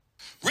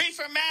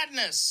Reefer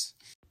Madness.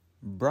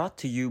 Brought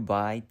to you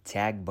by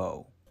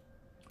Tagbo.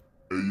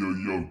 Hey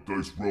yo,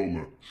 Dice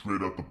Roller,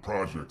 straight out the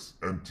projects,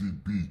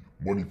 MTB,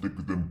 money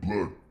thicker than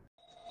blood.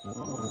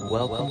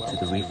 Welcome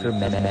to the Reefer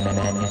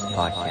Madness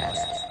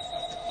podcast.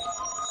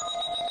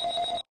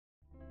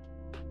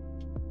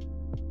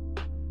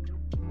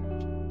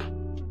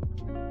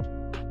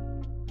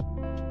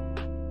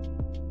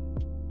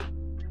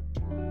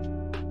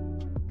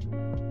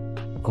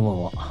こんば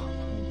んは。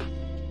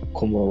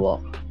こんばん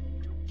は。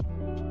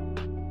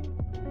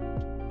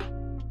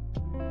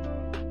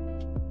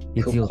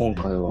月曜今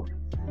回は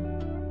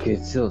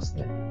月曜です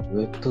ね。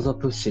ウェットザ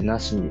プッシュな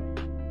しに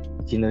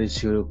いきなり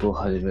収録を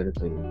始める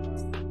という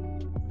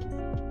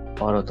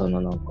新た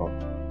な試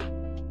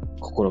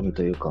み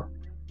というか、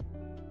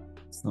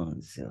そうなん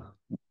ですよ。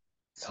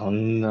そ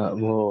んな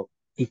もう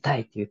痛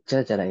いって言っち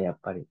ゃうじゃない、やっ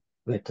ぱり。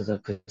ウェットザ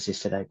プッシュ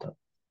してないと。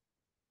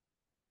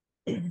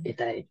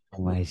痛い。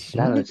お前、下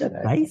ネタなるじゃ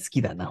ない。大好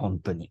きだな、本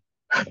当に。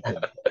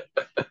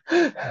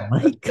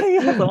毎回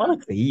挟まな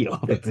くていい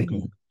よ、別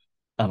に。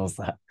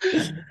さ、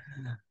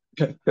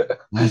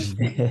マジ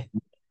で。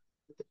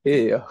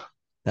ええよ。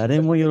誰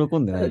も喜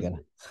んでないか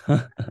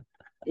ら。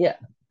いや、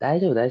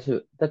大丈夫、大丈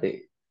夫。だっ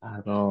て、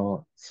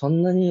そ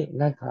んなに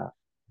な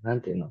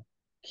んていうの、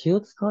気を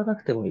使わな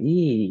くても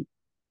いい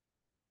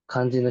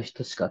感じの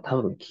人しか多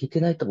分聞いて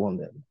ないと思うん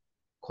だよね。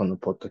この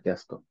ポッドキャ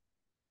スト。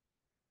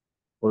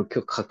俺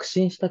今日確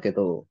信したけ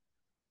ど、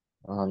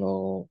あ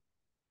の、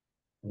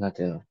なん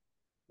ていうの、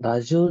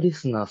ラジオリ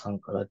スナーさん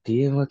から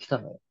DM が来た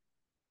のよ。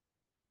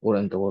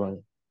俺のところ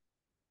に。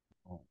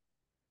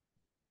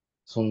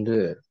そん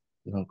で、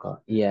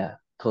いや、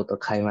とうとう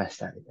買いまし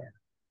た、みたいな。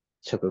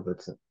植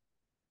物。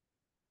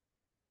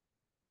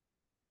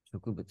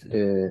植物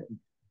で、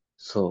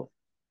そ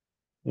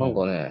う。なん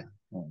かね、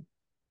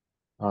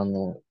あ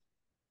の、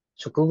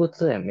植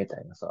物園みた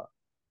いなさ、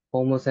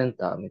ホームセン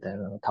ターみたい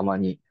なのたま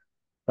に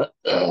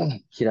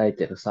開い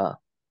てる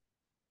さ、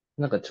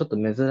なんかちょっと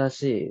珍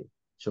しい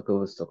植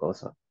物とかを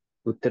さ、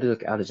売ってる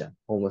時あるじゃん。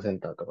ホームセン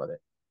ターとか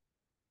で。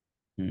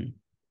うん。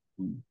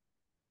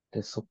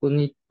で、そこ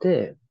に行っ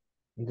て、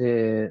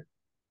で、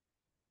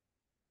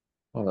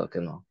なんだっけ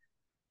な。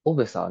オ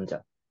ベさんあんじゃ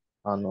ん。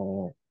あ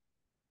の、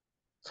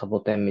サボ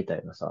テンみた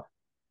いなさ、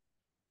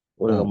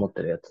俺が持っ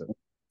てるやつ。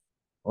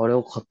あれ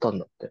を買ったん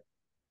だって。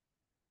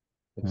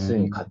つい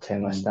に買っちゃい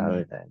ました、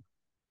みたい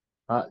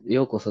な。あ、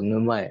ようこそ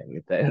沼へ、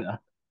みたい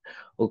な。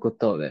送っ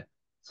たのね。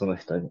その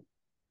人に。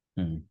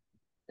うん。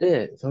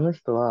で、その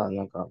人は、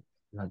なん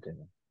ていう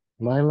の。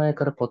前々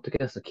からポッドキ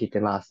ャスト聞いて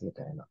ます、み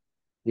たいな。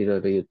いろ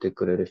いろ言って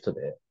くれる人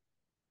で。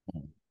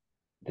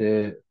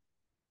で、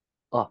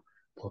あ、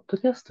ポッド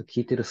キャスト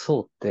聞いてる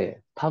層っ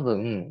て多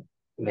分、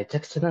めち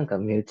ゃくちゃ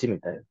身内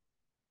みたいな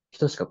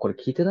人しかこれ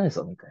聞いてない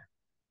ぞ、みたい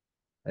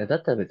な。だ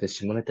ったら別に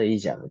下ネタいい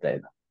じゃん、みたい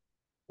な。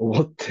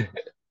思って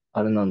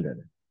あれなんだよ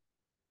ね。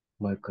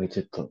毎回ち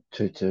ょっと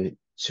ちょいちょい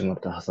下ネ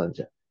タ挟ん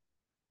じゃう。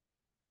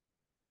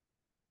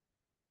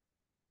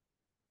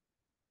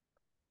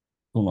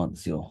そうなんで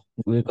すよ。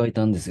植え替え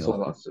たんですそう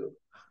よ。なんですよ。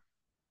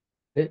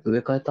え、植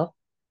え替えた？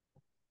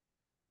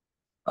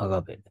ア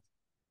ガベ。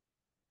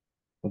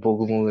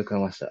僕も植え替え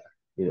ました。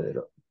いろい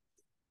ろ。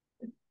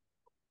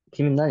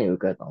君何植え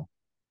替えたの？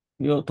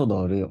いや、ただ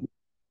あれよ。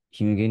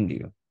姫原理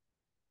よ。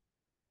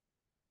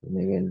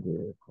姫源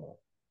流か。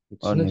う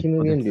あれ、ちの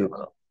姫源流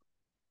か。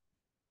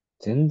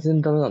全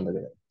然ダメなんだけ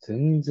ど。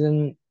全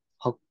然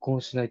発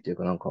根しないっていう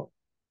か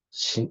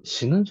死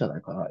ぬんじゃな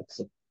いかな、あい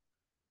つ。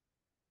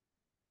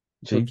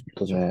ちょっ生きてる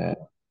でしょ。とね、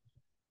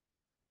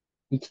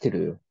生きて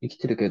るよ。生き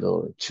てるけ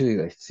ど、注意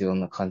が必要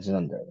な感じ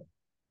なんだよね。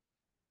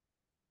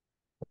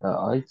だか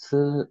らあい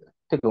つ、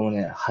てかもう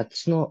ね、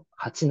蜂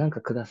なん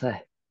かくださ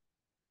い。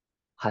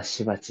ハッ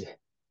シュバチ。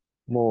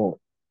も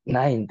う、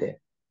ないん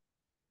で、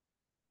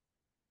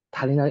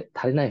足りない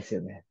です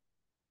よね。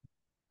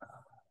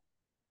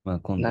まあ、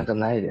今度、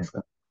ないです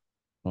か？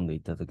今度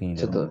行った時に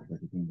でも。ちょっと、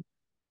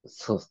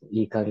そうっすね、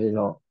いい感じ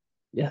の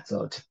やつ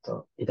をちょっ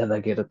といた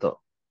だけると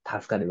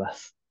助かりま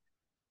す。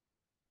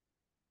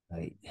は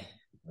い。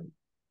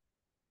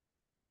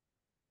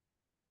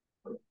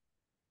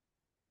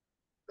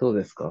どう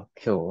ですか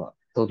今日は？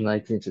どんな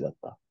一日だっ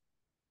た？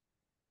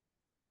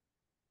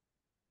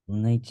こ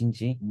んな一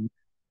日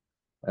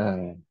う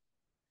ん。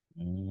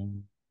う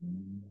ん。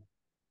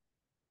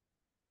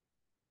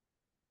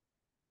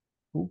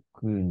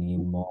特に、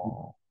まあ、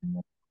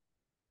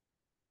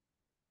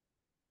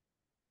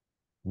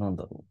なん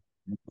だろ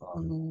う。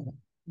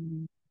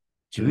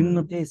自分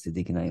のペース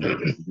でできないのが、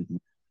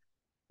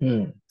う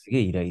ん。すげ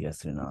えイライラ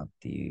するなっ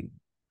ていう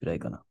くらい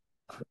かな。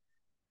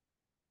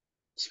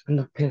自分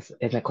のペース、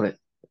これ、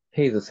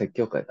フェイズ説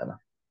教会だな。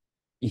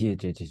いや、違う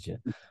違う違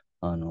う。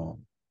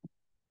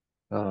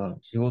う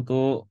ん。仕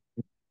事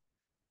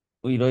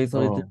を依頼さ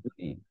れてるうん。の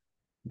に、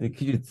で、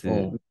期日、う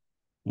ん。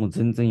もう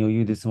全然余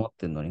裕で済まっ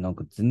てんのに、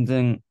全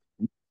然、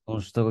そ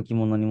の下書き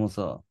も何も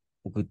さ、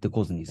送って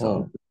こずにさ、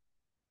うん。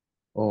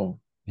うん。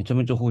めちゃ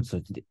めちゃ放置さ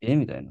れてて、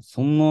みたいな。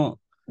そんな、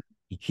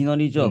いきな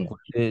りじゃあうん。こ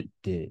れでっ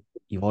て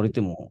言われ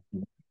ても、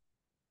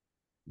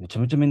めちゃ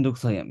めちゃめんどく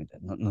さいやん、みた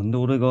いな。なんで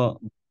俺が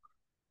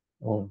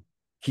うん、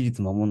期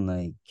日守んな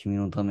い君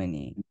のため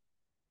に、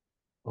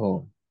う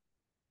ん。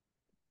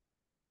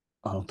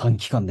短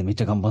期間でめっ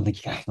ちゃ頑張んなきゃ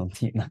いけないのっ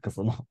ていう、なんか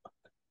その、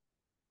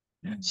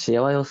し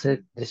わ寄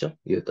せでしょ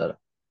言うたら。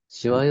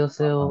しまわ寄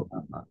せあまあをま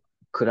あまあ。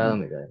食まあ、らう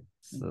みたいな。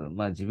そう、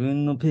まあ自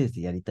分のペース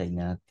でやりたい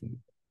なっていう。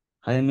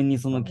早めに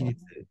その期日う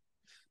ん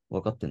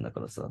分かってんだか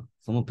らさ、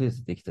そのペー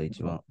スできたら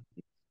一うん番。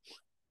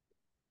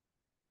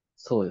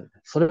そうよね。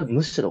それ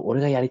むしろ俺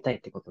がやりたい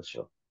ってことでし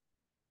ょ。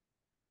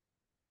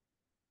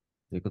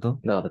どういうこ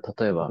と？だか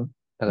ら例えば、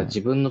なんか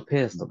自うん。分の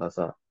ペースとか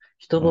さ、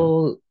うん。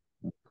人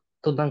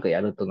となんか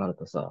やるとなる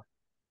とさ、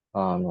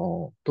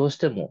どうし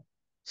ても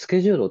ス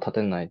ケジュールを立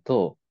てない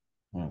と、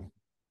うん。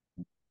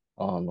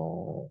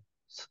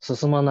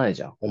進まない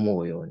じゃん。思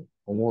うように。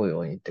思う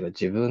ようにっていうか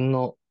自分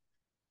の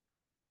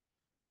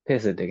ペー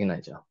スでできな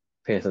いじゃん。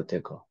ペースってい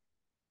うか、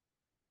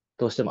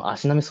どうしても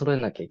足並み揃え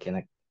なきゃいけな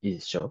い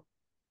でしょ。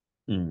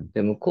うん。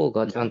で、向こう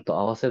がちゃんと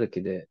合わせる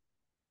気で、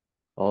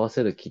合わ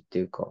せる気って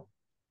いうか、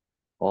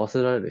合わ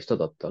せられる人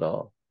だった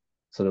ら、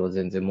それは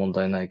全然問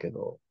題ないけ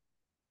ど、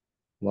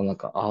まあなん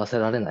か合わせ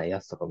られない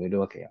やつとかもいる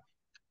わけやん。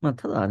まあ、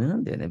ただあれな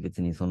んだよね。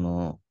別にそ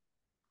の、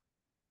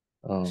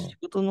うん。うん。仕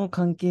事の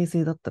関係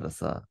性だったら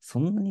さ、そ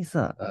んなに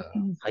さ、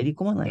入り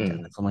込まないじゃん。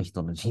うん。その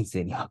人の人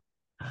生には。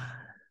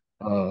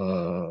う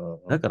ん。う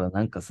ん。だから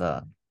なんか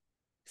さ、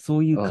そ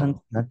ういううん。感じ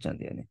になっちゃうん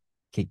だよね。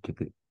結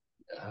局。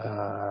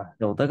ああ、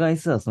でお互い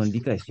さ、その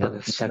理解し合っスト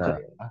レス社会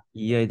てさ、やな。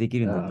言い合いでき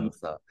るんだったらうん。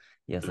さ、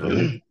いや、それ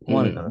俺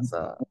困るからうん。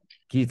さ、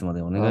期日ま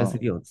でおうん。願いす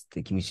るよっつっ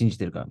て君信じ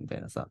てるからみた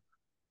いなさ、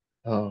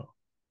うん。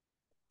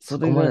それが一そ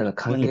こまでの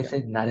関係番いいじゃん。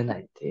性になれな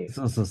いっていう。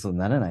そうそうそう、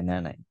ならないな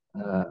らない。う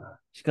ん。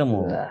しか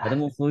も、うわ、誰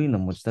もそういうの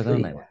持きちたがついね。ら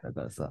ないわけだ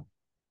からさ。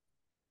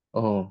う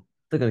ん。うん。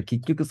だから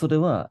結局それ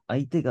は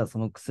相手がそ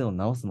の癖を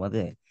直すま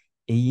で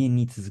永遠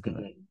に続く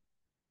のよ。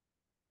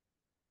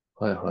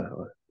はいはい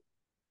はい。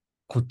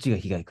こっちが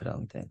被害食ら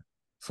うみたいな。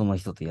その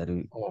人とやる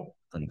うこ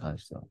とに関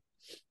しては。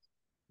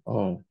ん。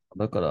うん。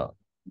だから、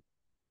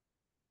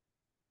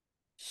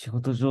仕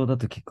事上だ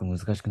と結構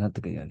難しくなって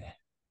くるよね。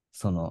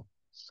その、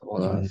そう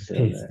なんで自分のすよ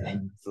ね。ペース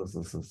で。そうそ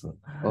うそうそう。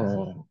う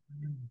ん。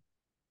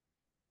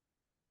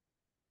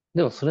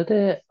でもそれ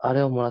で、あ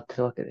れをもらって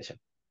るわけでしょ。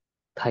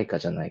対価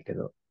じゃないけ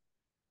ど、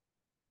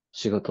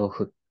仕事を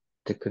振っ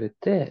てくれ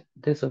て、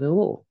で、それ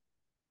を、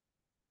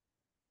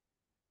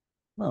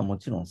まあも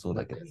ちろんそう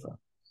なんていうの、だけどさ。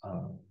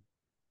あ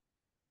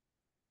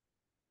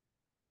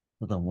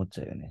ただ思っ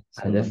ちゃうよね。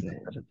あそんなんだっれです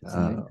ね。たら別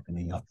にやりたあく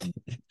ねえよって。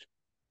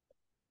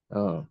う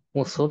ん。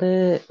もうそ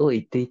れを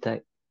言っていた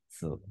い。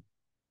そう。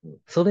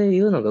それ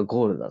言うのが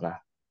ゴールだ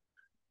な。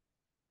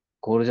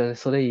ゴールじゃね、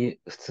それ言え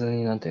普通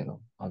になんていう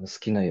の、好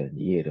きなよう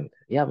に言えるみたい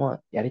な。いや、も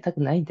うやりたく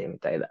ないんだよ、み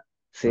たいな。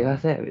すいまうん。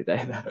せん、みた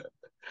いな。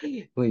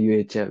もう言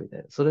えちゃうみたい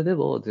な。それで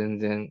も全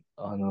然、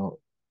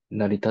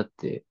成り立っ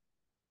て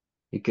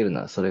いける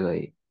ならそれがい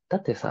い。だ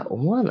ってさ、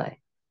思わな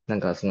いなん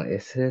かその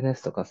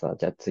SNS とかさ、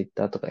じゃあ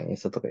Twitter とかイン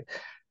スタとか、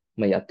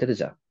まあ、やってる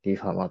じゃん。リー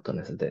ファーマット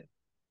ネスで。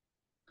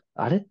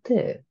あれっ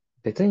て、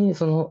別に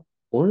その、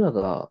俺ら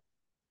が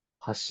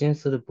発信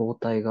する母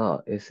体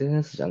が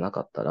SNS じゃな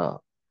かった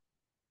ら、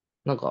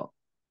なんか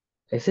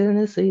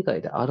SNS 以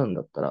外であるん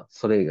だったら、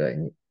それ以外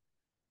に、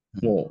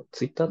うん。もう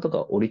Twitter と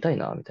か降りたい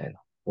な、みたい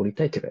な。降り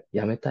たいっていうか、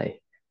やめた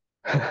い。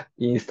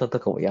インスタと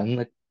かもやん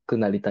なく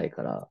なりたい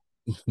から。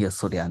いや、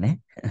そりゃ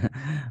ね。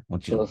も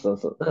ちろん。そうそう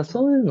そう。だから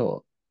そういう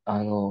の、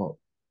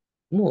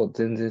もう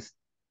全然、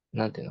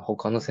なんていうの、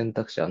他の選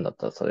択肢あるんだっ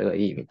たらそれが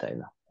いいみたい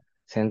な。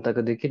選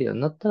択できるよう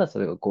になったらそ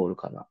れがゴール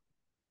かなっ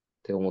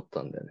て思っ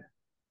たんだよね。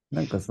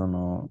なんかそ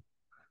の、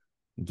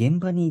現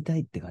場にいた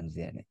いって感じ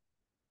だよね。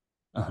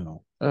あ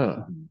の、う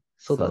ん。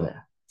そうだそう、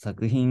ね。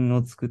作品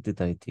を作って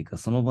たりっていうか、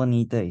その場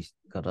にいたい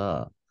か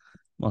ら、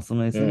まあそ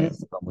の うん。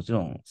SNS とかもち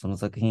ろんその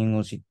作品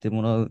を知って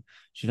もらう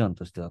手段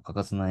としては欠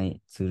かせな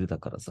いツールだ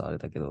からさ、あれ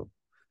だけど、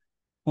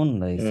本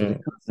来それう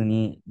ん。普通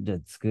に、じゃあ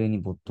机に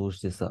没頭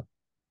してさ、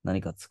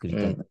何か作り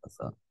たいとうん。か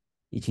さ、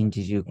一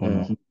日中こ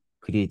のうん。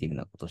クリエイティブ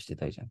なことして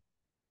たいじゃん。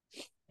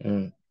う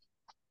ん。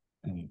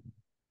うん。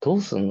ど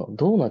うすんの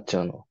どうなっち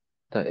ゃうの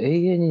だから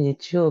永遠に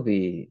日曜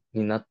日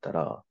になった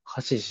ら、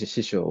橋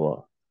師匠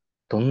は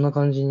どんな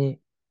感じに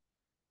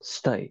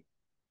したい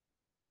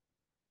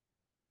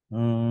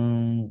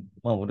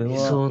まあ俺理は、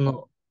想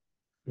の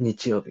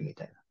日曜日み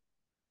たい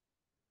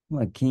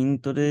まあ筋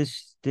トレ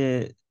し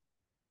て、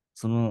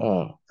そな。の、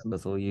うん。なんか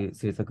そういう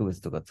制作物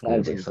とか作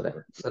ればいい。何時それ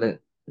そ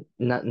れ、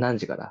何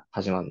時から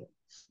始まるの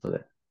そ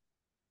れ、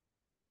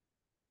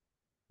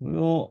俺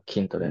は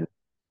筋トレ。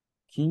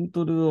筋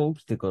トレは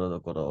起きてからだ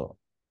から、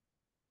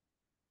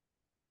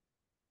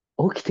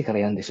起きてから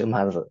やるんでしょ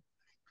まず。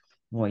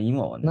まあ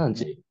今はね、何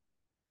時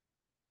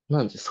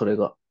何時それ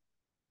が。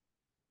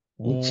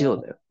日曜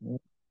おーだよ。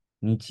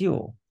日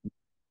曜。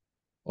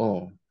う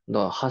ん。だ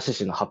から、ハシ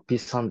シのハッピー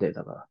サンデー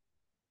だか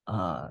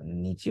ああ、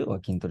日曜は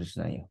筋トレし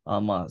ないよ。あ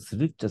あ、まあ、す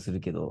るっちゃする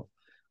けど、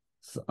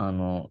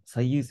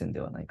最優先で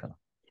はないかな。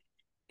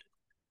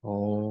ら。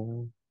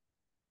おー。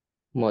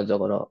まあ、だ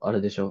から、あ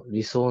れでしょ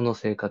理想の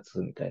生活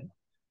みたいな。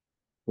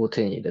を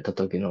手に入れた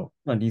時の、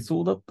まあ理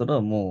想だった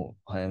らも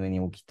う早め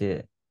に起き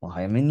て、まあ、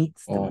早めにっ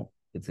つってうん、も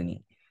別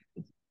に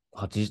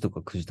8時と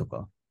か9時と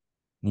か、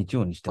日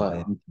曜にして早い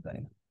はみた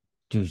いな。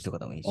10時とか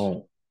でもいいい、う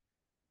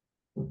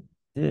し。ん、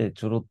で、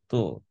ちょろっ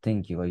と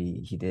天気がい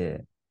い日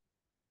で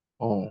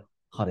うん、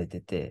晴れて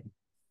て、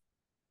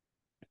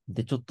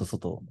で、ちょっと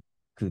外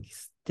空気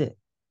吸って、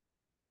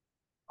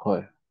は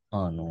い、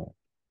あの、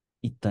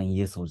一旦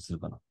家掃除する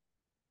かな。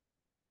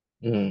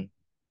うん、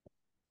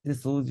で、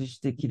掃除し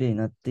て綺麗に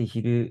なって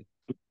昼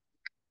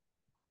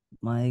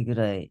前ぐ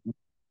らい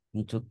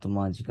にちょっと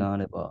まあ時間あ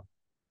れば、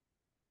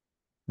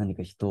何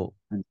か人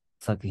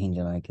作品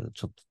じゃないけど、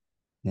ちょっと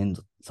粘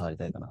土触り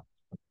たいかな。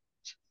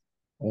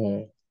う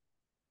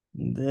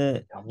ん、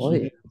で、やばい。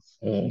昼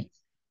うん、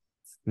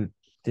作っ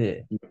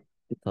て、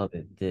食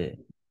べて、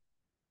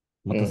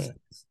またうん、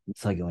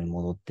作業に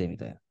戻ってみ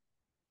たいな。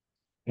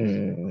うん、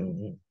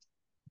うん、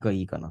が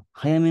いいかな。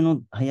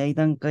早い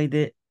段階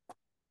で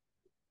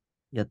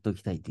やってお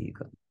きたいという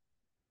か。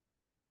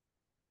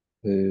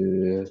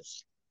うん。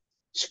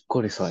しっ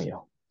かりさん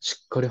や。し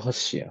っかり発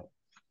信や。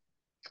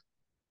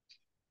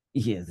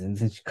いや、全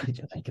然しっかり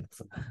じゃないけど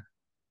さ。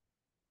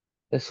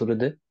え、それ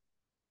で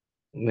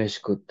飯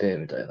食って、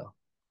みたいな。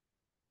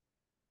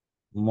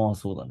まあ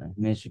そうだね。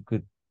飯食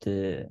っ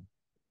て、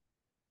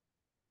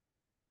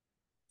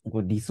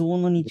これ理想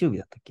の日曜日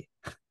だったっけ？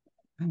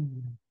う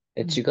ん。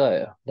え、違う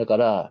よ。だか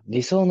ら、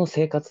理想の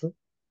生活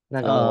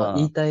なんかもう言ああ、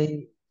いた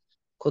い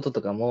こと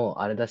とか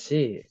もあれだ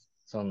し、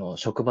その、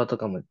職場と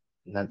かも、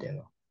なんていう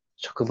の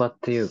職場っ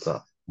ていう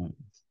か、うん。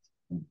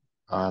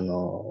あ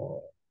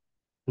の、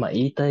まあ、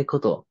言いたいこ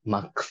と、マ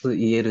ックス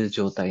言える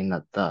状態にな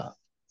った、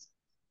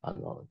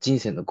人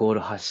生のゴール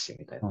発進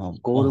みたいな。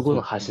ゴール後のそ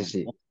う。発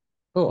進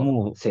の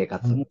もう、生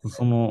活みもっと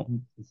たい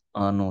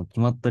な。決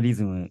まったリ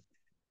ズム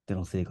で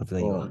の生活が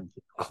いいわ。うん。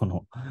こ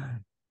の、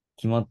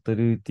決まった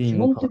ルーティン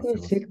の基本的に中で過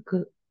ごす。性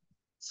格、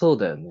そう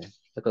だよね。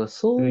だから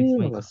それそういうが一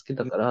番いいかな。のが好き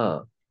だか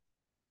ら、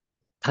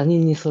他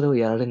人にそれを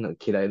やられるのが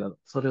嫌いなの。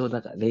それをな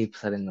んかレイプ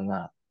されるの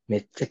がめ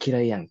っちゃ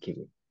嫌いやん、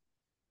君。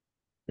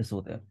そ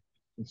うだよ。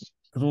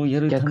それをや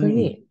るために逆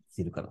に、し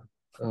てるから。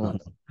うん、あの、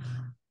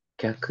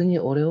逆に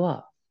俺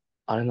は、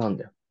あれなん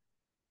だよ。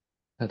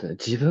なんていうの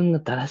自分が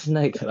だらし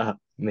ないから、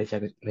めち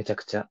ゃ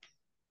くちゃ。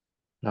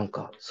なん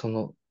か、そ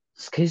の、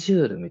スケジ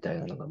ュールみたい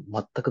なのが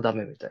全くダ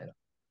メみたいな。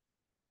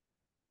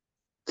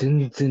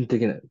全然で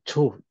きない。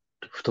超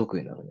不得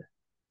意なのね。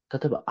例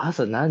えば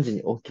朝何時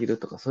に起きる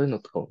とかそういうの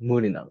とかも無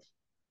理なの。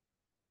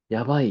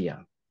やばい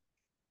や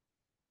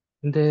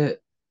ん。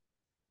で、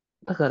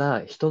だか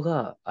ら人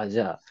が、じ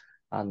ゃ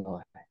あ、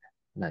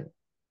何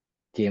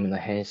 ?DM の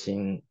返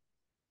信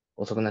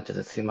遅くなっちゃっ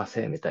てすいま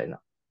せん、みたい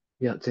な。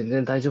いや、全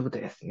然大丈夫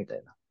です、みた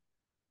いな。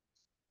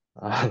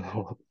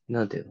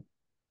なんていうの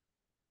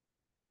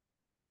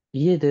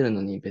家出る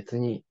のに別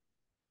に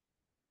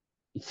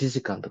1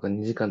時間とか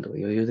2時間とか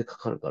余裕でか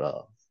かるか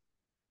ら、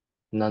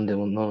何で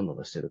もノロノ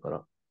ロしてるか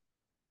ら。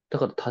だ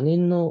から他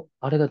人の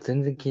あれが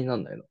全然気にな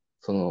らないの。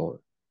その、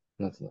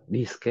なんつうの、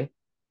リースケ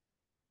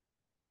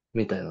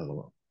みたいなの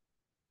が。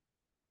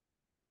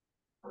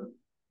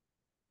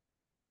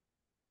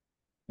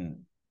う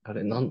ん。あ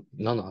れ、何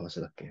の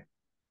話だっけ？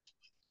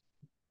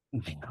 な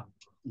んか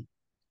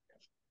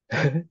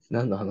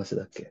何の話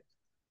だっけ？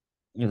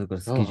いや、だか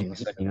らス何のケジュールが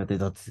話だ？苦手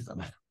だって言ってた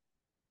ね。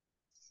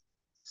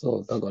そ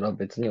う、だから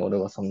別に俺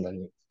はそんな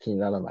に気に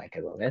ならない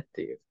けどねっ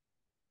ていう。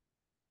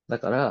だ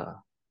か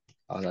ら、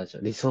なんでしょ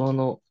う、理想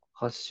の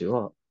ハッシ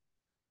ュ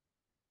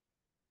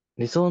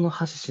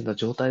の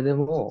状態で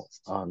も、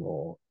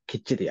き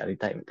っちりやり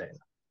たいみたい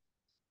な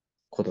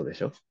ことで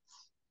しょ？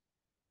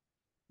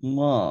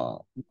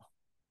ま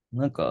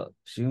あ、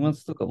週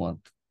末とかも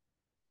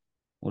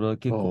俺はうん、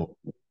結構、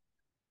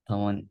た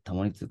まに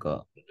つう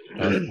か、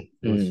だらし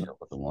く過ごしちゃうん、う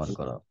こともある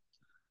から、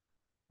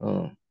う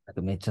ん、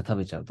めっちゃ食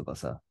べちゃうとか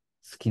さ、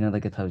好きなだ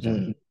け食べちゃ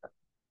う。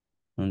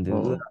うん、んで、う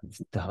わうん、っ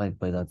つって腹いっ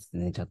ぱいだっつって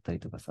寝ちゃったり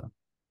とかさ。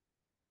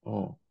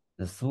う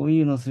ん、そう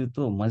いうのする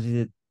と、マジ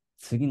で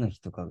次の日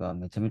とかが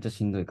めちゃめちゃ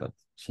しんどいから、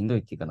しんどい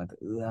っていうか、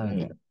うわー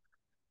みたいな。うん、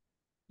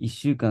一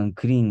週間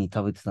クリーンに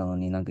食べてたの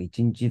に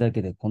一日だ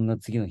けでこんな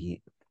次の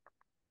日、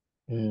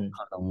うん、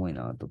体重い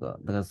なとか。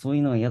だからそうい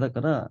うのが嫌だか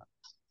ら、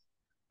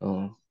う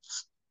ん、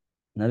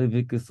なる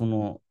べく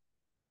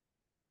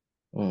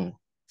うん。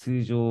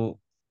通常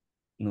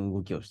の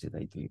動きをしてた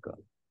いというか。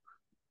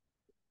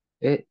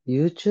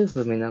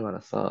YouTube 見なが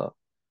らさ、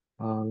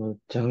ジ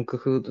ャンク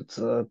フード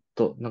ずーっ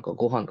と、なんか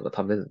ご飯とか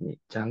食べずに、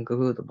ジャンク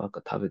フードばっ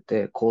か食べ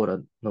て、コーラ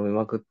飲み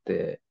まくっ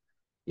て、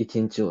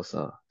一日を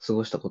さ、過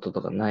ごしたこと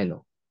とかない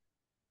の？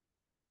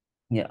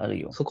いや、ある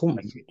よ。そこ、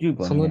YouTube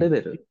はそ見ない。のレ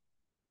ベル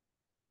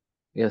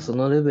いや、そ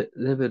のレベ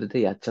ルで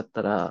やっちゃっ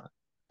たら、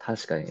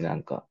確かにな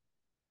んか、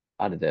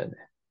あれだよね。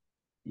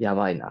や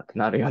ばいなって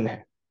なるよ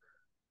ね。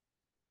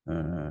う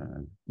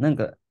ん。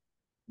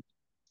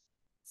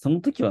その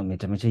時はめ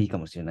ちゃめちゃいいか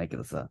もしれないけ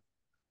どさ、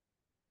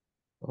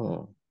う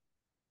ん。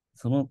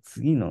その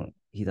次の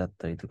日だっ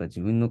たりとか、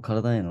自分の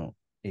体への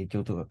影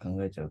響とか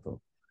考えちゃう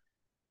と、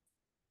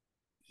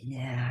い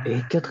や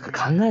影響と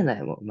か考えな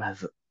いもん、ま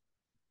ず。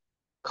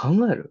考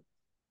える？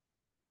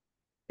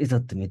だ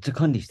ってめっちゃ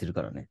管理してる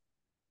からね。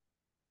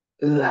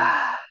う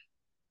わ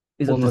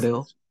だってぁ、己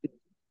を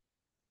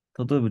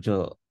例えばじゃあ、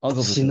アガブ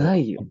とかしな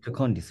いよ。めっちゃ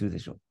管理するで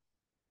しょ。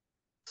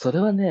それ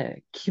は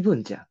ね、気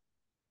分じゃん。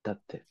だ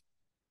って、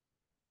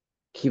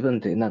気分っ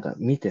てなんか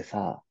見て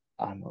さ、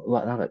う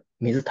わ、なんか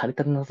水足り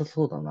たくなさ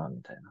そうだな、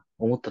みたいな。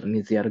思ったら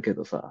水やるけ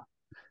どさ、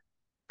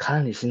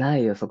管理しな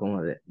いよ、そこ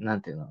まで。な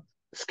んていうの、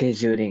スケ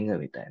ジューリング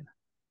みたい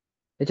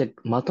な。じゃあ、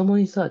まとも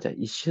にさ、じゃあ、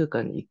一週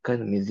間に一回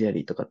の水や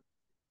りとか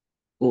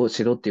を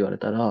しろって言われ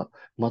たら、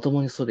まと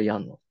もにそれや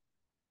んの？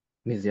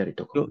水やり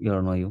とか。や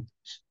らないよ。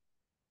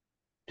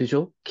でし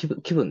ょ？気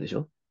分でし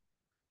ょ？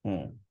う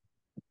ん。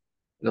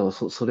だから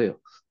それ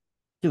よ。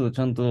けどち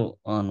ゃんと、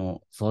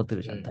育て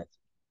るじゃん、うん。大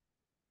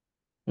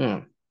う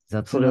ん。雑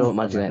なさ、それを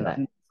間なんか、違いな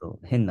い。そう、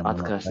変なものを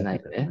後からし与えたり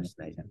とかないよね。し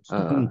ないじゃん。う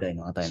ん。食みたい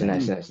の与えしない、ない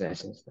じしない、しない、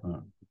しない。しない。ゃ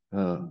ん。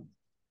うん。うん。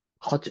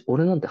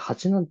俺なんて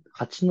蜂、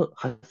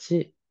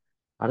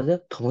あれだ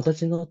よ、友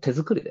達の手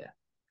作りだよ。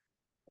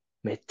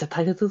めっちゃ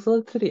大切に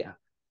育ててるやん。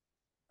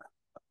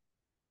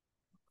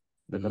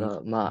だかえー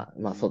ら、ま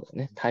あそうだよ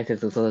ね。大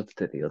切に育て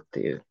てるよって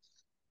いう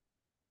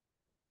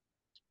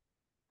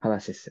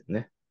話ですよ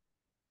ね。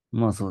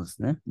まあそうで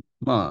すね。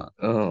ま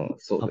うん、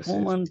そあ、パうですよ。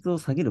フォーマンスを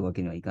下げるわ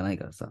けにはいかない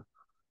からさ、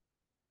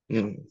う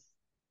ん。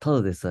た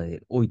だでさえ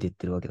置いてっ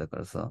てるわけだか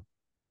らさ、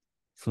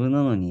それ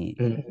なのに、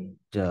うん。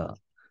じゃあ、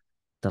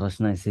だら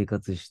しない生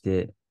活し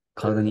て、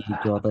体に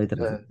影響を与えた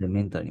ら絶うん。対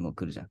メンタルにも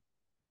来るじゃん。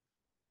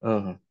う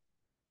ん。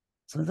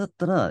それだっ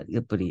たら、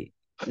やっぱり、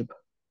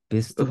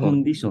ベストコンう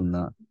ん。ディション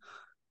な、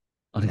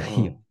あれがい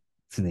いよ。うん。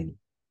常に。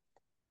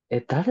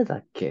誰だ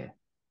っけ？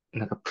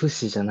なんかプッ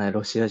シーじゃない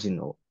ロシア人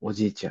のお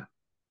じいちゃん。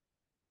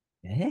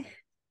え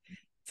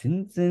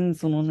全然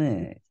その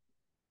ね、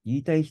言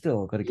いたい人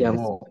はわかるけど、い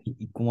やも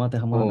一個も当て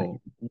はまう、らな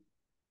い。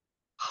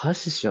ハ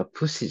シシは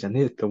プッシーじゃ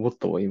ねえって思っ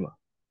たもん、今。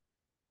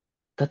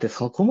だって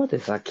そこまで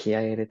さ、気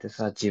合い入れて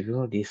さ、自分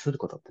を利する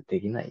ことって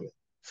できないよ。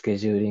スケ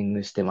ジューリン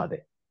グしてま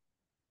で。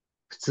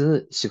普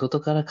通、仕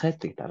事から帰っ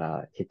てきた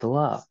ら、人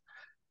は、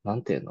な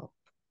んていうの、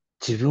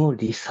自分を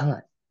利さ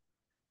ない。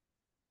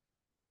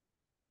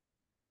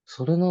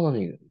それなの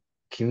に、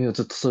君は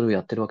ずっとそれを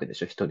やってるわけで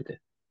しょ、一人で。い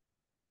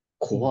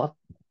怖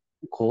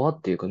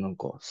っていうかなん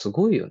か、す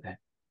ごいよね。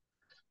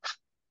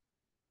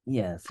い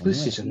や、そんなや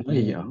プッシュじゃな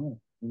いやん。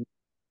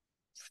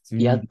普通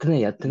に、やっ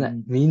てな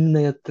い。みん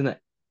なやってな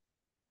い。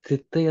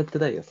絶対やって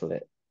ないよ、そ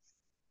れ。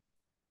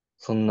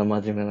そんな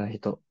真面目な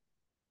人。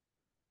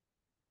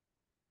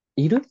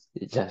いる？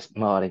じゃあ、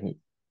周りに。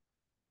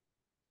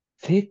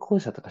成功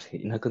者とかしか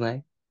いなくな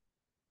い？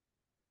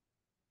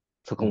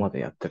そこうん、まで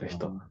やってる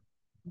人。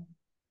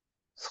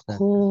そだから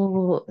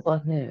こ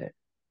はね、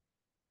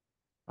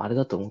あれ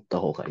だと思った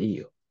方がいい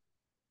よ。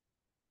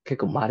結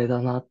構稀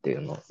だなってい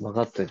うの分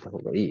かっておいた方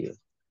がいいよ。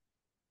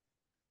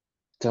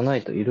じゃな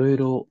いといろい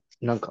ろ、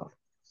なんか、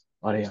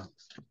あれやん。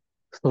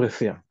ストレ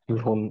スやん。日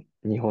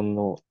本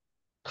の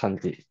感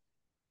じ。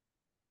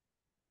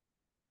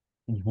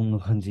日本の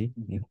感じ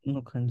日本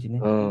の感じね。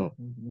うん。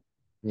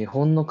日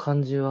本の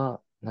感じ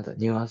は、なんか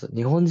ニュアンス、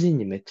日本人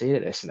にめっちゃイラ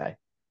イラしない？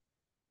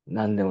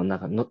なんでもなん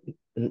か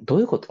どう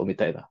いうことみ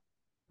たいな。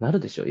なる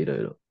でしょ、いろい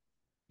ろ。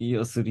い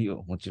や、する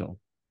よ、もちろん。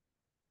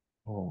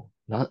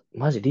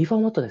マジリーファ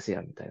ーマットです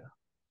やん、みたいな。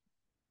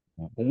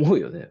うん、思う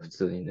よね、普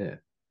通に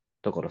ね。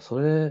だからそ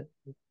れ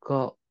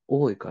が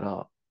多いか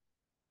ら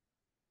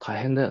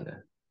大変だよね。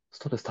ス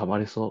トレス溜ま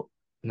りそ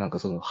う。なんか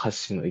その発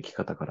信の生き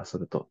方からす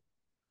ると。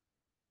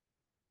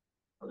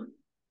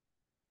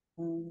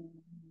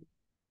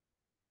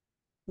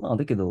まあ、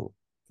だけど、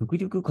極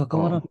力関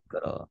わらなうん、いか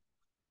ら、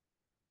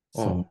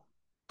その、うん、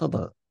た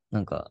だ、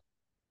なんか、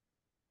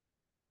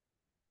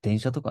電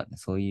車とかね、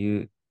そう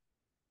いう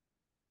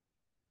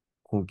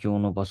公共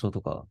の場所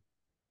とか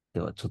で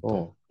はちょっ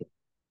とうん。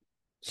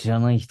知ら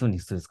ない人に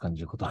ストレス感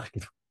じることあるけ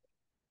ど、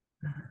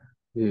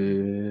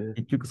へえ、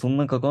結局そん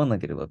な関わらな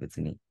ければ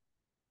別に。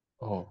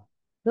うん。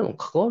でも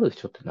関わる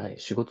人ってない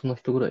仕事の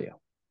人ぐらいや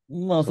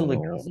ん。まあそうだ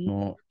けど、そ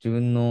の、自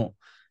分の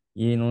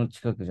家の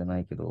近くじゃな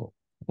いけど、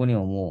ここに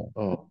はも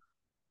うん、う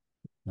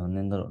何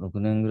年だろう、6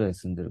年ぐらい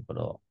住んでるか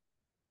ら、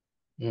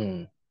う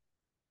ん。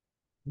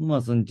ま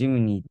あそのジム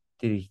に行っ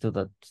てる人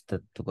たち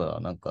とか、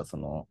なんかち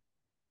ょ、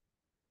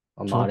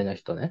周りの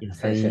人ね。野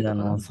先生菜とか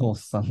な。ソー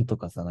スさんと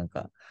かさ、なん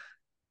か、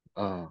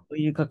うん。そう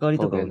いう関わり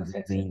と陶かは芸の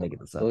先全然いい生とか。んだけ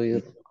どさ、そうい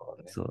うとこ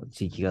ろね。そう、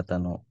地域型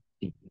の、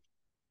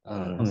う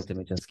ん。めちゃ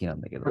めちゃ好きな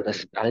んだけど、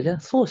私、あれじゃ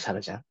ん、ソーシャ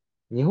ルじゃん。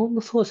日本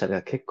のソーシャル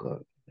が結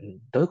構、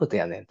どういうこと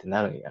やねんって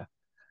なるんや。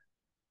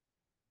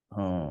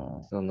う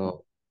ん、そ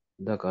の、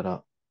だか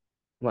ら、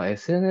まあ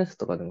SNS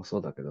とかでもそ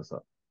うだけど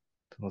さ、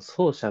その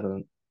ソーシャ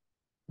ル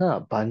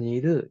な場に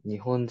いる日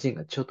本人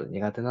がちょっと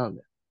苦手なん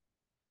だよ。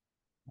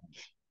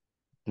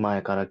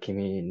前から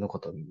君のこ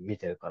と見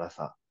てるから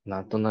さ、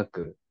なんとな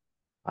く、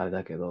あれ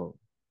だけど、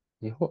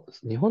日本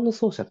の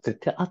ソーシャル絶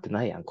対合って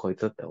ないやん、こい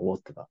つって思っ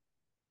てた。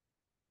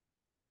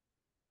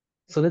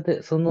それ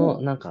で、そ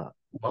の、なんか、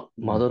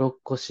まどろっ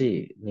こ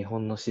しい日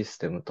本のシス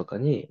テムとか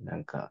にな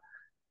んか、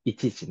い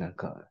ちいちなん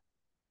か、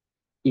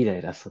イラ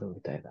イラする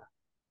みたいな。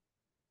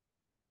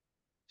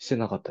して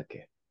なかったっ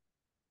け？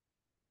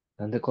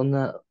なんでこん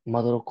な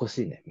まどろっこ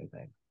しいねみた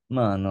い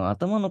まあ、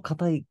頭の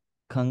固い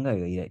考えが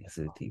イライラ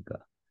するっていうか、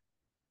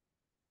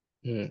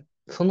な。うん。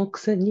そのく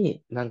せ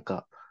になん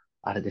か、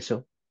あれでし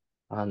ょ？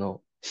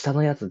下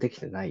のやつでき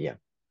てないやん。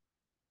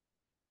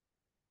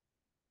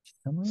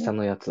下のやつ、下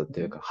のやつっ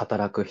ていうか、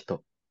働く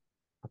人。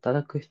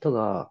働く人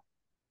が、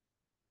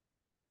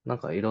なん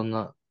かいろん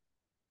な、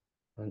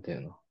なんてい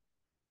うの。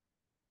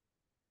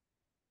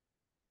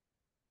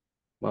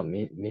まあ、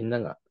みんな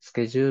がス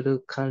ケジュール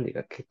管理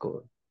が結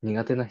構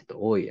苦手な人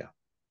多いやん。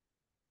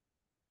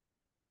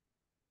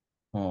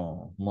う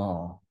ん、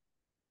まあ、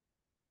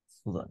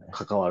そうだね。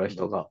関わる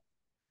人が。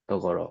だ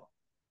から、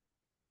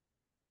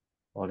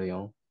あれや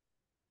ん。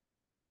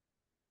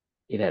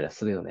イライラ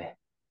するよね。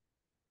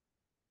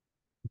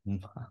ま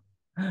あ、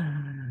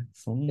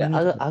そんいや、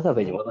なにアガ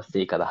ベに戻して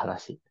いいから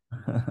話。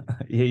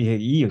いやいや、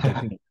いいよ、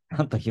逆に。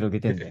あんた広げ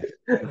てんだよ。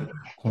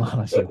この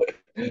話を。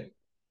う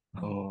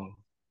ん。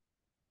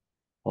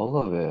ア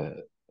ガ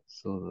ベ、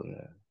そうだ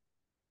ね。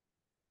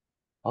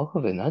ア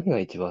ガベ何が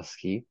一番好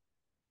き？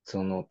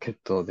その血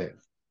統で。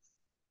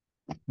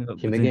なんか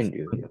別に姫源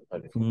流やっぱ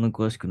り。そんな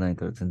詳しくない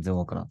から全然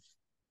わからん。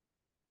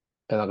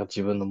なんか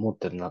自分の持っ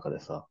てる中で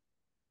さ。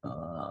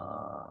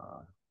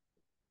ああ、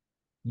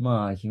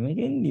まあ、姫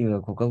源流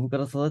は小株か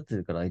ら育って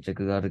るから愛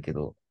着があるけ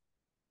ど、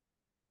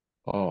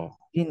うん。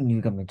源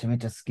流がめちゃめ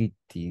ちゃ好きっ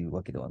ていう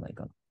わけではない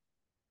かな。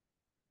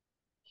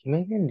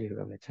姫源流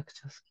がめちゃく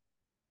ちゃ好き。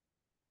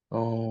あ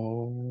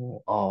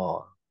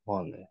あ、ま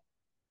あね。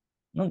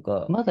なん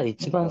か、まだ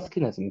一番好き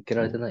なやつ見つけ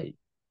られてない？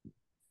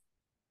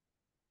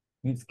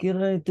見つけ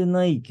られて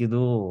ないけ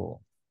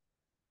ど、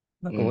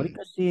なんかわりうん。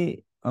か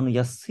し、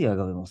安いア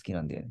ガベも好き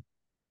なんだよね。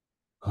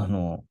あ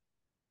の、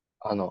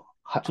ちょ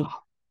っと、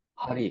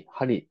ハリ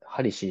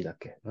シーだっ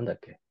け？なんだっ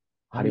け？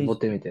ハリあれ、ボ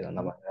テみたいな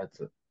名前のや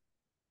つ。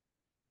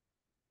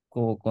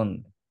こうわか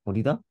んない。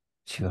堀田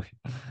違うよ。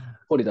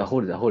ホリダ。い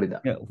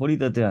や、堀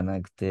田では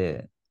なく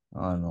て、う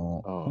ん。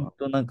ほん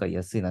となんか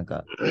安い、なん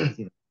か、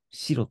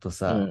白と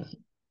さ、うん。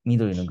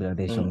緑のグラ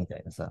デーションみうん。た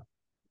いなさ、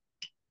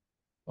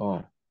う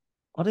ん。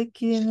あれ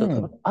系ね、ち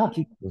ょっと、あ、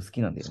結構好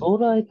きなんだよね。ソー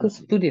ラーエク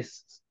スプレ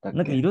スだっ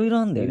なんかいけ？ろいろ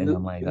あんだよね、名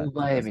前が。てユー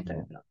バエか、みたい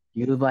な。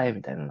ユーバエ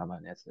みたいな名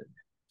前のやつだよね。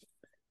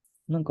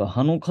なんか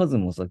葉の数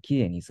もさ、綺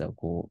麗にさ、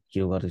こう、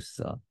広がるし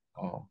さ。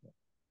う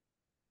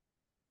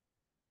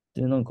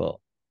で、なんか、ん。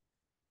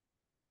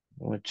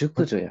もう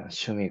熟女やん、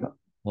趣味が。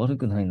悪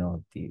くないな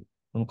っていう。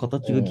この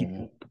形が綺麗。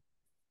うん。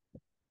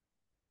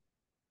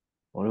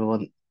俺は、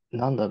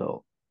なんだ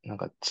ろう。なん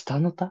か、チタ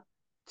ノタ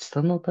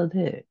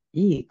で、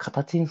いい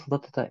形に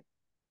育てたい。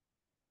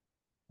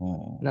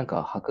うん。なん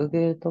か、白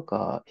芸と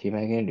か、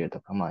姫源流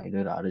とか、まあ、い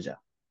ろいろあるじゃ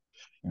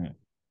ん。うん。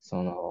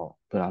その、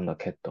ブランド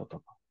血統と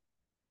か。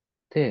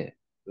で、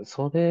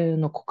それ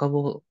の小株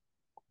を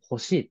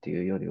欲しいって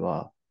いうより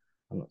は、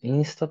イ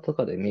ンスタと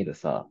かで見る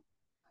さ、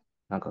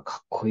なんかか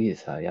っこいい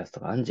さ、やつと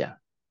かあんじゃん。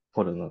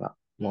フォルムが。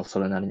もうそ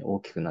れなりに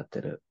大きくなっ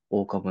てる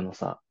大株の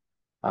さ、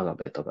アガ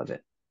ベとか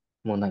で。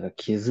もうなんか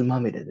傷ま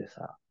みれで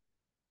さ、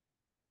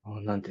も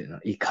うなんていう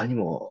の、いかに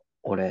も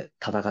俺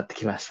戦って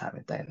きました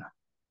みたいな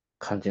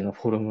感じの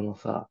フォルムの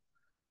さ、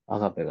ア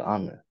ガベがあ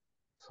んのよ。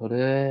そ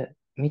れ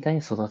みたいに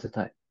育て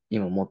たい。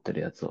今持って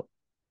るやつを。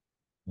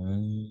う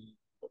ん。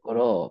だか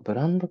ら、ブ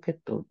ランドケッ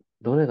ト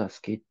どれが好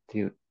きって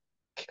いう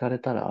聞かれ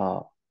た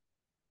ら、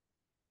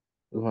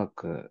うま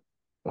く、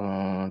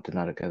って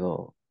なるけ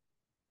ど、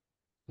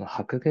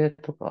白芸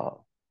とか、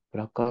ブ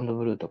ラック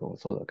ブルーとかも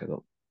そうだけ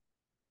ど、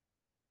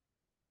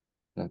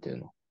なんていう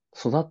の、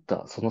育っ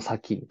たその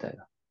先みたい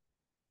な、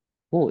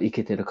をい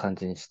けてる感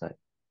じにしたい。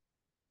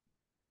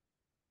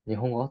日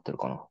本語合ってる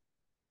かな？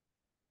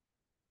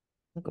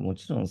なんかも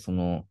ちろん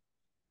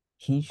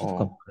品種と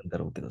かもうん、あるんだ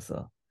ろうけど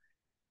さ、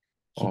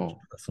結うん、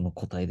局はその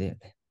個体だよ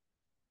ね。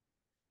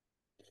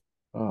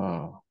う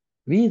ん。ウ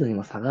ィードに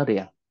も差がある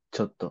やん。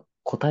ちょっと、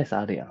個体差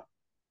あるやん。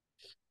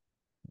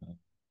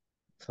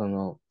そ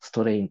の、ス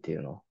トレインってい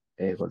うの、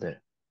英語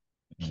で。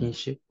うん。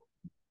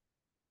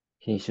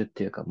品種っ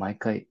ていうか、毎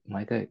回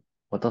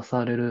渡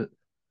される、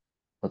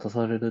渡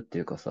されるって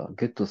いうかさ、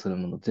ゲットする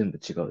もの全部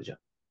違うじゃん。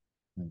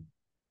うん。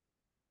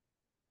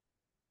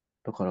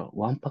だから、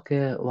ワンパ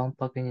ケ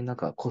になん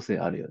か個性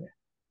あるよね。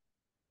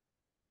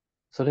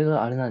それ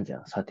があれなんじ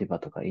ゃん。サティバ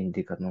とかイン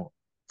ディカの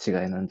違い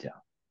なんじゃ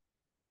ん。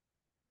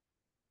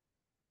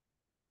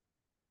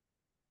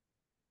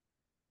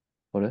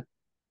あれ？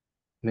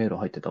迷路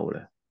入ってた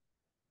俺。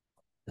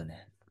だ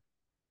ね。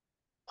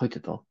入って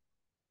た？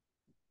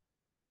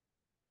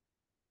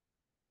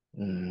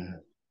う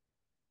ん。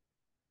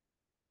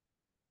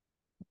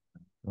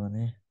は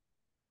ね。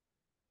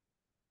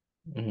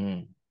う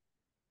ん。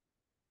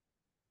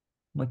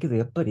まあけど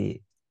やっぱ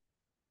り、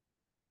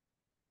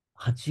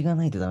蜂が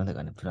ないとダメだか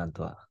らね、プラン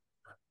トは。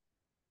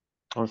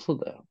あれ、そう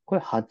だよ。こ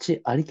れ8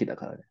ありきだ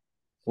からね。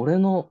俺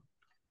の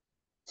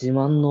自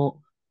慢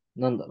の、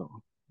なんだ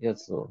ろや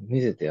つを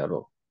見せてや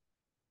ろう。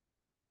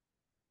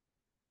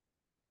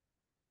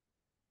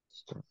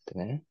ちょっと待って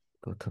ね。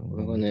多こ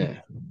れ分見たこが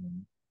ね、と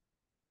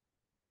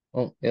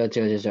ない。いや、違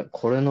う。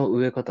これの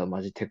植え方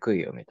マジテク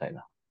いよ、みたい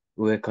な。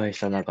植え替えし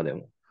た中で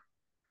も。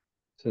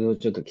それを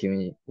ちょっと君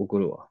に送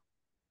るわ。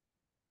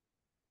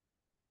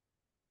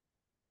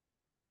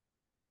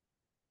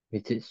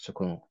見て、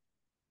この、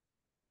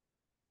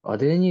ア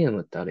デニウ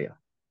ムってあるやん。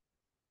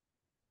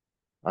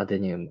アデ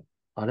ニウム。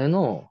あれ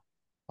の、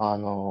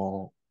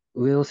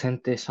上を剪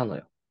定したの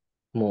よ。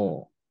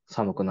もう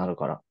寒くなる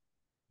から。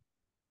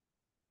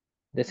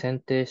で、剪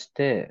定し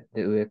て、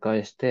で、植え替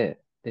えし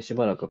て、で、し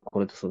ばらくこ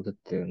れと育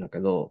ててるんだけ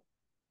ど、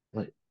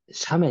ま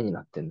斜面に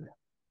なってんのよ。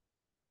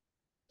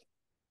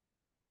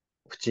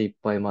縁いっ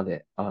ぱいま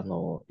で、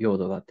用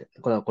土があって。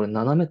これ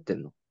斜めって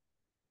んの。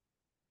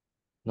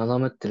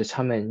斜めってる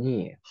斜面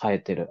に生え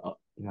てる、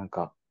なん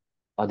か、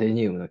アデ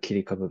ニウムの切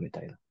り株み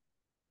たいな。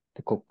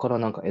で、こっから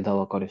なんか枝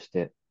分かれし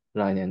て、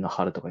来年の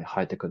春とかに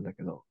生えてくんだ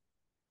けど、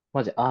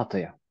マジアート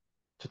やん。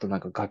ちょっとなん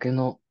か崖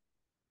の、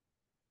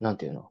なん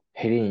ていうの、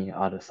へりに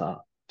ある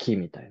さ、木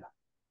みたいな。っ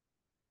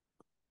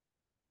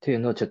ていう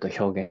のをちょっと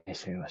表現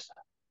してみました。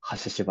ハ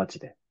シシバチ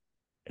で。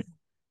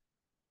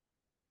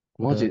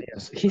マジ、これあれやん。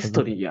ヒス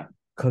トリーやん。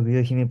かぐ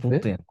や姫ポッ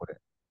トえやん、これ。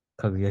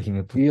かぐや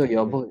姫ポッい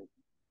や、ト。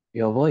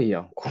やばい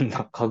やん。こん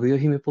な、かぐや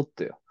姫ポッ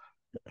トよ。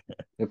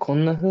で、こ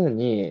んな風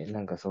に、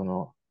なんか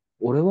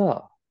俺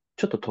は、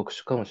ちょっと特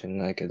殊かもしれ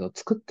ないけど、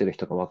作ってる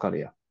人がわかる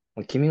や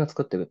ん。君が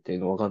作ってるっていう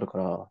のわかるか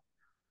ら、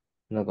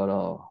だ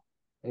か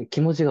ら、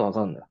気持ちがわ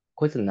かんない。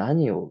こいつ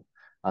何を、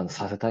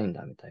させたいん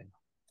だ、みたい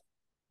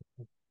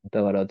な。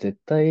だから絶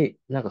対、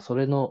なんかそ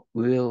れの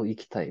上を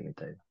行きたいみ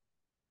たいな。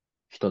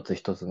一つ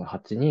一つの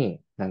鉢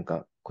に、なん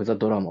か、こいつは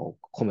ドラマを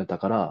込めた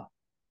から、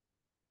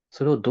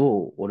それを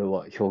どう俺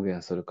は表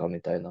現するか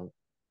みたいなの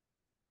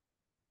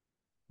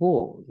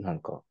を、な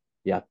んか、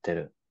やって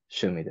る。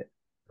趣味で。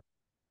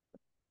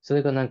そ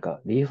れがなん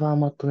か、リーファー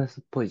マットネス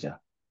っぽいじゃ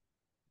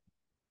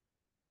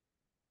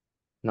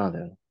ん。なんだ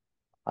よね。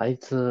あい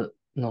つ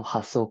の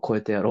発想を超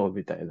えてやろう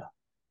みたいな。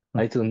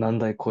あいつの難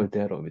題超えて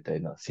やろうみた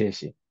いな精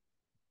神。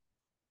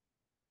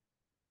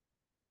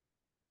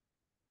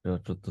じゃあ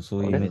ちょっとそ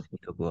うあれいう目で見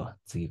とくわ、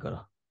次か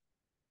ら。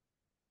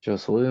じゃあ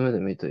そういう目で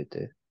見とい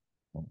て。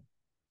うん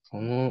そ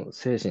の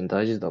精神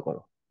大事だか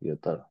ら、言っ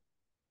たら。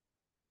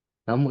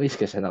何も意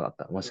識してなかっ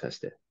た。もしかし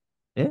て。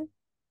え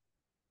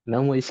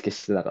何も意識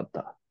してなかっ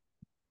た。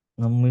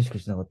何も意識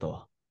しなかった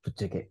わ。ぶっ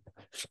ちゃけ。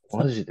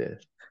マジで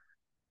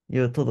い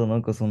や、ただな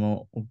んかそ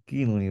の、大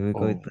きいのに植え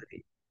替えうん。た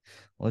り、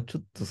あ、ちょ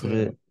っとそ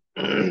れ、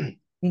うん。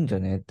いいんじゃ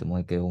ねって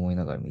毎回思い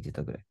ながら見て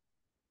たぐらい。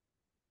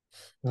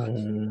うー8安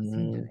いんじゃ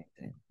ん。ねみ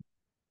たいな。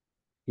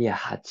いや、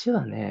8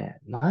はね、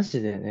マ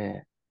ジで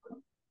ね、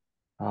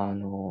あ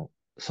の、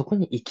そこ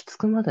に行き着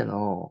くまで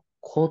の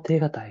工程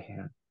が大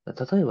変。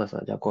例えば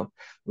さ、じゃあ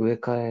植え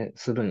替え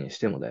するにし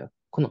てもだよ。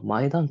この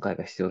前段階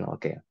が必要なわ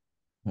けやん。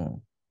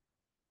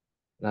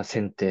うん。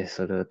剪定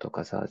すると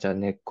かさ、じゃあ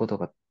根っこと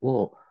か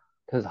を、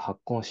とりあえず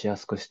発根しや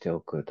すくして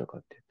おくとか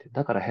って言って、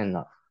だから変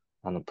な、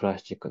プラ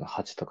スチックの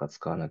鉢とか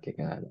使わなきゃい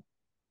けないの。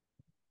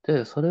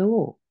で、それ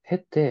を経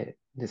て、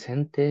で、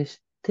剪定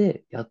し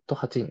て、やっと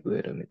鉢に植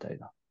えるみたい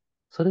な。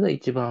それが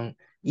一番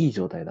いい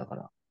状態だか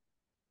ら、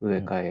植え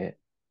うん。替え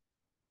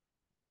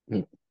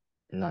に、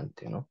なん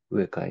ていうの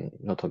植え替え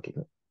の時に。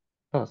だ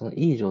からその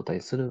いい状態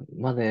にする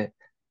まで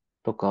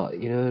とか、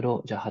いろい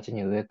ろ、じゃあ鉢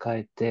に植え替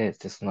えて、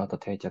で、その後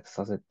定着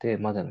させて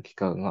までの期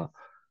間が、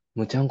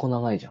むちゃんこ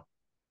長いじゃん。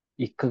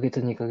1ヶ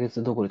月、2ヶ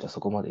月どころじゃそ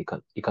こまでい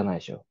かない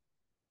でしょ。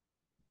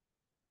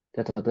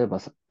で、例えば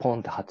ポン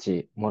って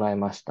鉢もらい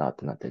ましたっ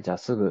てなって、じゃあ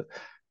すぐ、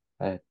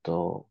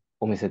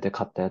お店で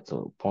買ったやつ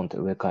をポンって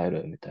植え替え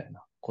るみたい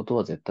なこと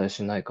は絶対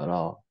しないか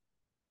ら、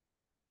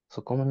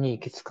そこに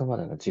行き着くま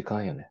での時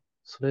間よね。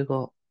それ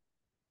が、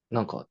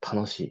なんか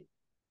楽しい。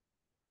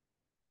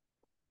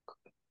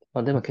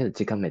まあでもけど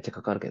時間めっちゃ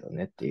かかるけど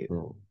ねっていう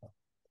そう。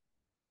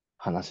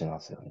話なん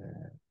ですよね。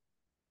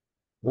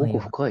まあ、奥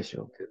深いでし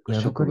ょ、結構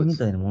ヤドカ植物。リみ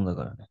たいなもんだ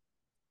からね。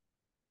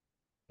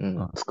う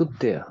ん、あ、作っ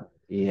てや、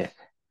家。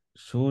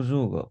表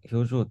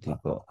情っていう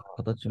か、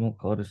形も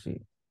変わる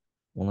し、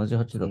同じ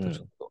鉢だとち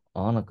ょっうん、と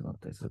合わなくなっ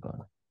たりするから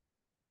ね。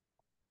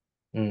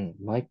うん、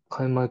毎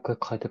回毎回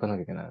変えていかなき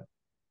ゃいけない。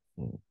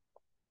うん、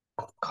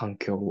環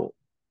境を。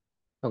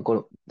だか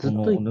らずっ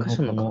と俺一箇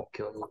所ののこの環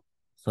境に、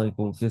最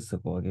高傑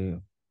作をあげる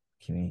よ。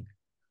君に。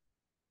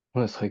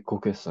ね、最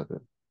高傑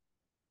作。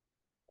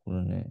こ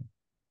れね、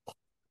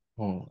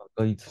うん。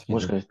赤い土でも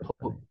しかして、作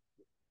ったね。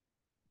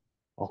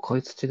赤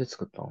い土で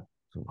作ったの？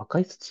そう。赤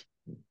い土？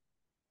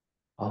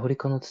アフリ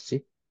カの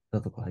土？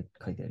だとか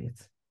書いてあるや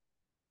つ。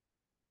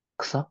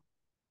草？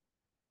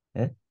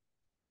え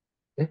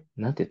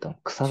なんて言ったの？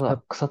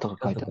鹿、草と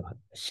か書いてある。鹿とか、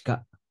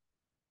鹿。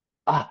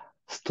あ、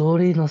ストー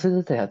リー載せ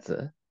てたや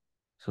つ？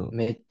そう。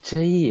めっち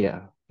ゃいいや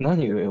ん。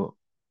何上を。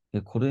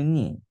で、これ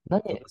に、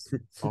これ何？セ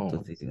ットう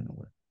ん。ついてるの、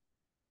これ。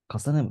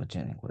重ね鉢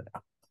やねん、これ。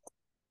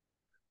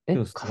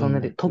今日ストーリーに、重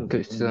ねて、特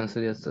許出願す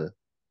るやつ？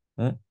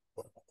え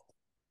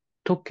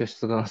特許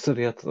出願す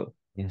るやつ？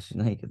いや、し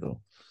ないけ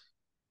ど、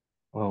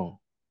うん。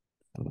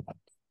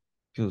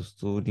今日ス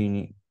トーリー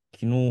に、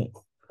昨日、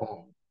うん。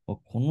こ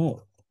の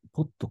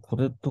ポットこ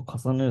れと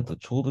重ねると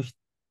ちょうど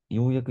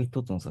ようやく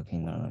一つの作品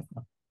にならないか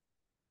な。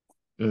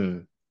う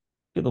ん。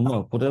けどま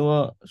あ、これ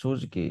は正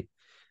直、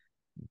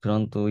プラ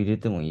ントを入れ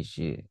てもいい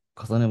し、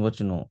重ね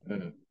鉢のう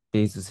ん。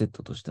ベースセッ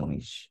トとしてもい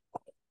いし。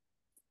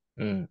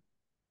うん。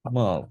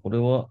まあ、これ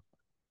は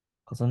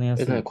重ねやえ、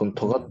なにすい。この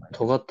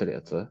尖ってる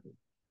やつ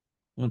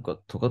なんか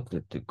尖ってる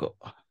っていうか、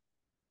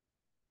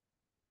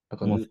なん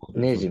か、まあそうそう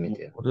ネそう。ジみ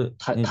たいな。これ、ね、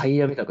タイ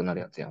ヤみたくなる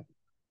やつやん。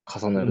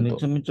重ねると。め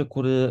ちゃめちゃ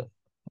これ、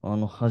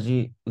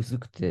端薄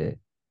くて、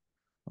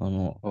あえ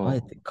う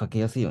ん。てかけ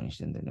やすいようにし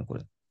てんだよね、こ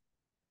れ。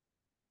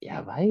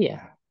やばいやん。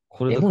エ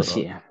これだから、モ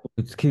シやん。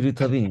ぶつける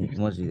たびに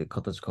マジで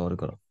形変わる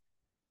から。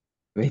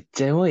めっ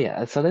ちゃエモい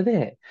やん。それ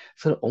で、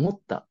それ思っ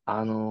た。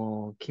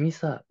君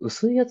さ、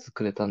薄いやつ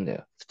くれたんだ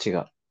よ。縁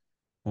が。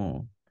う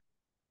ん、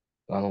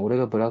俺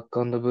がブラッ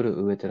クブル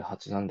ー植えてる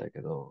鉢なんだ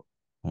けど、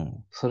う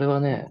ん、それは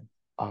ね、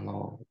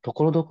と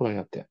ころどころに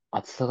よって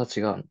厚さが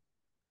違うの。だか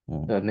う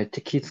ん、らめっち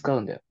ゃ気使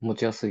うんだよ。持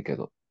ちやすいけ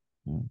ど、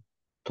うん、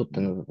取っ手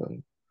の部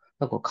分。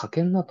だからか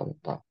けんなと思っ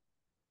たの。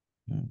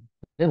うん、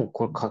でも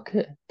これか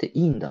けて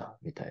いいんだ、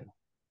みたいな。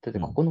だって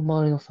うん。ここの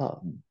周りの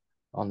さ、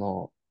あ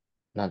の、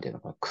なんていうの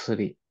かな、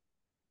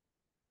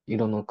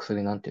色の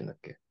薬なんていうんだっ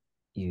け。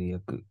釉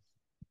薬。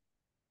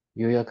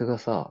釉薬が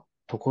さ、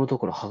ところど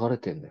ころ剥がれ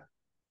てんだよ。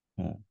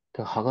うん、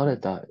で、剥がれ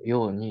た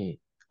ように、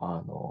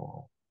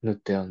塗っ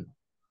てあるの。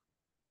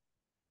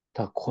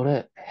だからこ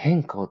れ、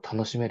変化を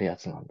楽しめるや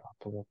つなんだ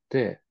と思っ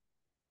て、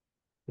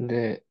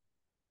で、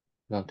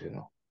なんていう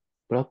の。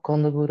ブラック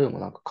ブルーも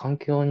なんか環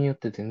境によっ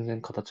て全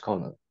然形変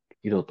わるの。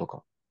色と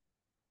か。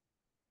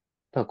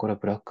だからこれは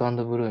ブラッ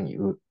クブル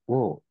ー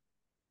を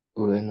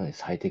植えるのに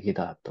最適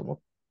だと思っ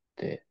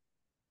て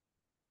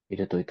入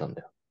れといたん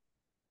だよ。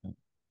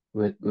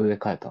植え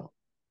替えたの。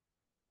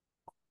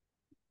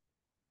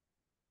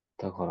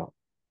だから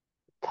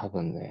多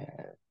分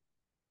ね、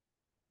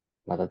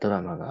またド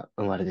ラマが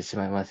生まれてし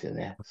まいますよ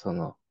ね。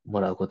も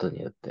らうことに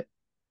よって。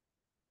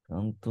ちゃ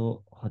ん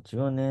と、鉢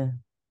はね、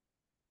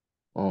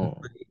うん。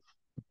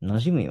馴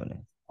染むよ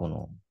ね。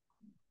馴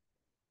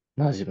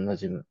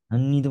染む。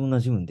何にでも馴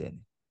染むんだよね。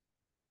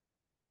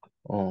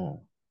うん。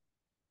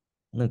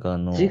なんか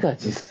自画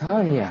自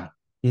賛やいや、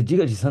自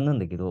画自賛なん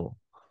だけど、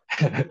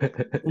ん。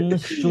そんな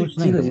主張し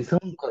ないんだもん。自画自賛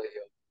かよ。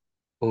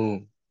う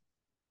ん。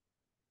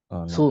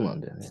そうな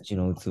んだよね。土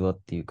の器っ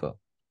ていうか、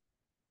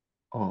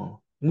うん。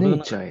ネイこれがなん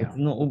かチャーやん。別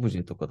のオブジ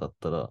ェとかだっ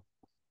たら、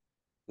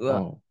うわ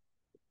うん。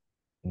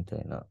みた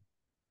いな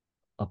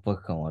圧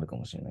迫感はあるか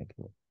もしれないけ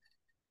ど、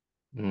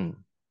う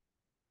ん。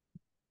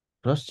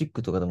プラスチッ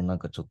クとかでもなん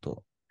かちょっ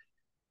と、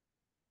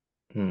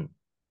うん。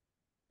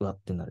うわっ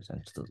てなるじゃ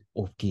ん。ちょっと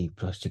大きい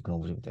プラスチックのオ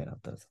ブジェみたいになっ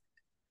たらさ。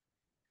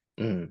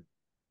うん。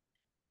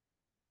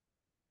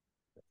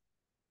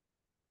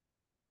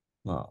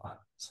ま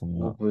あ、そ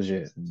んオな。ブジ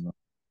ェ。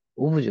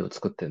オブジェを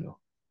作ってんの。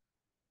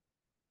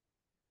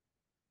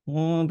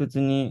もう別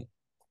に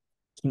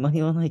決ま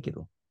りはないけ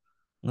ど、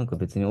なんか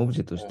別にオブ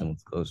ジェとしても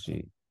使う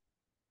し、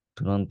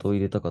プラントを入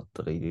れたかっ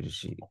たら入れる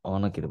し、合わ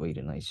なければ入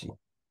れないし、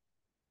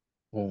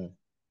うん。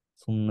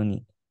そんな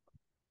に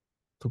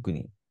特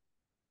に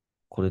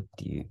これっ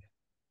ていう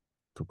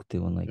特定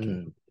はないけど。う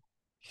ん。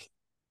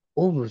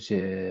オブジ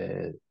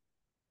ェ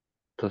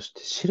とし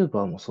てシル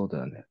バーもそうだ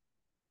よね。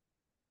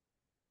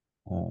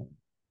うん。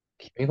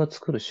君が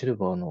作るシル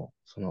バーの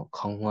その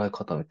考え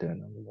方みたいな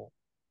のも、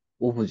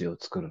オブジェを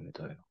作るみ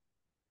たいな。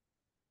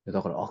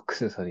だからアク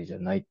セサリーじゃ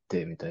ないっ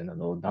て、みたいな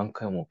のを何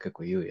回も結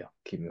構言うやん、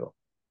君は。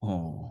う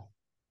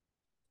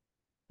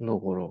ん。だか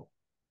ら、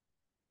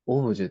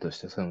オブジェとし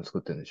てそういうの作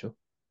ってるんでしょ？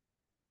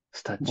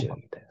スタチュー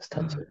みたいな。ス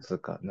タチューつう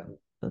か、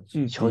タチ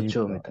ューって象いうか、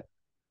徴みたい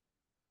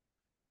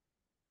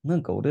な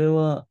んか俺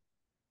は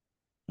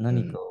な。う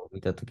何かん。を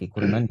見たとき、こ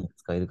れ何に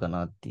使えるか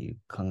なっていう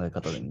考え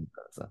方で見る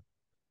からさ、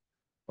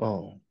う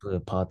ん。例え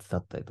ばパーツだ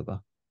ったりと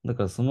か。だ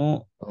からそ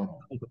のうん。感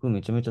覚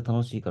めちゃめちゃ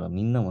楽しいから、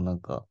みんなもなん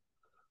か、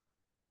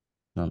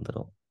なんだ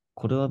ろう。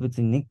これは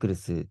別にネックレ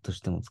スと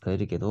しても使え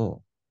るけ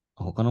ど、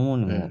他のも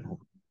のにもうん。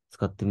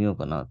使ってみよう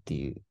かなって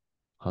いう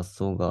発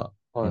想が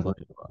はい。芽生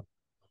えれば、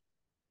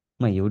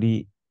まあよ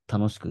り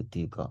楽しくって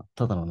いうか、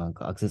ただのなん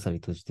かアクセサリー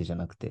としてじゃ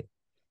なくて、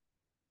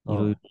いろい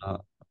うん。ろ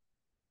な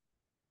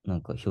な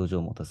んか表情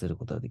を持たせる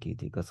ことができる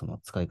というか、その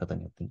使い方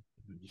によってね。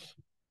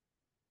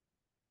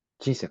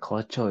人生変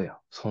わっちゃうやん。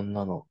そん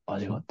なの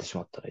味わってし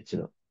まったら一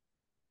度。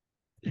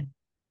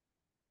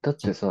だっ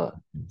てさ、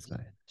ですか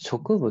ね。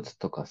植物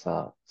とか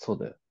さ、そう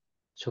だよ。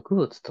植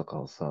物とか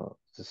をさ、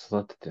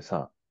育てて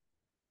さ、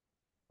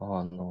あ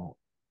の、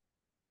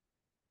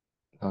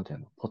なんていう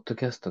の、ポッド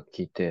キャスト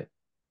聞いて、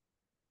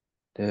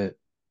で、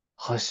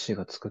ハッシー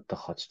が作った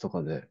鉢と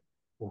かで、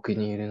お気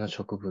に入りの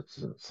植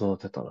物育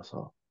てたら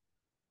さ、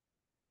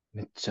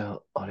めっちゃ、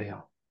あれや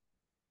ん。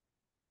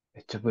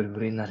めっちゃブリ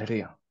ブリになれる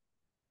や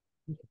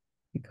ん。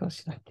いいかも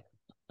しれないけど。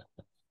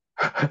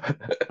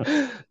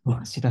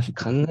知らんけ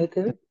考ど。え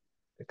てみ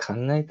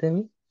考えて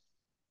み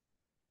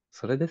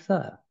それで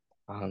さ、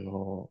ウ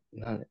ィ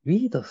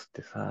ードスっ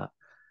てさ、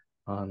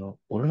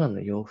俺らの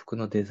洋服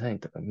のデザイン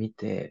とか見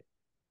て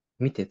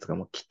つか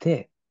もう着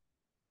て、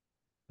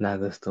ラ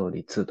グストー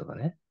リー2とか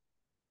ね、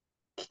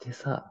着て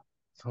さ、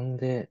そん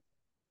で、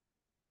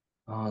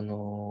あ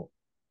の、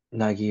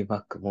ナギー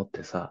バッグ持っ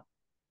てさ、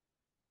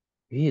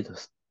ウィード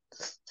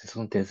そ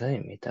のデザイ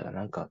ン見たら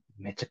なんか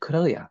めっちゃ食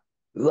らうやん。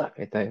うわ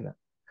みたいな。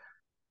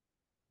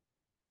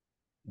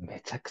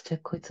めちゃくちゃ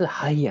こいつ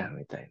ハイやん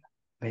みたいな。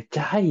めっち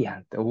ゃハイや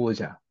んって思う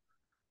じゃ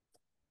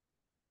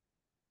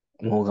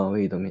ん。モーガン・ウ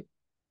ィ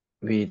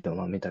ード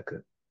マン見た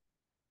く。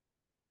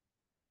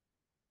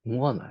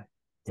思わない？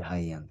ジ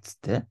ャイアンツっ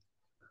て。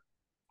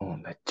う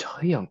ん、めっちゃ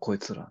ハイやんこい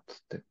つら。つ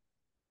って。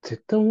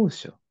絶対思うっ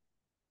しょ。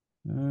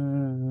うー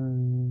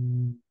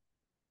ん、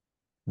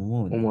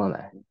思うね。思わ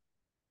ない？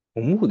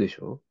思うでし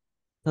ょ？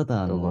た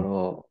だ、だから、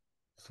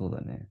そう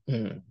だね。う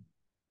ん。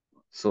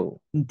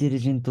そインテリ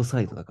ジェント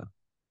サイドだから。う。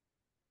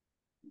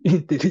イ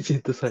ンテリジェ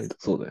ントサイド。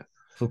そうだよ。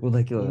そこ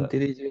だけインはテ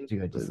リジェント自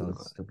画自賛サイドだ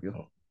かしとくよ。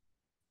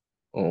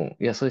ら。うん。うん。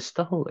いや、それし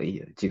た方がいい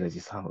よ。自画自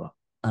賛は。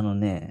あの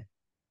ね、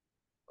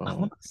ア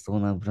ホなうん。ストー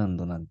ナーブラン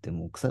ドなんて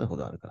もう腐るほ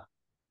どあるから。っ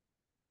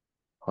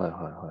はいは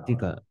いはいはていう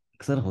か、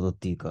腐るほどっ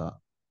ていう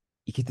か、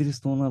イケてるス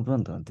トーナーブラ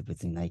ンドなんて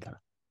別にないか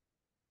ら。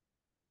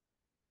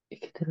い。イ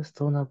ケてるス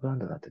トーナーブラン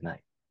ドなんてな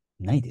い？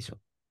ないでしょ。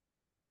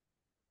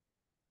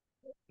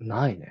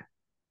ないね。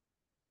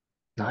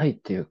ないっ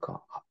ていう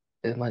か、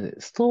マジで、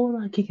ストー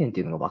ナー期限っ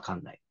ていうのがわか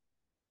んない。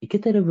イケ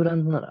てるブラ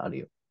ンドならある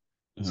よ。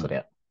うん。そり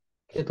ゃ。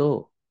け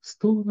ど、ス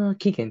トーナー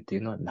期限ってい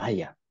うのはない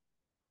やん。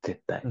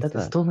絶対。だって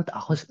スさ、トーナーってア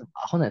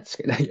ホなやつし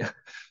かいないやん。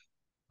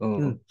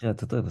うん。じゃあ、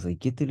例えばさ、イ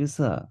ケてる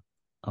さ、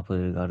アパ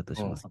レルがあるとうん。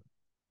します。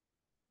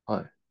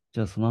はい。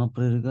じゃあ、そのア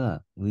パレル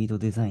がウィード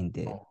デザインうん。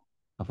で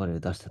アパレル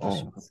出したとうん。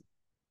します。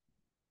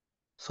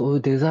そうい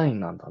うデザイン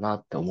なんだな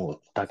って思う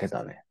だけ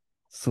だね。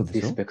そうでし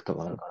ょ？リスペクト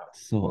があるから。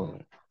そう。う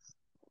ん。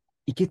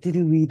イケて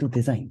るウィード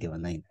デザインでは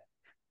ないのよ。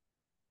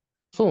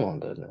そうなん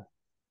だよね。あ、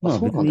まあ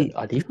別に、そうなんだよね。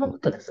あ、リーファーマッ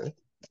トレス？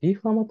リー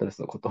ファーマットレス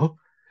のこと？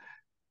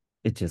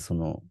じゃあ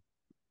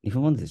リフ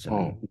ォーマンテスじゃ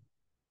ないよ。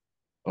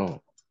うん。う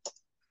ん。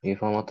リー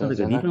ファーマットまあ、レス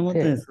じゃなだからリフォーマン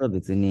テくて、スは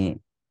別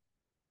に、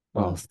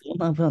うん。ストー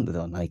ナーブランドで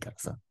はないから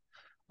さ。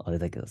あれ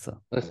だけどさ。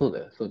そうだ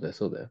よ、そうだよ、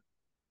そうだよ。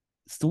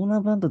ストーナ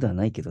ーブランドでは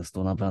ないけど、ス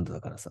トーナーブランド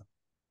だからさ。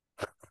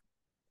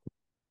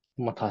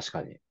まあ確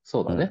かに。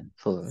そうだね。うん。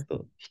そうだね。そ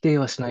う。否定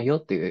はしないよ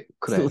っていう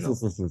くらいの。そう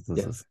そうそうそうそうい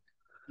や、そ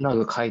う。な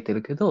んか書いて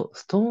るけど、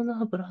ストー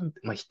ナーブランド、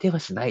まあ否定は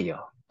しない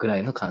よ。ぐら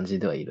いの感じ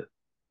ではいる。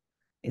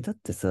だっ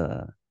て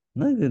さ、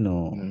ナグ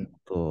のうん。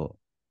と、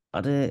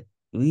あれ、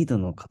ウィード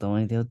の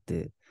塊だよっ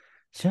て、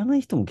知らな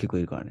い人も結構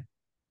いるからね。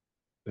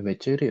めっ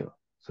ちゃいるよ。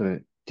それ、う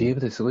ん。DM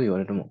ですごい言わ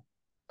れるもん。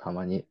た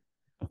まに。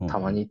た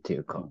まうん。にってい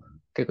うか、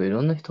結構い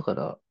ろんな人か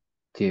ら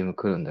DM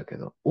来るんだけ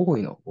ど、多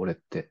いの、俺っ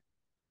て。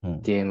うん。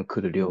DM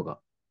来る量が。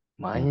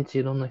毎うん。日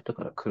いろんな人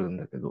から来るん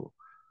だけど、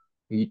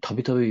た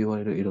びたび言わ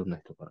れる、いろんな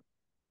人か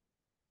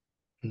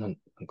ら。なん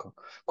か、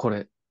こ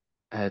れ、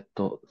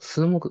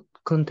数目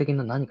君的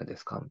な何かで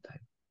すかみたい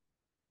な。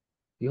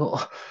いや、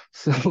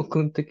数目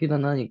君的な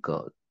何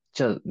か、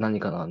じゃあ何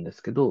かなんで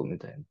すけど、み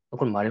たいな。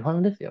これマリファ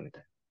ナですよ、みた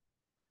いな。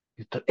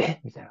言ったら、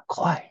みたいな。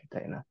怖いみ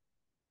たいな。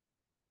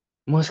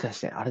もしかし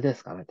てあれで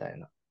すかみたい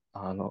な。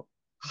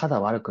肌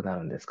悪くな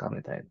るんですか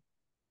みたいな。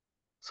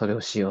それ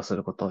を使用す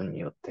ることに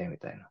よって、み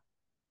たいな。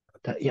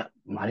いや、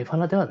マリファ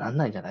ナではなん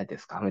ないんじゃないで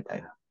すかみた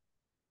いな。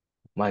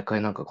毎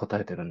回なんか答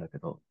えてるんだけ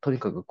ど、とに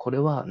かくこれ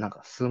はなん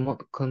か数目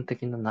君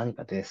的な何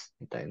かです、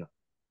みたいな。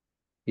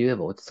言え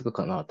ば落ち着く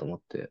かなと思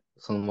って、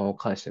そのまま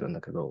返してるんだ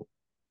けど、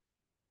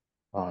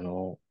あ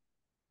の、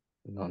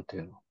なんてい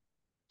うの。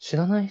知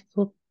らない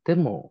人で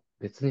も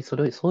別にそ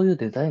ういう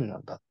デザインな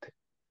んだって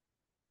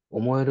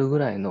思えるぐ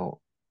らいの、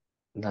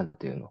なん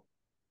ていうの、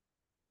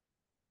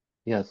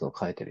やつを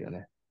書いてるよ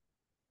ね。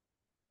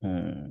う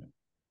ん。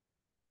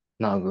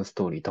ナーグス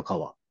トーリーとか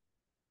は。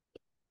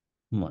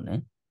まあ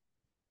ね。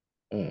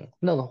うん。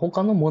だから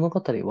他の物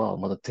語は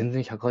まだ全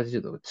然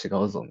180度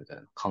違うぞみたい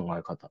な考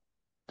え方。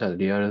じゃあ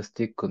リアルス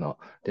ティックな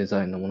デ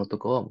ザインのものと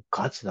かは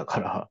ガチだか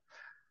ら、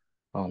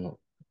あの、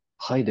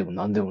はいでも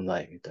なんでも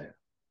ないみたいな。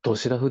ド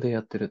シラフで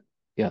やってる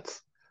や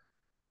つ。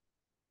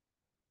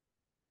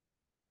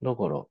だ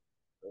から、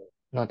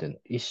なんていうの、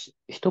一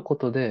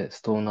言で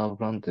ストーナー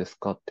ブランドです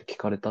かって聞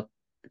かれ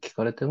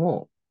て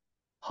も、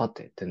は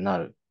てってな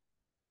る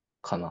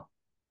かな。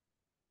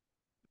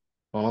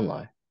なら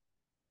ない？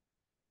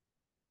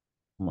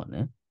まあ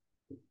ね。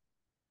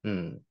う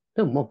ん。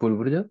でもまあブル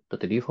ブルだよ。だっ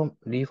てリーフ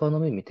ァーの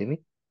目見てみ？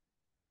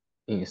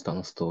インスタ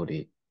のストー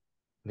リ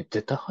ー。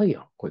絶対ハイや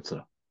ん、こいつ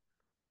ら。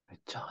めっ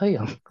ちゃハイ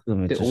やんっ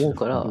めって思ちゃシラフ。う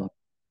から、うん。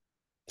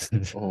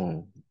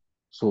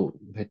そう、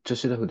めっちゃ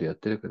シラフでやっ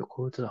てるけど、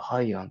こいつら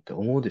ハイやんって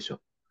思うでし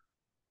ょ。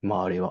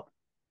周りは。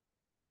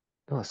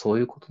だからそう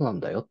いうことなん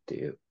だよって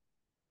いう。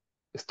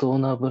ストー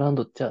ナーブラン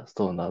ドっちゃス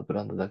トーナーブ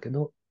ランドだけ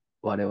ど、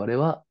我々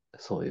は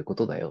そういうこ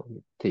とだよ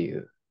ってい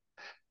う、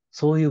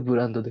そういうブ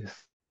ランドで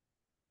す。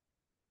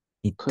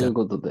という言った。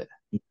ことで、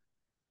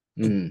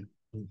うえ、ん。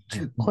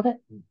10分。これ、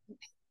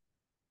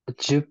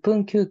10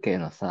分休憩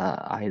の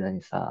さ、間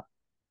にさ、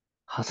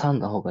挟ん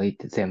だ方がいいっ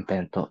て前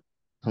編と、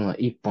その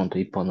1本と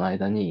1本の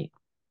間に、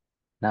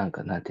なん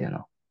かなんていう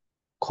の、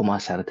コマー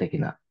シャル的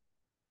な。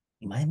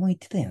前も言っ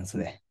てたやん、そ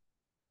れ。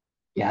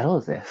やろ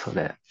うぜ、そ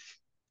れ。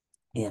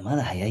いや、ま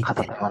だ早いっ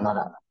片て。手間な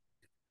ら。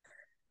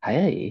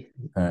早い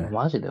うん。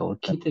マジで俺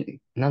聞いて、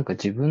なんか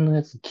自分の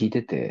やつ聞い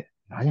てて、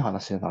何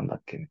話してたんだ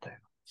っけみたいな。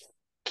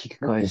聞き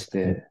返だってさ、1し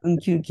て、分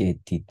休憩っ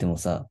て言っても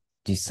さ、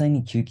実際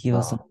に休憩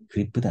はそのあク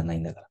リップではない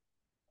んだか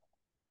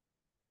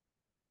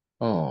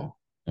うん。ら。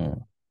う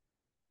ん。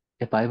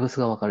バイブス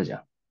がわかるじゃ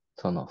ん。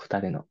その二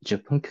人の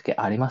10分休憩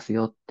あります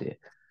よって、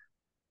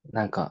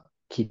なんか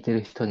聞いて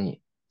る人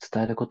に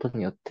伝えること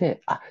によっ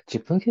て、あ、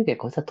10分休憩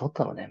こいつは取っ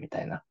たのね、み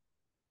たいな。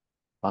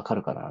わか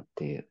るかなっ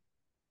ていう。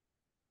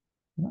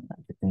まあ、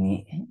別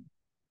に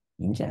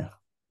いいんじゃん。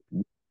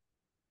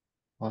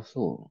あ、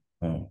そ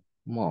うん。う。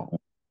まあ、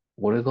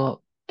俺が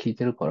聞い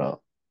てるからわ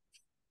か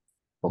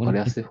俺、ポッドり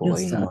やすい方キャ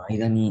ストのがいい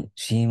な。間に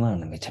CM ある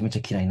のめちゃめち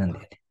ゃ嫌いなん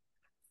だよね。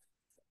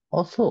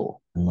あ、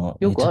そよ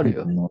めちゃくある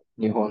よ。めちゃ、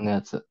日本の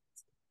やつ。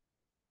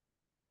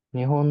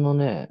日本の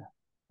ね、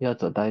や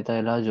つは大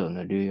体ラジオ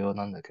の流用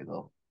なんだけ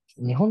ど、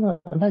日本の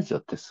ラジオ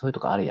ってそういうと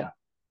こあるや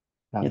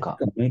ん。ないや、てんか、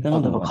かアメリカ例え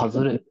ばのでもあ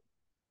るよ。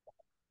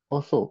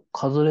あ、そう、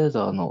カズレー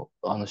ザーの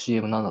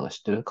CM なんだか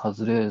知ってる？カ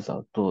ズレーザ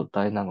ーと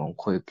大納言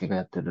小雪が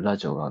やってるラ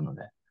ジオがあるの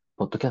ね。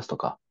ポッドキャスト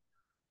か。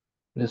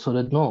で、そ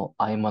れの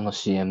合間の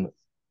CM。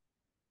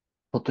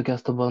ポッドキャ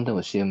スト版で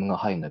も CM が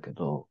入るんだけ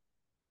ど、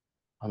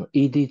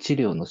ED 治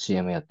療の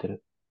CM やって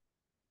る。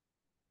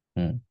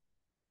うん。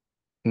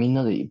みん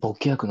なで勃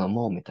起薬飲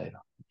もうみたい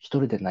な。一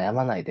人で悩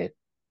まないでっ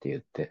て言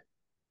って、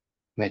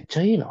めっち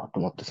ゃいいなと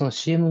思って、その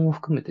CM も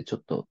含めてちょっ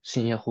と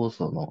深夜放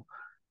送の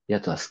や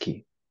つは好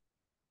き。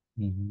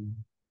うん。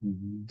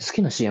好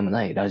きな CM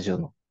ないラジオ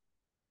の。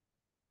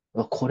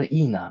これ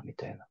いいな、み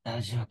たいな。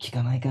ラジオ聞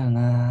かないから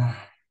な。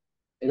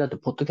だって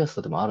ポッドキャス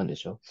トでもあるんで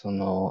しょ？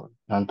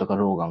なんとか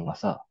ローガンが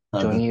さ、ジ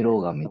ョだってニー・ロ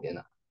ーガンみたい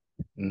な。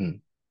う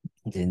ん。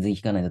全然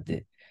聞かない。だっ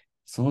て、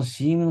その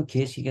CM の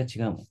形式が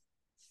違うもん。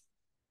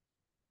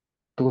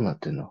どうなっ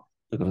てんの？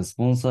だからス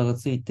ポンサーが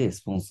ついて、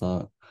スポンサ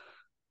ー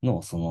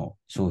のその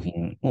商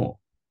品を、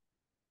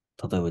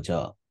例えばじゃ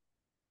あ、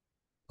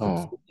格う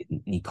ん。付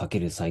けにかけ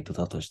るサイト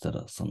だとした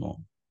ら、その、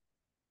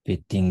ベ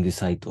ッティング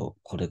サイト、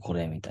これこ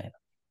れみたい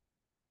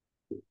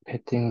な。ペッ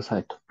ティングサ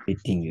イト。ベッ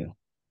ティングよ。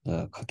だ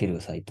からかける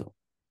サイト。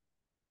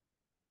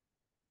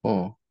う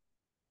ん。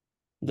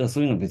だからそ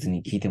ういうの別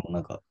に聞いてもな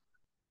んか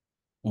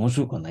面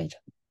白くはないじゃ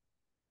ん。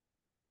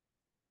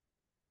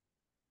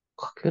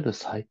かける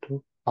サイ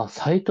ト？あ、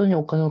サイトに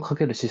お金をか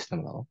けるシステ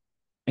ムなの？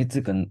つ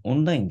うか、オ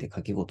ンラインで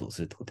掛け事を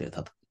するってことや、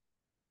ただ。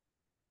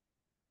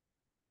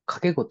か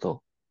けご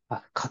と？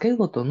あ、かけ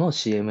ごとの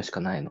CM し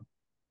かないの？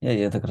いやい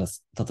や、だから、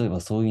例え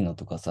ばそういうの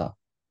とかさ、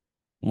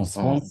もうス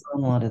ポンうん。サー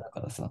のあれだか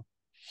らさ、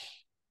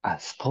あ、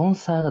スポン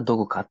サーがど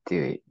こかって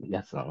いう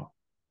やつなの？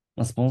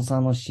まあ、スポンサー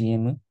の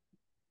CM?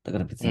 だか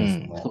ら別うん。にそ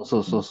の、そうそ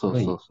うそうそう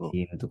黒い そうそう。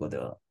CM とかで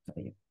は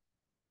ないよ。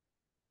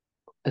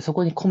そ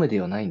こにコメデ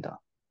ィはないん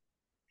だ。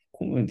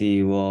コメデ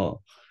ィは、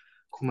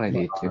コメま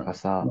ディっていうか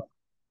さ、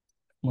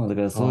まあだ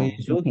からうん、そうい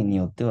う商品に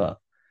よっては、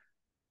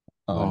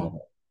うん、あ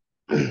の、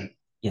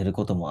やる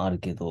こともある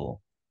け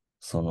ど、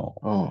その、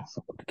うん、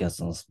ポッドキャス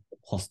トの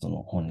ホスト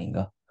の本人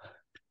が、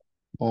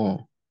う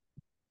ん。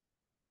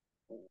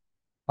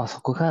あ、そ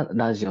こが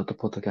ラジオと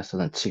ポッドキャスト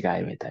の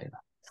違いみたい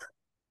な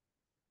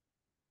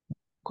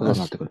こまあ、とに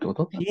なってくるってこ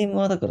と？ CM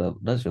はだから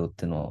ラジオっ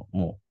てのは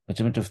もうめ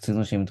ちゃめちゃ普通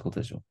の CM ってこ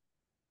とでしょ。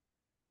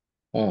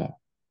うん。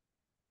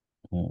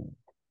う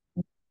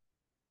ん。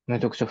め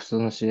ちゃくちゃ普通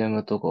の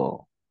CM と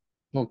か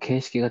の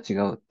形式が違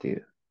うってい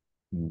う。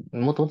う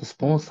ん。もともとス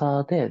ポン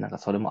サーで、なんか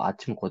それもあっ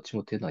ちもこっち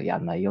もっていうのはや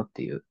んないよっ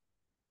ていう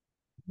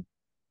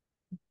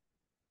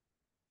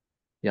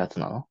やつ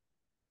なの？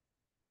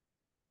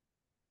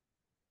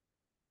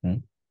う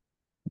ん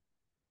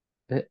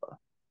え、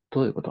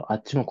どういうこと？あ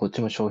っちもこっ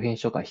ちも商品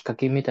紹介、ヒカ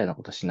キンみたいな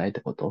ことしないっ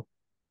てこと？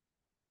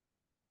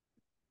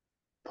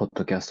ポッ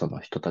ドキャストの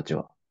人たち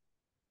は。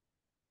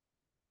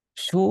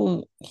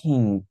商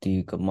品って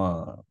いうか、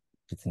まあ、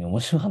別に面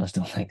白い話で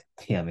もないか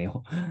らやめ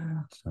よう。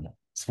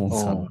スポンうサ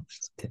ーの話ん。っ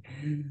て。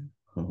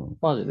うん。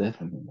マジで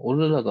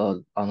俺らが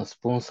ス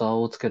ポンサー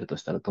をつけると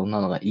したらどん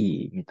なのが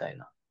いいみたい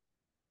な。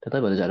例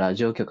えばじゃあラ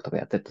ジオ局とか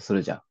やってるとす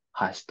るじゃん。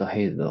ハッシュと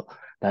ヘイズの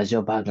ラジ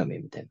オ番組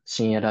みたいな。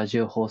深夜ラ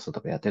ジオ放送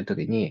とかやってると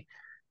きに、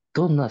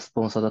どんなス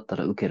ポンサーだった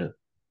ら受け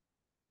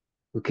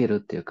るっ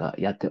ていうか、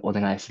やってお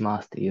願いし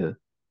ますってい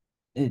う。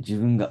自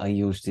分が愛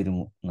用している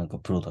なんか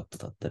プロダクト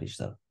だったりし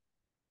たら、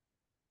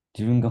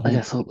自分があ、じ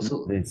ゃあ本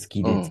当に好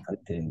きうん。で使っ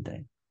てるみたい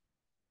な。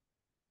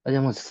あ、じゃ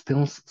あもうス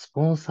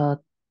ポンサー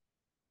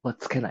は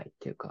つけないっ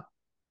ていうか。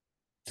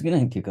つけな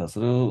いっていうか、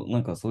それを、な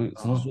んかそういう、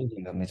その商うん。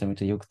品がめちゃめ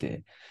ちゃ良く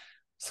て、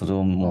それ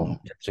をもうめうん。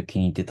ちゃくちゃ気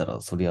に入ってたら、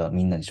そりゃ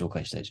みんなに紹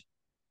介したいじ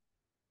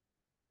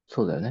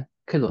そうだよね。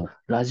けど、ゃん。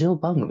ラジオ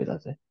番組だ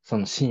ぜ。そ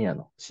の深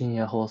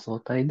夜放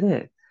送帯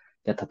で、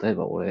じゃあ例え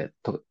ば俺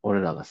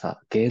らがさ、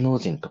芸能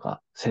人と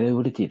かセレ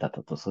ブリティだっ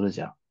たとする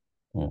じゃん。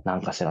うん。な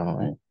んかしらの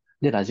ね。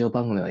で、ラジオ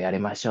番組をやり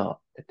まし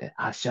ょうって言って、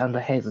ハッシュ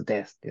ヘイズ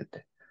ですって言っ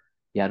て、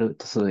やる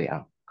とするや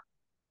ん。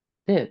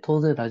で、当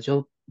然ラジ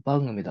オ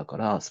番組だか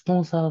ら、スポ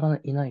ンサーが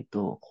いない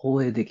と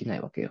放映できな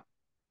いわけよ。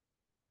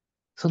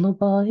その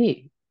場合、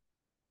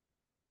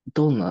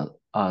どんな、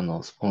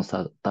スポン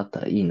サーだった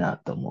らいいな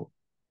と思う。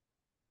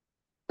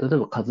例え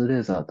ばカズ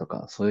レーザーと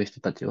かそういう人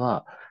たち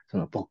は、そ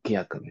の勃起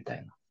薬みた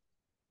いな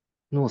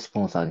のをス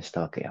ポンサーにし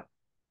たわけや。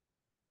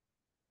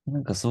な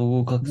んか総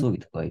合格闘技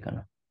とかはいいか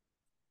な。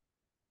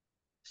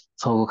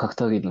総合格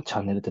闘技のチ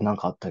ャンネルって何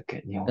かあったっ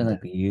け日本で。なん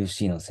か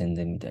UFC の宣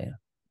伝みたいな。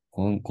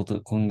今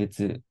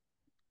月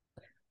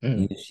うん。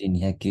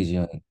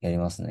UFC294 やり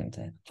ますね、み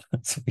たいな。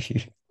そうい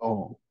う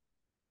おう。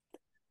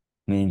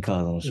メインカ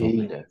ードの紹介。い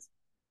いね。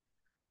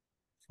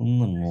そん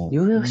なのも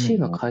UFC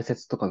の解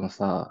説とかの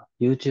さ、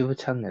YouTube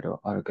チャンネル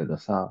あるけど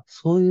さ、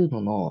そういう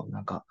のの、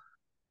なんか、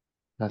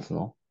なんつう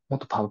のもっ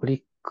とパブリ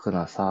ック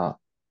なさ、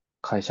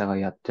会社が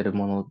やってる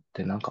ものっ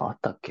てなんかあっ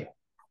たっけ？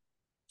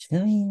ち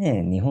なみに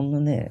ね、日本の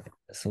ね、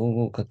総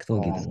合格闘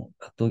技であも、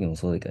格闘技も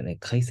そうだけどね、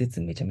解説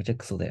めちゃめちゃ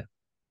クソだよ。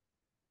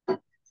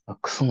あ、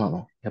クソな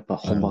のやっぱ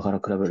本場から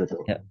比べると。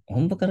いや、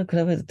本場から比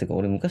べるっていうか、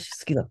俺昔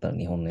好きだったの、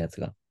日本のや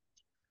つが。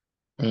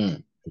う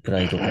ん。プ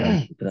ライドから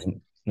始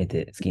め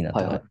て好きになった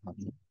から。はいは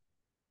い。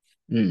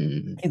うん。い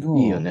いよけ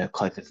ど、ね、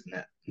解説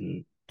ね。う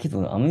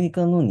ん。アメリ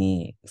カの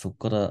にそ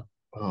こから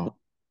うん。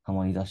ハ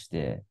マり出し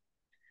て、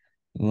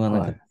うわ、な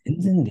んかはい。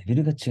全然レベ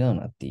ルが違う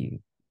なってい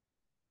う。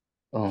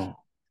うん。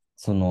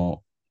そ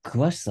の、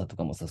詳しさと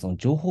かもさ、その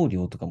情報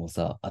量とかも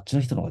さ、あっち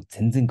の人の方が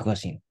全然詳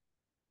しい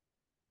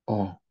の。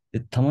うん。で、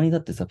たまにだ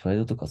ってさ、プライ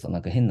ドとかさ、な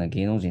んか変な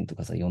芸能人と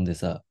かさ、呼んで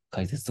さ、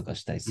解説とか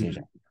したりするじ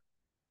ゃん。うん。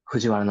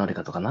藤原紀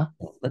香とかな。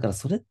だから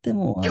それって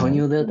もう、巨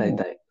乳だよ、大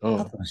体。うん。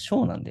ただのシ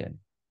ョーなんだよね。だ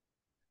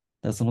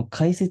からその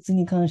解説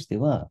に関して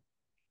は、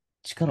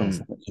力うん。を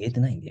そこに入れて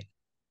ないんだよ。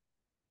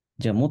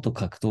じゃあ、元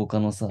格闘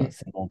家のさ、え、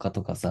専門家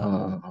とかさ、う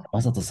ん。うん。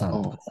マサトさ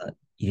んとかはいさ、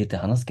入れて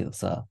話すけど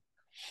さ、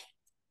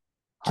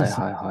じゃあ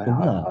そはいはいはいこ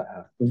が、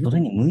はそれ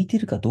に向いて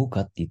るかどう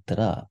かって言った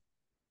ら、いはい。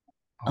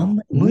あん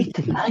まりうん。向い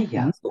て向いてない。ない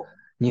や嘘。ん。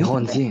日向いてない。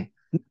本人。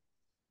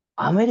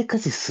アメリカ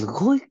人す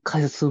ごい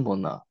解説するも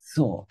んな。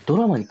そド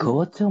ラマに加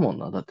わっちゃうもん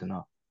な。だって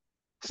な。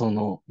そ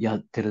の、やっ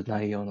てる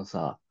内容の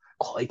さ、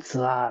こいつ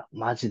は、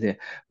マジで、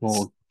も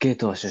う、ゲー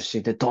ト出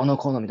身で、どうの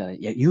こうのみたいな、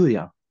いや、言う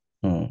やん。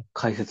う。うん。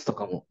解説と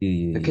かも。言う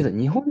言うだけど、言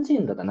う。日本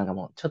人とかなんか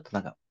もう、ちょっとな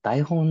んか、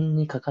台本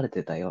に書かれ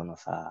てたような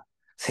さ、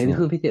セリそ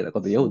う。フみたいな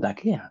こと言うだ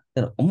けや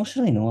だから面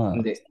白いのは、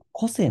ん。で、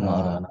個性うん。の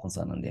あるアナいウン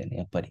サーなんだよね、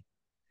やっぱり。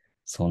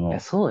そや、の、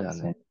そうよ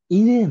ね。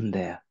いねえん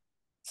だよ。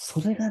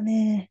それが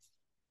ね、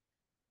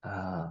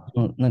あ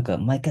あ。なんか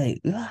毎回、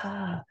う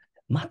わー、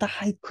また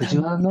入ったん藤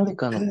原紀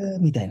香の、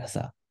みたいな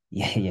さ、い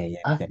やいやい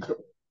や、みあ、たいな。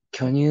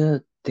巨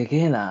乳でけ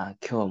えな、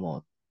今日も。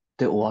っ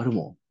て終わる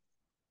も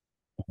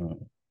うん。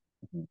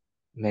ん。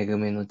めぐ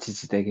みの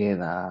父でけえ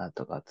な、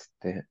とかつっ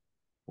て、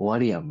終わ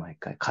りやん、毎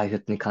回。解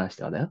説に関し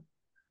てはだよ。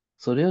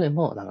それより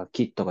も、なんか、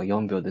キットが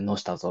4秒での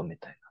したぞ、み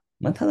たいな。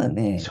まあ、ただ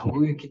ね、衝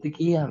撃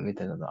的やん、み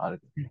たいなのあ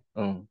る。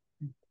うん。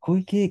小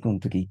池栄子の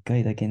時一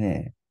回だけ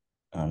ね、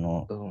あ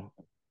の、うん。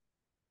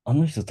あ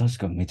の人確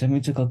かめちゃ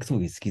めちゃ格闘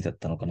技好きだっ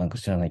たのかなんか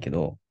知らないけ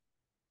ど、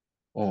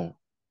うん。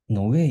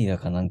ノゲイラ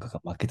かなんかが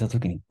負けた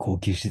時に号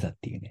泣してたっ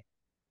ていうね。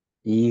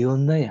いい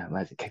女やん、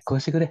マジ。結婚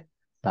してくれ。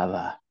バ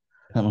バ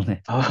あの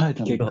ね、ア。ババア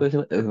と結婚ちゃ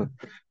んとしてくれ。うん。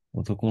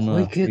男の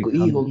小池栄子い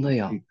い女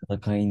やん。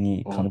戦い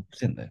に感うん。動し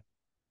てんだよ。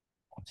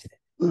マジで。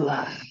う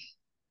わ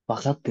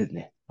分かってん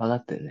ね。分か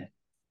ってんね。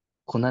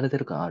こなれて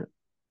る感ある。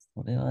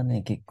それは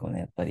ね、結構ね、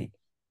やっぱり、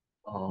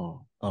うん。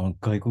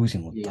外国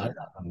人もいいよね。誰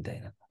だみたい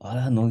な。あ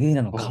れはノゲイ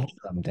ラのうん。彼女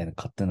だみたいな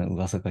勝手な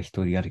噂が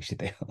一人歩きして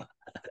たよ。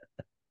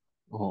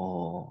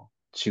お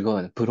ー、違う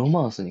よね。プロ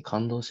マンスに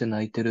感動して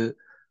泣いてる、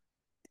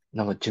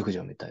なんか熟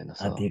女みたいなあ、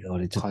てさ、いうか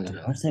俺ちょっと感じじゃ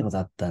ない？話したいこと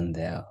あったん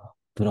だよ。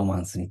ブロマ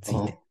ンスにつ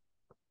うん。いて。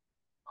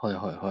はい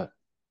はいは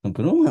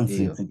ブロマンい。い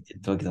いよ。スについて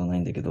ってわけではない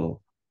んだけ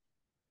ど、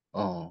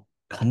うん。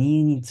カ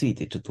ニエについ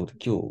てちょっと俺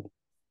今日、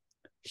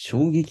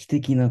衝撃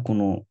的なこ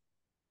の、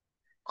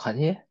カ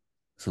ニエ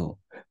そ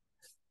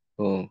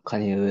う、うん、カ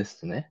ニエウエ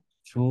ストね。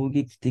衝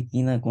撃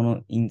的なこ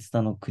のインス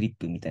タのクリッ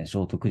プみたいな、シ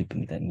ョートクリップ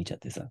みたいに見ちゃっ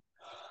てさ。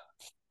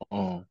う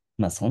ん。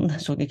まあそんな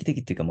衝撃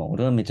的っていうか、まあ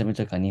俺はめちゃめち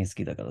ゃカニエ好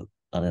きだから、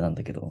あれなん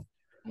だけど、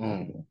う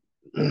ん。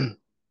うん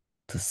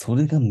そ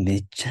れが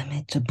めちゃ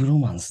めちゃブロ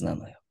マンスな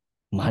のよ。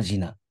マジ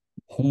な。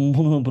本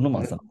物のブロ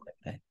マンスなの、これ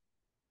みたい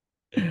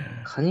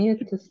カニエっ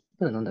てス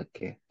ペルなんだっ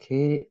け？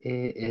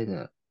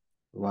 K-A-N-Y？Y？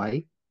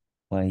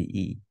 な。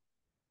YE。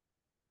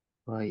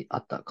あ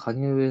った。カ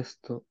ニエウエス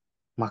ト。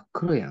真っ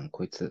黒やん、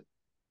こいつ。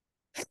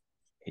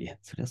いや、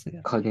そりゃそう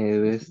やろ。カニエ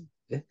ウエス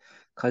ト。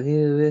カニ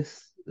エウエ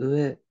ス、ウ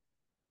エ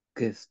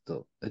ゲス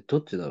ト。ど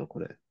っちだろう、こ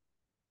れ。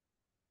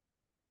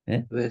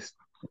えウエス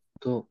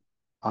ト、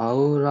ア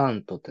ウラ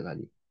ントって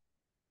何？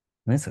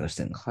何探し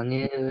てんの？カニ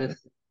エウエ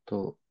ス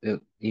ト、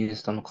イン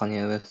スタのカニ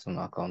エウエスト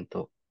のアカウン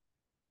ト。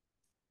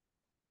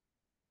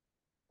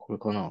これ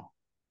かな？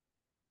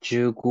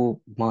 15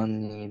 万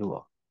人いる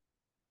わ。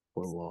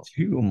これは。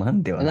15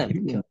万ではな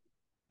い。何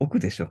億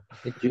でしょ。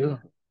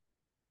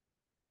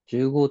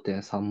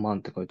15.3万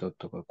って書いてあっ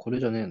たから、これ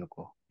じゃねえの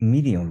か。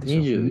ミリオンでし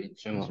ょ。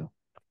21万。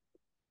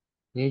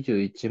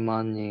21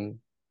万人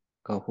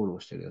がフォロー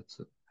してるや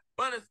つ。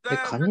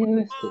カニエウ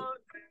エスト、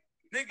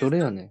どれ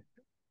やねん。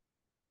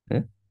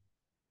え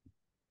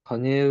カ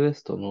ニエウエ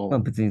ストまあ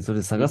の別にそ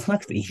れ探さな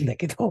くていいんだ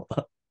けど。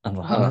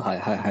話、はい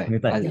はいはい。冷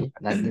たい。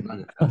何で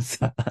すか？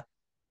さ、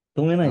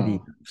止めなうん。いでいい。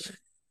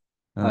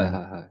はいうん。は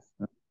いは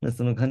い。で、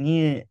そのカニ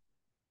エっ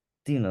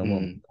ていうのはもう、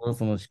うん。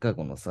そのシカ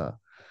ゴのさ、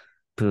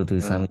プロデュ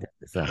ーサーみうん。たい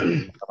でさ、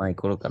幼い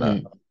頃からう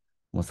ん。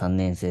もう3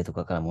年生と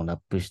かからもうラッ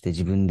プして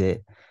自分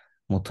で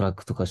もうトラッ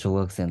クとか小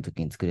学生の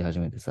時に作り始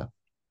めてさ。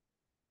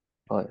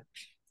はい。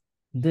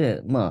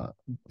で、ま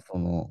あ、そ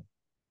の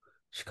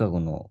シカゴ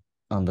の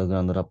アンダーグラ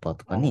ウンドラッパー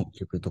とかにうん。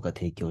曲とか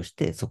提供し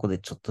て、そこで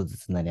ちょっとず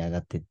つ成り上が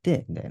っていっ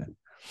て、みたいな。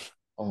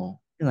うん。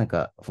で、なん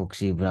か、フォク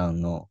シー・ブラウ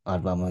ンのア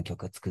ルバムの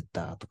曲作っ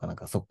たとか、なん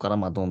かそこから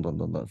まあどんどん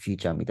どんどんフィー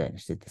チャーみたいに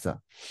してって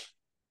さ。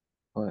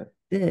はい。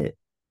で、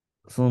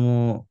そ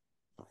の、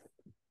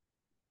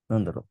な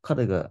んだろう、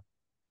彼が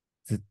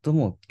ずっと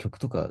もう曲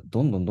とか、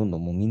どんどんどんど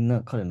んもうみん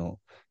な彼の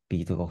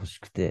ビートが欲し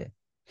くて、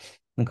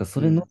なんか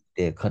それのっうん。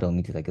て彼を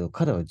見てたけど、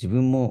彼は自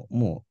分も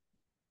も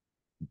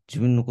う自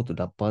分のこと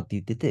ラッパーって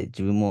言ってて、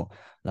自分も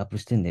ラップ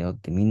してんだよっ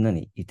てみんな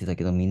に言ってた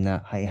けど、みんな、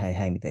はいはい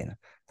はいみたいな、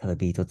ただ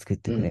ビート作っ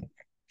てくれ、うん。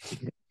み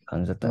たいな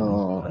感じだったう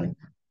よね。ん。ね、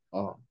う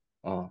ん。うん。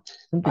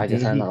その時 相手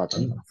されなかった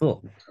ん JG、だ。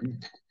そ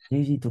う、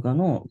JG とか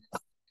の、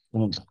こ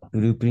のブ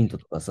ループリント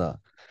とかさ、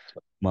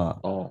ま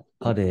あ、うん。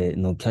彼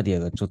のキャリア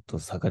がちょっと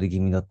下がり気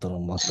味だったの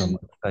をまた巻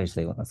き返し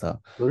たようなさ、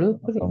ブルー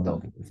プリあんなん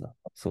ント。だけどさ、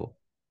そ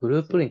ブ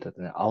ループリントっ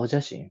てね、青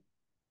写真う、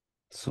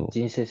そ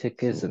人生設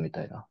計図み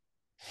たいな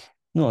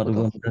う、のアこと。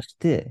ルバム出し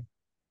て、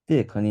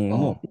で、カニエうん。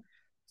も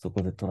そ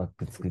こでトラッ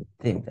ク作っ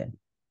て、みたいな。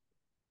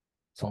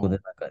そこでう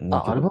ん。なんか2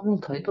あ、アル曲、バムの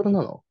タイトル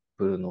なの？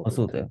ブルーノーあ、トって。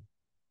そうだよ。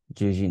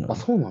JG のあ、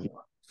ね。そうなんだ。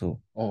そ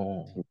う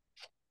ん。う。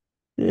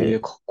で、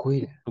かっこい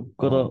いね。そっ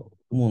からう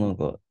ん。もうなん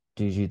か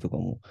JG とか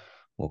も、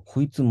わ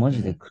こいつマ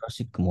ジでうん。クラ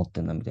シック持っ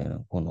てんなみたいな、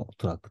この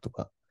トラックと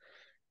か。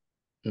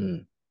う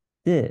ん。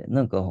で、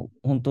なんか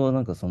本当は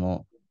なんかそ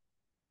の、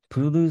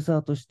プロデューサ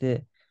ーとし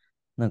て、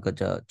なんか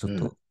じゃあちょっうん。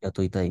と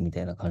雇いたいみ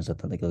たいな感じだっ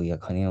たんだけど、いや、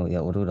カニエを、い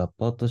や、俺をラッ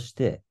パーとし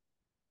て、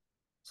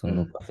その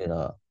ロッうん。カフェ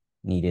ラ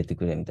ーに入れて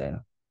くれみたい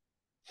な。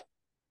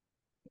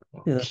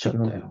で、だっ来ちたけ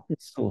ど、ゃったよ。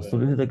そう、そ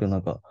れでだけどな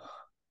んか、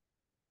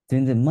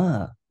全然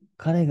まあ、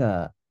彼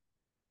が、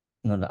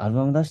なんだアル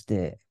バム出し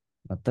て、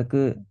全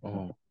くう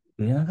ん。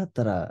売れなかっ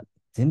たら、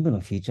全部の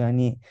フィーチャー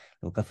に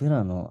ロッカフェ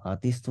ラーのアー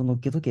ティストを乗っ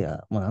けとけ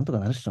ば、まあなんとか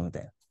なるっしょ、みた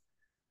いな。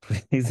とり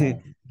あえず、う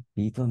ん。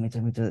ビートはめち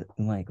ゃめちゃう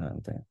まいから、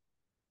みたいな。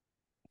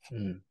う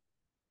ん。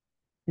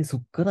で、そ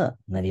っから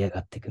成り上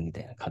がっていくみ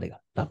たいな、彼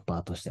が、ラッパ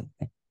ーとしても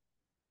ね。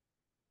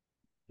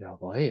や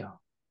ばいやん。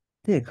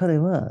で、彼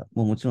は、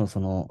もうもちろんそ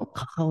の、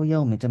母親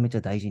をめちゃめち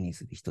ゃ大事に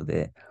する人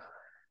で、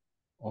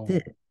うん。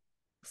で、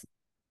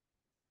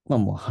まあ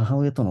もう母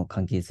親との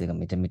関係性が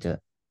めちゃめちゃ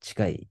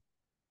近い、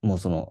もう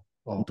その、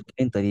うん。ドキュ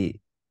メンタリー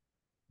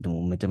で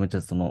もめちゃめち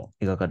ゃその、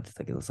描かれて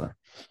たけどさ。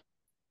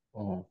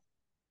うん。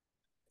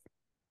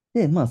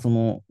で、まあそ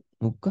の、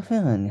ロッカフ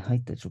ェラーに入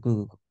った直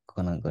後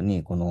かなんか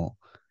に、この、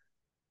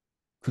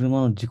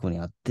車の事故に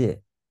あっ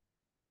て、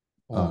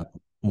あ、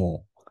うん。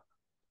もう、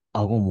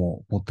顎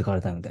も持ってか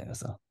れたみたいな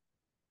さ。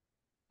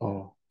う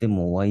ん。で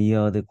も、ワイ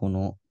ヤーでこ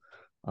の、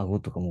顎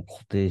とかも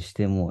固定し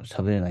て、もう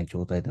喋れない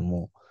状態で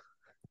もう、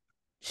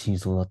死に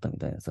そうだったみ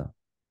たいなさ。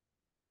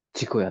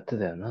事故やって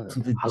たよな。だって。そ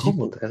れで顎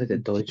持って事故かれて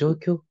どういう状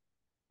況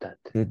だっ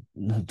て。で、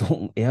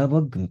エアバ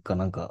ッグか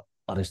なんか、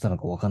あれしたの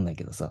かわかんない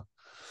けどさ。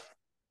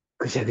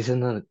ぐしゃぐしゃ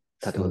になっ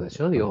たってそう。ことで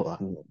しょ要は。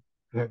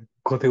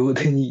こて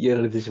腕にや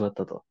られてしまっ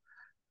たと。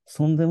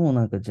そんでもう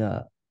なんかじ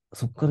ゃあ、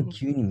そっからうん。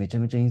急にめちゃ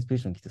めちゃインスピレー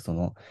ション来て、そ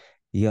の、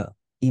いや、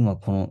今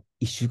この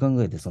1週間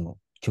ぐらいでその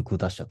曲を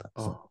出しちゃった。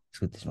うん。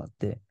作ってしまっ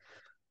て、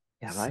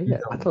やばいや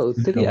ん。頭打っ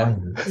スルーザてるやん。ワ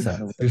イヤーってさ、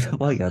スルーザ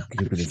ワイヤーって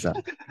曲でさ、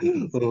う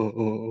んう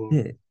んうん。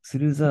で、ス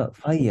ルーザ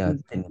ファイヤーっ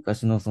て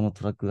昔のその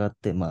トラックがあっ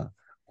て、まあ、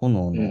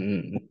炎うんうの、んう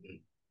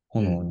ん。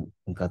炎に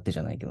向かってじ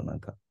ゃないけど、なん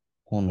か、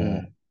炎う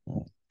ん。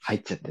の、入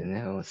っちゃって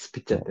ね。ス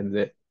ピっちゃってそん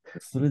で。う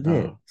それで、う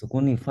ん。そ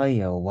こにファイ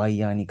ヤーをワイ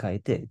ヤーに変え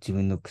て、自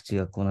分の口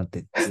がこうなっ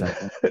て伝わる。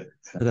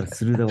だから、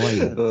スルーザワイ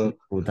ヤーうん。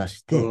を出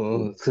して、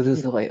うん。スルー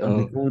サバイ、うん。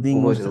レコーディ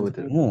ングをした覚え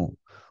てる覚えてる。時も、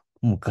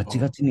もうガうん。チ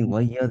ガチに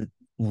ワイヤーで、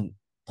もう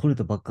取れ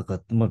たばっか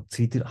か、まあ、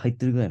ついてる、入っ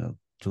てるぐらいの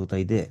状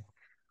態で、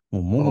も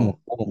うもうん。ごも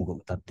ごもごもご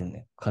歌ってん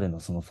ね。彼の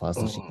そのファー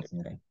ストシングうん。ル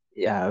みたいな。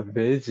や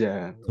べえじ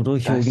ゃん。それを表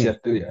出しちゃ現して、っ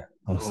てるや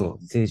ん。そう、う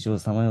ん。青春を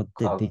さまよっ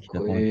てかっできた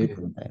このこいい。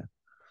曲みたいな。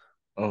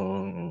う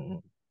んうんう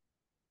ん。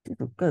で、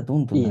そこからど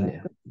んどんいい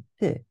ね。長くいっ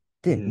て、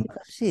で、うん。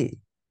昔、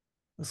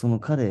その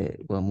彼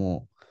は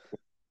もう、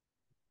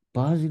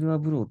バージル・ア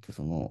ブローって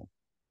その、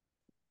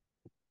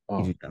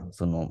うん。いるじゃん。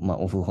その、まあ、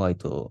オフホワイ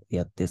トを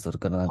やって、それ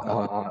からなんか、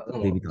ああ、う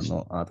ん。デビトン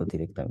のアートデ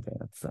ィレクターみたいに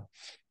なってさ。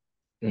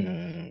う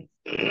ん。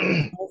こ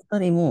の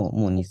二人も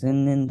もう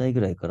2000年代ぐ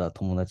らいから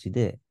友達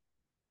で、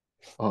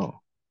うん。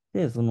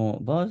で、その、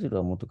バージル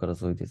は元から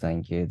そういうデザイ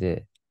ン系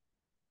で、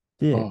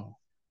で、うん。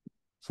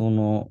そ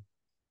の、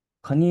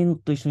カニエ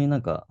と一緒にな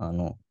んか、ア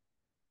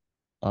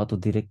ート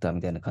ディレクター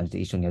みたいな感じで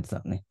一緒にやってた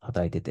のね。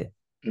働いてて。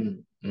う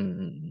ん。う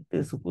ん。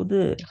で、そこ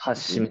で、ハッ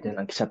シュみたい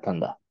なの来ちゃったん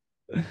だ。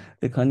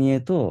で、カニエ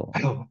と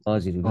バー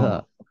ジルうん。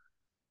が、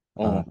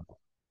あの、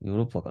うん。ヨー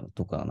ロッパから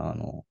とか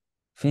の、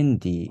フェン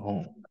ディ、うん。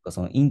なんか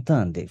そのイン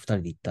ターンで二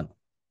人で行ったの。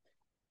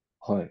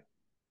はい。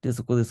で、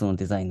そこでその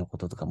デザインのこ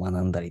ととか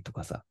学んだりと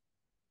かさ、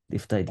で、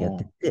二人でやっ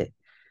てて、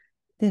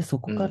で、そ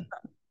こから、うん。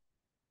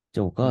じ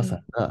ゃあお母さん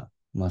うん。が、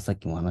まあさっ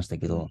きも話した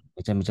けど、うん。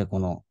めちゃめちゃこ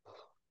の、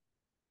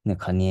ね、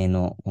カニエ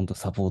の本当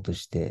サポート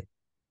して、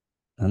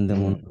なんでう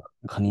ん。もなんか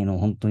カニエの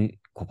本当に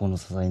ここの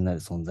支えになる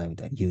存在み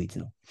たいな、唯一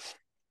の。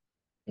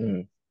う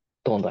ん。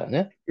ドンだよ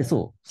ね。で、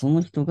そう、そ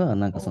の人が、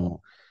なんかうん。そ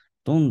の、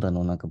ドンダ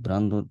のなんかブラ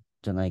ンド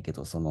じゃないけ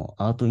ど、その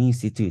アートイン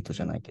スティテュート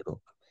じゃないけ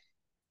ど、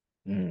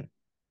うん。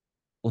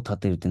を立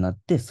てるってなっ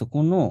て、そ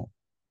この、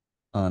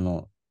あ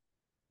の、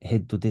ヘ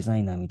ッドデザ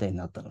イナーみたいに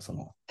なったの、そ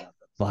の、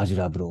バージュ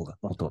ラ・ブローが、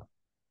元は。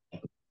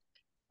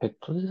ペッ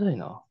トデザイ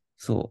ナー。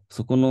そう、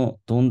そこの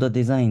ドンダ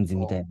デザインズ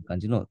みたいな感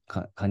じの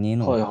カニエ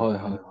の、はいはいは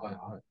いはい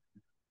はい。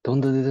ド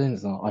ンダデザイン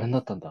ズのあれにな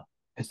ったんだ。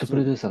ペットプそう、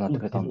ロデューサーになって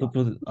くれヘたんだ。ッドプ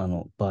ロデ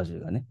ュ、バージュ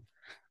がね。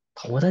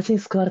友達に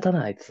救われた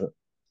な、あいつ。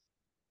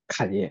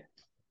カニエ。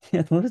い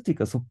や、友達っていう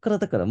か、そっから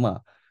だからま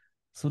あ、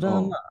それうん。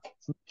はまあ、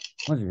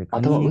マジでカ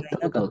ニ頭エがい打ったこ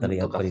となかったら、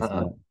やっぱとかさ、り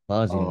その、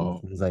バージル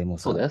のうん。存在も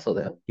さ、そうだよ、そう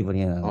だよ。決まり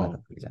にはならうん。なかった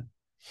わけじゃん。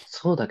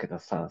そうだけど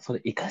さ、それ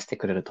活かして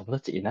くれる友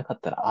達いなかっ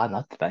たら、ああな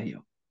ってない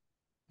よ。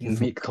で、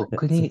そっからが、とっ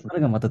くに、そっか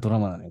らがまたドラ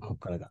マなのよ、こっ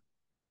からが。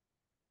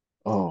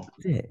うん、うん、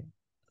で、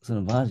そ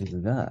のバージ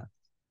ルが、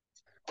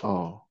うん、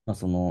まあ、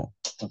その、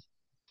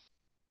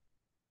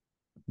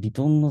ビ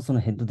トンのその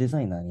ヘッドデ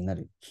ザイナーにな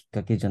るきっ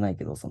かけじゃない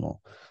けど、そ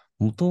の、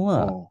元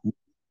は、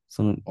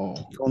その、うん、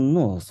ビトン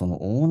のそ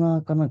のオーナ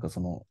ーかなんかそ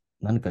の、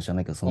何か知ら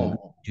ないけど、そのうん、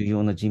重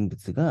要な人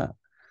物が、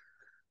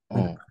な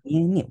んかうん、カニ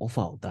エにオフ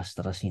ァーを出し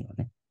たらしいの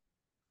ね。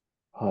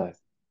はい。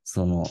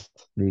その、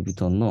ルイ・ヴィ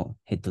トンの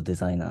ヘッドデ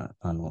ザイナ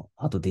ー、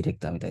アートディレク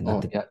ターみたいにな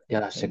って、うん、や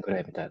らしてく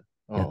れ、みたい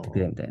な。やってくう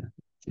ん。れみたいな。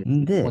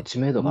んで、もう知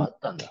名度があっ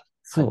たんだ。カ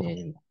そう。ニエ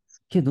にも。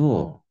け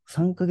ど、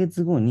うん、3ヶ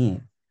月後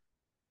に、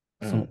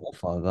そのうん。オ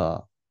ファー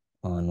が、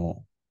あ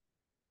の、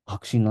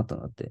白紙になったん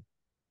だって。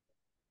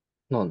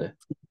なんで？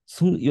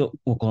いや、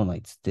わからない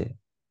っつって。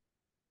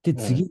で、うん、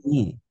次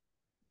に、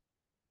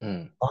う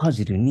ん、バー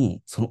ジル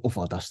にそのオフ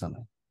ァー出したの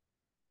よ。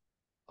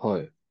は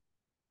い。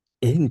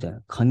みたい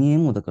な。カニエ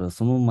も、だから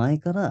その前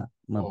から、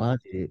まあ、うん、バー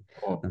ジル、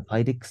うん。フ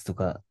ァイレックスと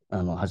か、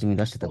初め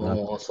出してたブラン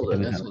ド、ああ、そうだよ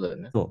ね、めちゃめちゃ、そうだ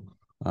よね。そ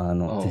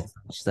う、絶うん、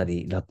賛した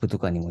り、ラップと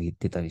かにも言っ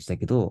てたりした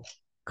けど、うん、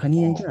カ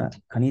ニエと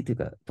いう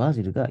か、バー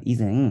ジルが以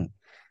前、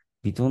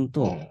ビトンうん、う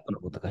とん、コラ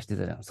ボとかして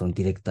たじゃん。その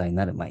ディレクターに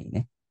なる前に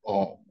ね。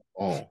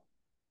うん、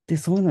で、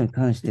そういうのに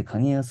関して、カ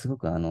ニエはすご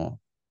く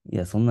い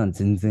や、そんなん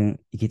全然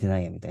いけてな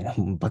いや、みたいな、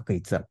ばっかり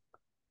言ってたの。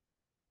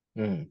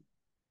うん、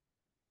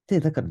で、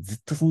だからずっ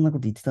とそんなこ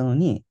と言ってたの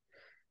に、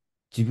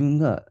自分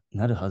が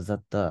なるはずだ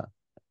った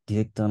ディ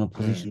レクターの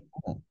ポジシ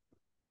うん、ョンを、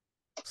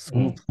そう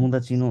ん、の友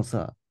達の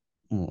さ、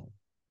もう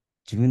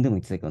自分でも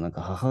言ってたけど、なん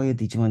か母親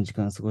と一番時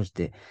間過ごし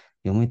て、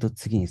嫁と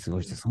次に過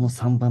ごして、その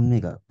3番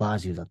目がバー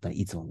ジルだったら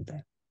いつもみたい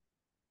な。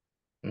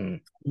う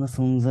ん。そんな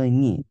存在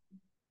に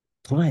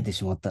捉えて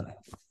しまったの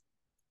よ。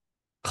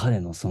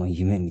彼のその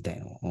夢みたい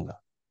なもの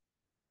が。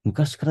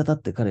昔からだっ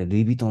て彼、ル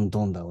イ・ヴィトン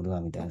ドンだ、俺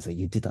は、みたいなさ、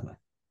言ってたのよ。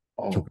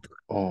うん、曲とか。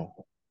う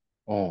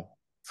ん、うん。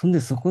そんで、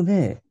そこ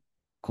で、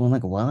こうな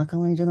んかわだか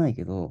まりじゃない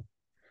けど、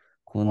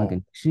こうなんか、う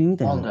ん。不思議み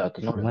たいなのがなん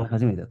だよってな生まれるよ。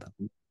始めてた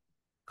の。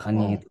カ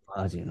ニエうん。と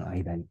バージルの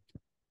間に。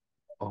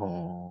う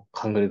ん。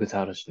勘ぐり癖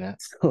あるしね。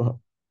そ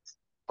う。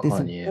で、そこ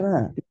カニエ。か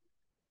ら、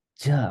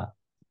じゃあ、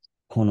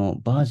この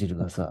バージル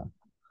がさ、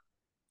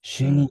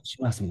就任うん。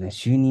しますみたいな、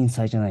就任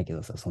祭じゃないけ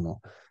どさ、そ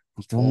の、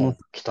人の、うん。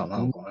来た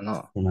な、これ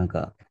な。なん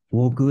か、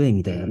ウォークウェイ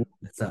みたいなの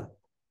うん。さ、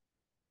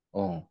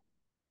うん。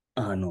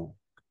あの、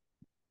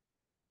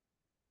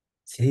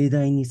盛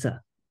大に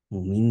さ、も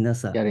うみんな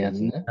さ、やるや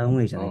つね。ランウ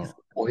ェイじゃないですか。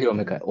うん。お披露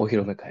目会、お披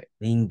露目会。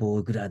レインボ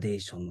ーグラデー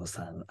ションの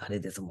さ、あれ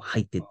でさ、もう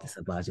入ってって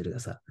さ、バージルが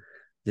さ、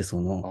で、そ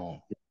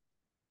の、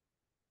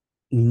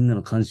うん。みんな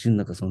の観衆の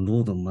中、その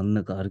ロードの真ん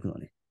中歩くの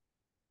ね。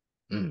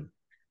うん。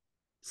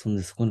そん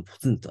で、そこにポ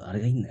ツンとあれ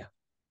がいんのよ。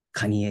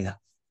カニエが。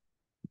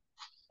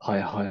は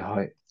いはい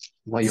はい。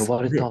まあ、で、呼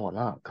ばれたそこで、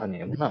わな、カニ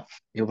エもな。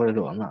呼ばれ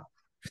るわな。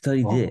二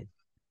人うん。で、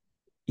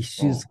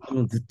一うん。瞬そこ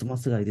のずっとまっ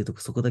すぐ歩いてるとこ、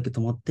そこだけ止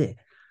まって、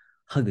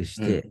ハグ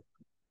しうん。て、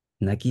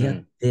泣き合っう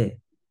ん。て、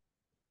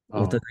う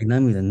ん。お互い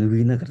涙拭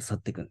いながら去っ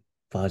ていくの。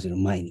バージル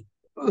の前に。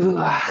う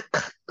わ、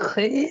かっ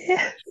こいい。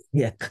い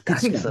や、しかも、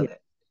何そ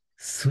れ。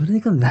それ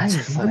がめっちゃ何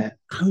それ。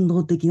感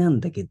動的なん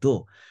だけ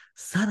ど、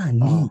さらうん。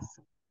に、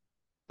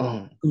う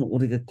ん。この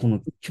俺がこ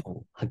の今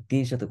日発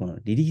見したところの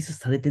リリース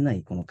されてな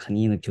いこのカ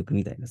ニエの曲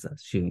みたいなさ、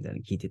週みたいな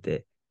の聞いて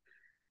て、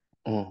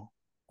うん。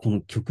こ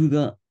の曲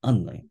があ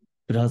んのよ。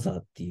ブラザー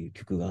っていう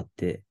曲があっ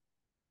て、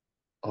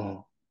う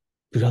ん。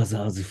ブラ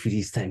ザーズフ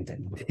リースタイルみた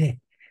いなので、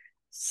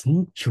そ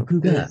の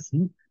曲え、が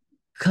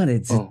彼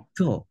ずっうん。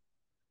と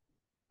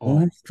うん。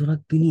同じトラッ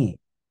クに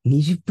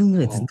20分ぐ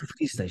らいうん。ずっとフ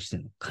リースタイルして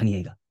るの、カニ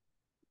エが。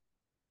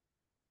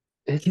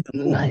え、けど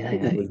も、なにな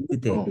になに？言って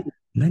て、うん。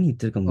何言っ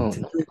てるかもうん。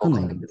全然わかんわ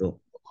かんない。ないんだけど、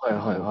はいは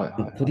いはいは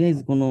いはい。とりあえ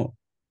ずこの、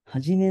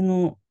初め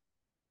の、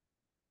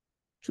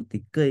ちょっと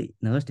一回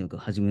流してみよう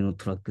か、初めの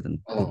トラックのうん。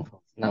部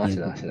分。流して流イン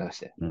トロして流し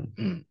て。うん。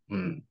うん。う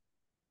ん。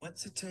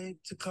What's it take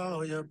to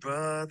call your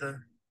brother?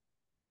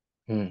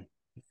 うん。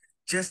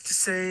Just to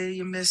say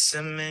you miss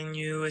him and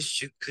you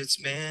wish you could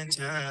spend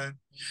time.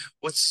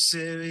 What's so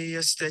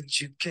serious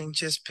that you can't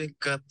just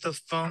pick up the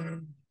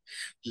phone?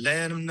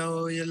 Let him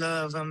know you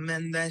love him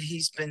and that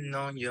he's been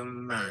on your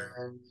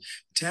mind.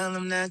 Tell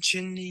him that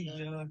you need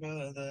your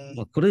brother.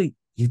 まあ、これ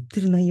言っ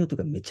てる内容と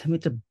かめちゃめ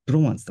ちゃブ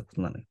ロマンスなこ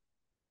となのよ。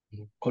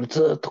これ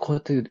ずーっとこうや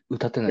って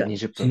歌ってんのいや、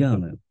20分。違う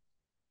のよ。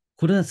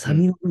これはサ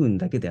ビの部分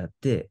だけであっ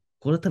て、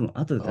これは多分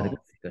後で誰か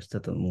追加し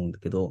たと思うんだ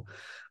けど、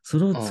そ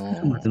れを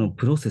作るまでの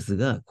プロセス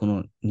がこ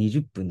の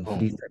20分の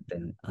フリースタイルみたい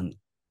なのがあるの。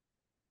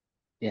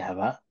や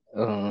ば。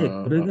で、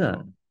これ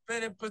が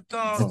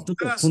ずっと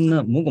こん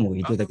なもごもご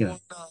言ってるだけなの。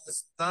フリ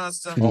ー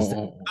スタイル。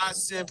I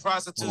send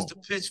prostitutes to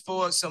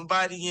pitchfork,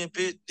 somebody in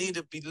bit need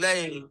to be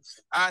laid.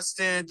 I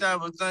stand out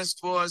with lunch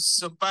for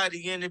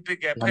somebody in the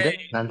big got なんで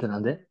paid. な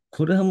んで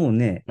これはもう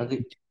ね、なんで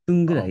10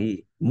分ぐら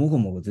いもご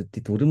もごずっと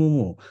言って、俺も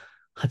も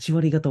う8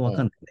割方わかん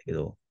ないんだけ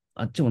ど、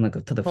あっちもなん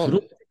かただフロ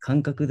ー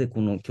感覚で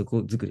この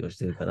曲作りをし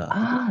てるから、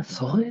ああ、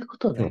そういうこ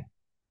とそうね。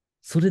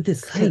それで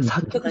最後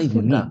作曲最後にし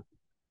てんだ。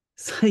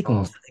最後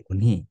の最後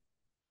に、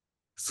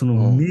そ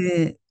の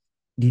名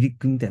リリッ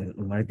クみたいなの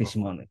が生まれてし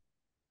まうのよ。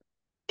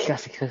聞か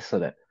せて、そ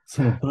れ。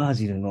そのバー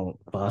ジルの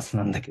バース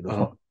なんだけ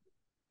ど、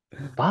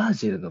バー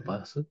ジルの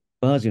バース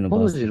バージルのバ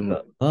ースバージルも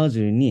が、バー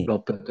ジルに、ラッ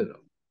プやってる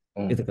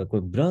のだからこ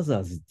れブラ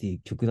ザーズっていう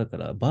曲だか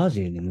ら、バー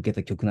ジルに向け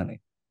た曲なのよ。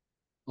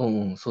う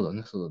ん、そうだ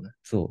ね、そうだね。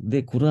そう。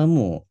で、これは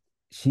も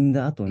う死ん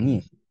だ後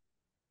に、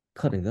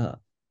彼が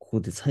こ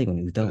こで最後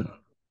に歌うの。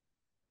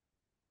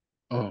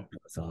うん。ブ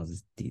ラザーズっ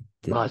て言っ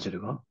て。バージ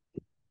ルが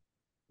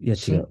いや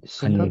違う。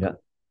死んだ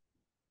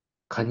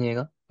カニエ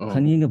が。カニエがカ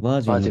ニエがバ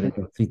ージルにバ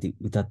ージルついて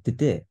歌って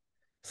て、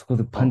そこ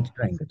でパンチ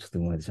ラインがちょっと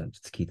生まれてたの。ちょ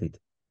っと聞いとい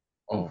て。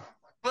うん。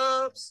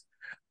 Clubs,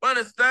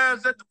 running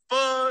times at the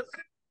bars,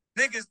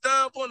 niggas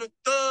dumb on the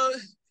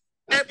thugs.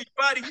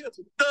 Everybody is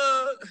a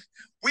thug.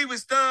 We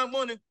was dumb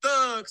on the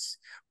thugs.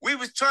 We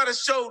was trying to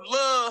show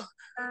love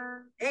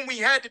when we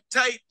had the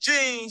tight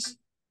jeans.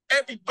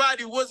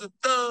 Everybody was a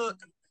thug.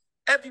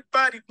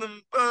 Everybody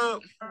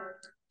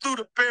flew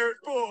the parrot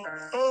for a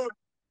hug.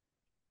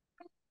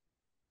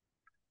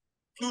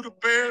 Flew the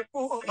parrot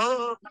for a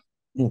hug.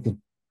 もう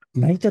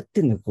泣いちゃっ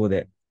てんのよ、ここ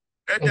で。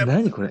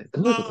何これ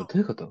どういうことどう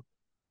いうこと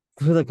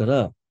これだか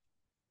ら、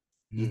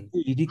うん。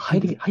リリック入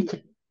っちゃ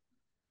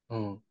う。う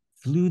ん。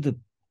flew to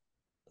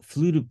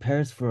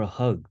Paris for a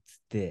hug つっ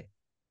て、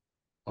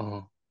う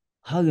ん。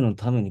ハグの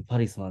ためにパ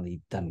リスまで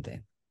行ったみたい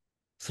な。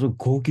それを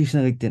号泣し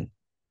ながら言ってんの。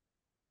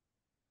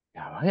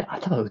やばい、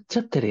頭打っちゃ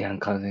ってるやん、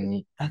完全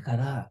に。だか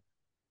ら、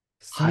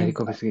入り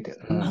込みすぎて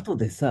る。後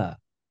でさ、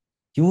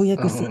ようや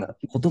くさ、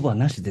言葉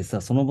なしで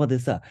さ、その場で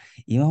さ、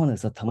今まで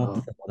さ、溜まっ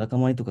てたわだか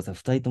まりとかさ、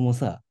二人とも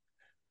さ、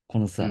こ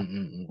のさ、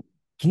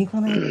気に食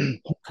わな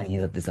いカニエ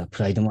だってさ、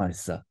プライドもある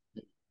しさ、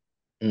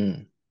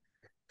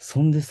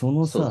そんでそ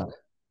のさ、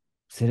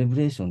セレブ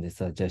レーションで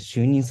さ、じゃあ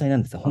就任祭な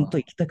んてさ、本当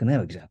は行きたくない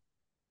わけじゃん。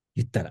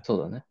言ったら。そ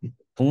うだね。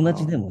友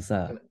達でも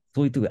さ、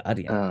そういうとこあ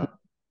るやん。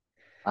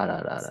あら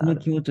らら。その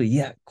気持ちを、い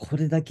や、こ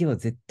れだけは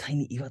絶対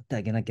に祝って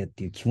あげなきゃっ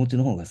ていう気持ち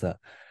の方がさ、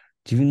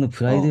自分の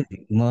プライドよ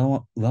り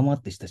上回っ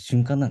てした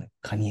瞬間なのよ、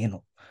カニエ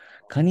の。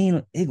カニエ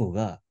のエゴ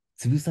が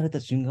潰された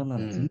瞬間な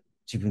のよ、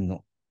自分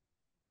の。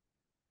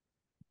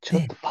ちょ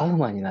っとパウ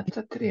マーになっち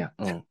ゃってるや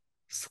ん。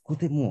そこ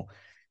でもう、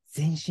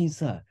全身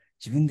さ、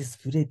自分でス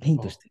プレーペイン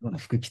トしたような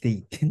服着て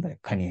行ってんだよ、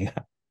カニエ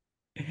が。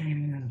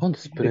なんで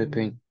スプレー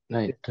ペイント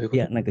ないどういうことい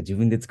や、なんか自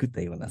分で作っ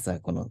たようなさ、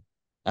この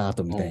アー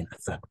トみたいな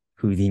さ、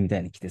フーディーみた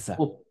いに着てさ。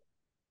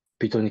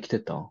ビトに来て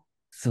たん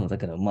そう、だ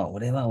からまあ、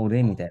俺は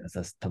俺みたいな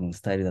さ、多分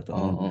スタイルだと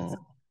思うんだ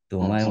けど、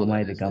お前はお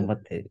前で頑張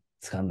って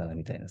掴んだな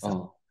みたいなさ。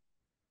そ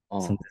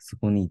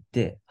こに行っ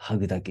て、ハ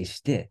グだけ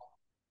して、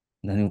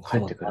何も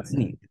言葉をかず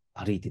に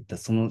歩いていった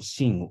その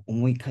シーンを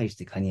思い返し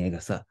てカニエ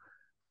がさ、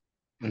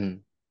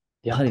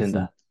やってん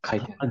だ。書い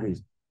てハグ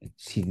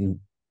しに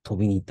飛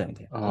びに行ったみ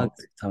たいな。ハグ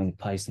するために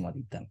パリスまで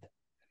行ったみたいな。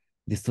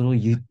で、それを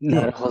言って、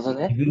なるほど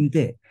ね。自分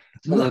で、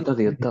その歌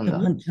で言ったんだ。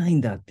なんじゃない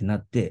んだってな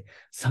って、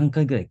3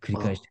回ぐらい繰り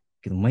返してる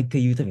けど、毎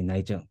回言うたびに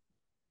泣いちゃう。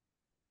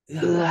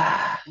う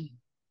わ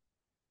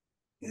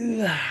う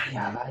わ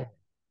やばい。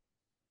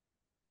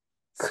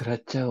食ら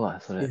っちゃうわ、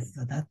それ。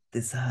だっ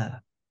て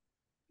さ、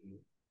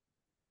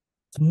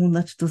友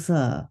達と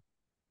さ、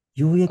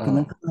ようやく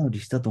仲直り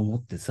したと思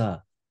って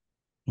さ、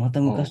ま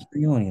た昔の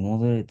ように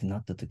戻れるってな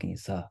った時に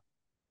さ、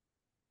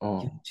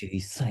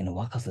41歳の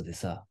若さで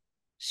さ、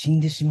死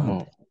んでしまうん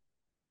だよ。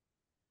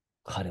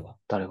彼は。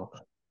誰が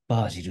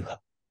バージル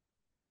が。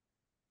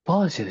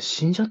バージル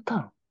死んじゃった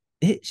の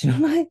知ら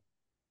ない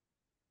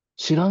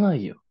知らな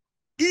いよ。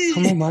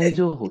その前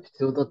情報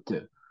必要だっ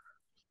て。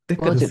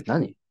バージル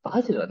何バ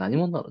ージルは何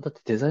者なのだって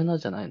デザイナー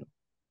じゃないの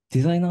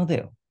デザイナーだ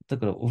よ。だ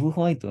からオフ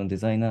ホワイトのデ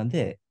ザイナー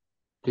で、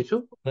でし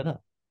ょだか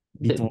ら、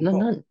ビトンの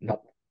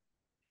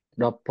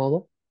ラッパー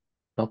は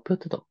ラップやっ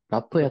てたラ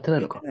ップやってな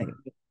いのか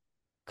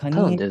た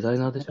だのデザイ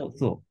ナーでしょ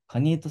そう。カ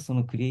ニエとそ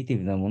のクリエイティ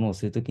ブなものを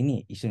するとき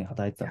に一緒に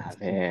働いてたんで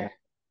すよ。やべえ。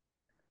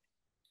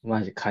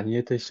マジカニ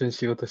エと一緒に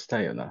仕事し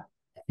たいよな。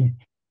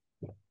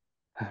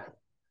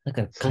だかだ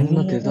から、そん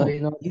なデカニエのザ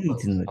イナーと唯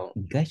一のかさ、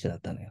理解者だっ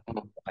たのよ。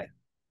はい。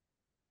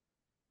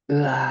う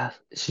わ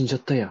ぁ、死んじゃ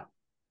ったや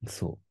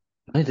そん。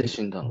何でう。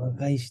死んだの？和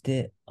解し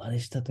て、あれ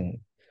したとに、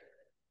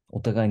お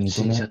互い認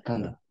死んめ合じゃった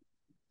んだ。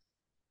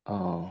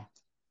ああ。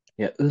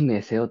いや、運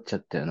命背負っちゃっ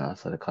たよな、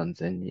それ完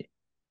全に。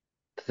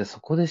だって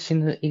そこで死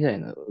ぬ以外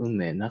の運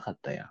命なかっ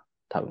たやん。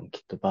多分き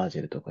っとバー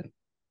ジルとかに。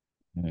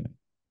うん。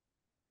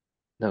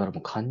だからも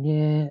うカニ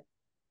エ、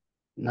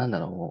なんだ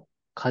ろう、もう、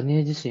カニ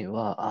エ自身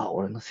は、あ、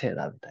俺のせい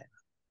だ、みたいな。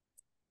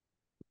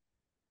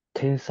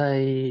天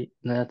才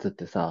のやつっ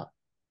てさ、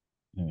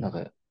うん。なん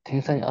か、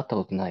天才に会った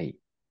ことない？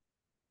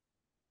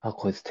あ、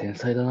こいつ天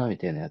才だな、み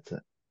たいなや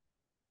つ。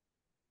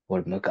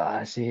俺、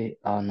昔、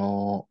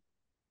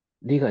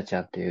リガち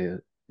ゃんってい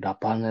うラッ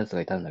パーのやつ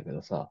がいたんだけ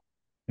どさ、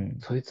うん。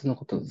そいつの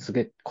ことす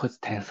げえ、こいつ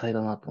天才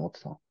だなと思っ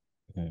てたの。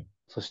うん。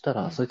そした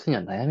ら、そいつに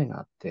は悩みが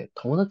あって、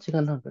友達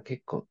がなんか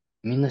結構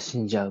みんな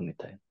死んじゃうみ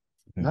たいな。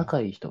うん。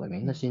仲いい人がみ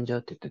んな死んじゃう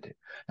って言ってて、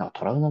なんか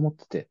トラウマ持っ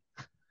てて、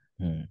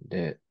うん。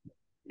で、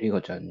リ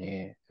ゴちゃん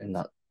に、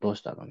どう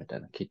したのみた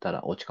いな聞いた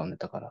ら落ち込んで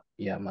たから、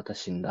いや、また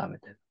死んだ、み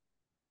たい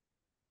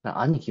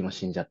な。兄貴も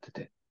死んじゃって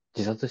て、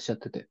自殺しちゃっ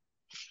てて、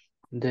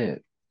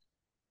で、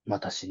ま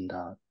た死ん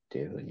だって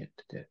いう風に言っ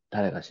てて、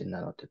誰が死ん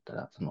だのって言った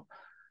ら、その、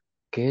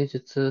芸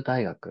術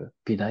大学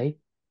美大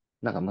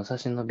なんか武蔵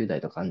野美大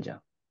とかあんじゃ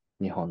ん。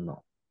日本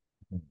の。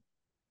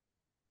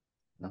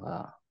なん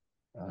か、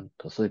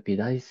そういう美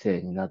大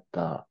生になっ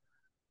た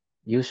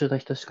優秀な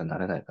人しかな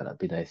れないから、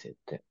美大生っ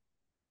て。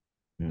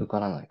うん。受か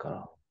らないか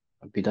ら、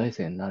美大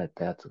生になれ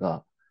たやつ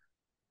が、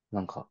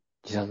なんか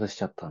自殺し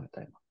ちゃったみ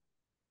たい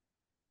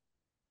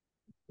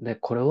な。で、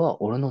これ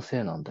は俺のせ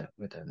いなんだよ、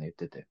みたいな言っ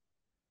てて。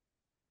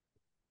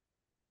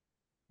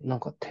なん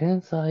かの、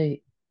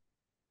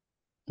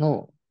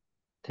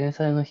天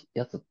才の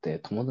やつって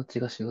友達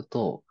が死ぬ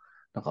と、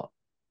なんか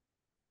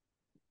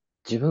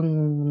自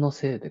分の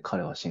せいで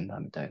彼は死んだ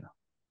みたいな。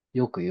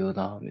よく言う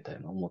な、みた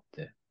いな思っ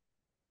て。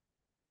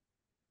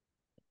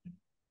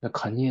で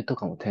カニエと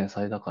かも天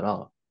才だか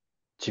ら、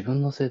自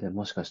分のせいで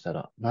もしかした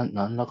ら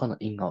何らかの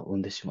因果を生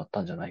んでしまっ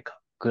たんじゃないか、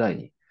ぐらい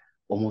に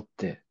思っ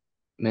て、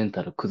メン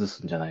タル崩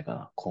すんじゃないか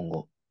な、今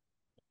後。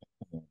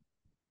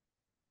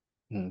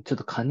うん、ちょっ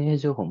とカニエ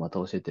情報また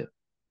教えてよ。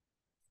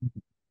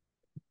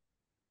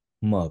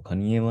まあ、カ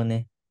ニエは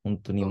ね、本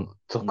当に、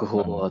続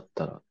報あっ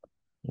たら。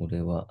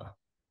俺は、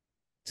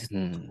ずっと、う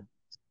ん。やっ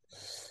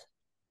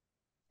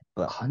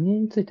ぱ、カニエ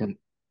について、待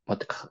っ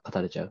て、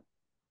語れちゃう？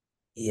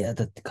いや、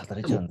だって語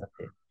れでも、ちゃうんだっ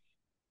て。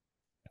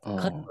うん。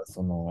彼は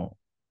その、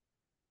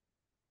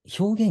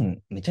表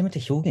現、めちゃめ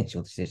ちゃ表現し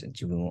ようとしてるじゃん、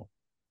自分を。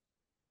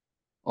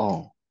う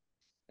ん。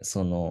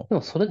その、で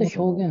もそれで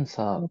表現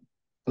さ、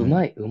うん、う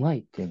まい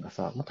っていうか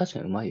さ、まあ確か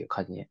にうまいよ、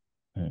カニエ。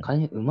うん、カ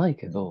ニエうまい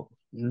けど、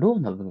ロー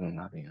な部分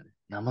があるよね。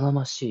生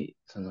々しい、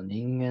その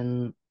人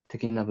間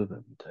的な部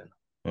分みたい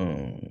な。う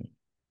ん、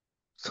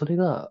それ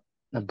が、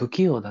不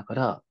器用だか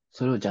ら、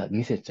それをじゃあ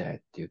見せちゃえっ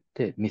て言っ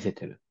て見せ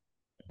てる。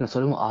でも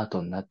それもアー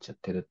トになっちゃっ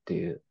てるって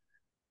いう、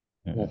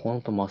もううん。ほ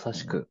んとまさ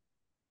しく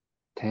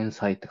天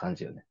才って感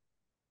じよね。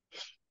だ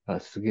から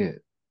すげ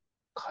え、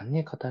カニ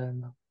エ語れん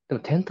な。で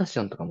もテンタッシ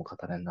ョンとかも語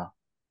れんな。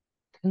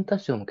テンタッ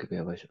ションも結構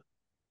やばいでしょ。だか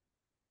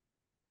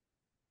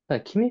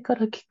ら君か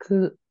ら聞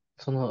く、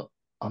その、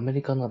アメ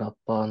リカのラッ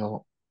パー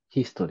の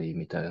ヒストリー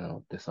みたいなの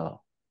って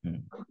さ、う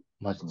ん。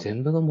マジ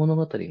全部が物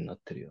語になっ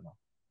てるよ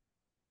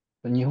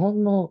な。日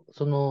本の、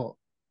その、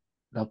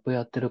ラップ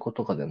やってる子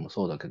とかでも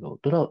そうだけど、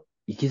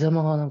生き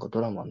様がなんか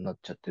ドラマになっ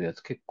ちゃってるやつ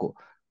結構、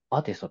ア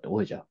ーティストって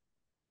多いじゃん。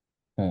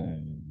う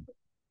ん。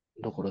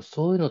だから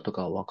そういうのと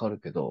かはわかる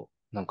けど、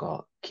なん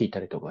か聞いた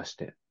りとかし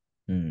て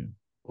うん。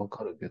わ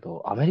かるけ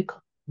ど、アメリ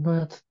カの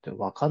やつって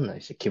わかんな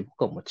いし、規模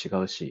感も違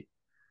うし、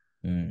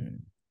うん。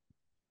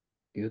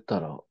言った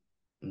ら、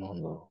な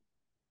んだろ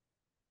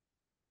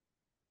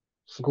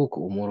う、すごく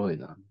おもろい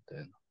な、みた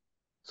いな。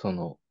そ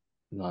の、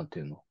なんて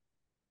いうの、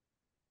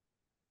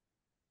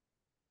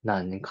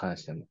何に関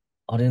しても、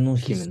あれの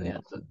ヒストリー、君の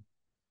やつ。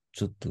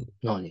ちょっと、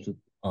何？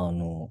あ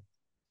の、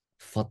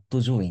ファッ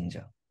トジョインじ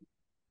ゃん。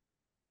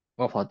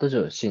あ、ファットジ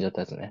ョー死んじゃっ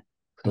たやつね。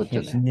太っい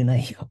や、死んちょね。でな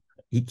いよ。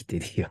生きて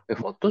るよ。フ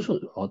ァットジ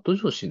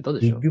ョー死んだ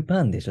でしょ？ビッグ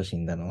パンでしょ、死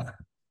んだのは。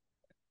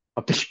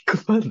あ、ビッ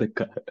グバンだ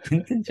か。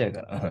全然ちゃう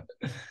から。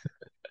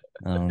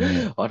あの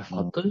ね、あれ、フ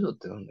ァットジョーっ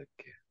てなんだっ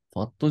け？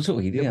ファットジョ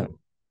ーいるやん。でも、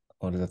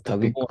俺だ、タ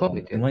グビッグボーのバン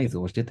みたいな。デマイズ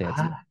をしてたやつ。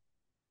あ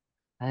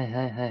あ、はい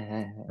はいはいはいは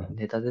い。うん。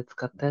ネタで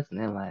使ったやつ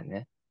ね、前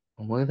ね。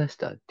思い出し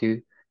たってい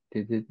う、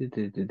でっ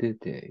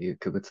ていう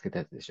曲つけた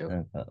やつでしょ？な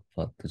んか、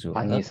ファットジョー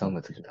が、アニーソン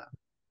グつけた。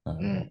あの、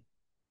うん、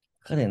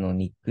彼の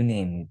ニック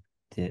ネームっ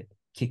て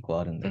結構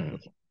あるんだけど、うん、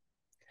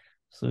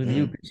それで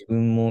よくうん。自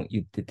分も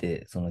言って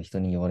て、その人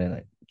に言われな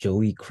い。ジ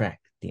ョイ・クラックっ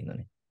ていうの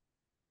ね。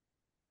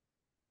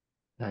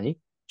何？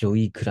ジョ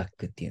イ・クラッ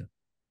クっていう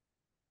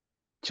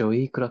ジョ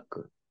イー・クラッ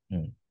ク。の。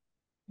うん。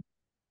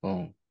う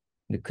ん、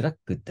で、クラッ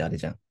クってあれ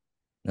じゃん。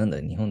なん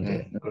だ、日本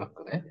で、うん、クラッ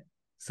クね。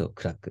そう、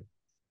クラック。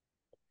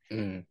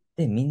うん、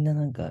で、みんな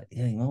なんか、い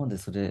や、今まで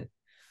それ、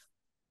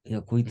い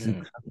や、こいうん。つ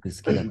クラック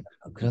好きだか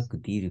ら、クラック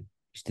ディール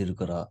してる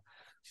から、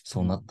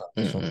そうなった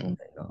んでしょうんうんみ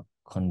たいな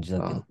感じだ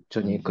けど。ジ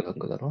ョニー・クラッ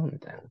クだろみ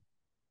たい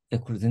な。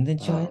これ全然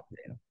違うよ、あみ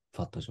たいな。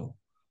ファット上。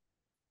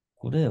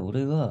これ、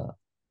俺が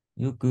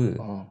よく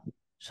あ、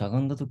しゃが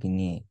んだ時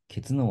に、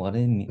ケツの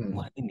割れみ、うん、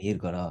割れ見える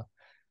から、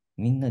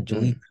みんなジョ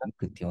イ・うん、クラッ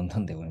クって呼んだ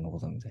んだよ、俺のこ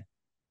とみたい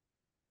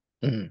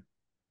な。うん、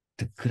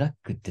で、クラッ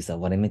クってさ、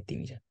割れ目って意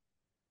味じゃん。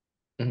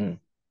う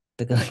ん。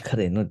だから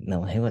彼の名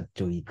前は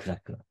ジョイ・クラッ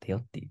クなんだよ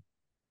っていう。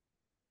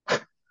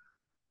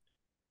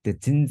で、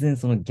全然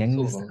そのギャン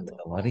グスタそうなんだ。ー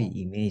とか悪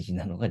いイメージ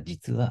なのが、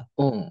実は、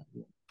うん、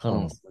ただ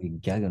のうん、そういう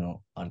ギャグ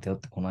のあれだよっ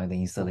てこの間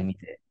インスタで見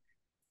て、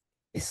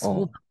そう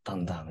だうん。った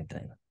んだ、みた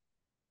いな。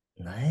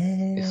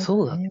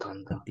そうだっなた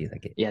んだ。っていうだ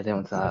け。いや、で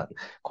もさ、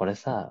これ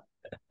さ、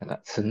なん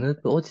か、スヌー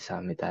プおじさ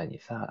んみたいに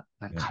さ、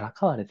なんうん。かから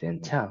かわれて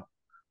んじゃん。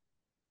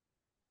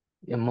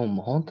いや、もう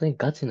本当に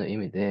ガチの意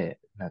味で、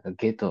なんか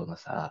ゲトの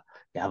さ、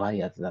やばい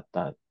やつだっ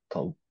た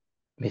と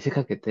見せ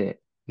かけ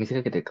て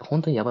か、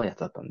本当にやばいやつ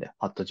だったんだよ、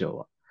ファットジョー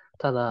は。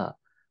ただ、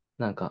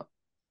なんか、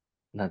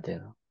なんてい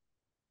うの、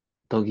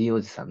ドギー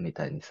おじさんみ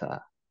たいに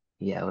さ、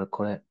いや、俺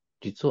これ、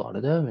実はあ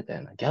れだよ、みた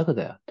いな、ギャグ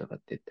だよ、とかっ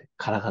て言って、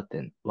からかって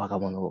ん、若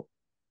者を。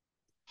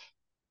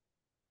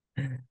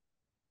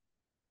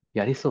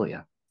やりそうや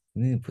ん。ス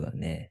ヌープは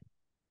ね、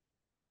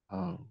うん。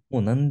も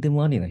う何で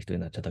もありな人に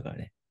なっちゃったから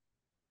ね。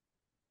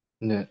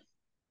ね、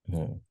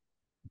も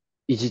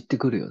いじって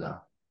くるよ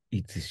な。う、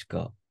いつし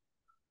か、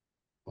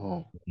う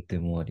ん。何で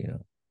もありな。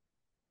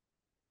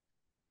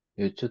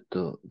いや、ちょっ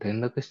と連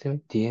絡して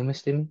み ?DM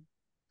してみ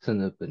ス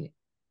ヌープに。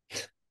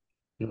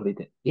ノリ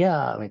で。い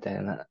やー、みた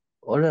いな。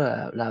俺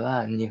ら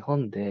は日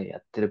本でや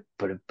ってる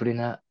プリプリ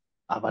な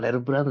暴れ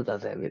るブランドだ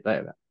ぜ、みた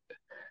いな。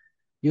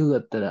よか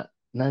ったら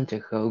何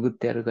着か送っ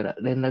てやるから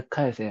連絡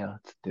返せよ、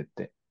つって言っ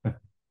て。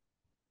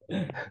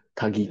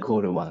タギーコ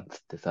ールワンつ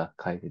ってさ、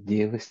書いて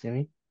DM して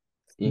み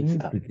インス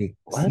タ。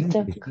ワンチ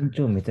ャン、スヌープで身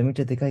長めちゃめち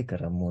ゃでかいか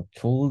ら、もう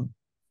超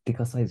で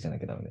かサイズじゃな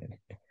きゃダメだよ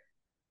ね。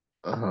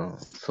うん、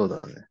そう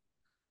だね。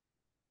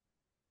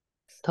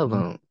多うん、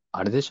分、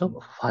あれでしょ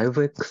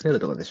 ?5XL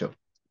とかでしょ？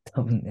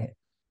多分ね、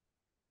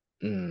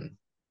うん。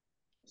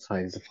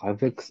サイズ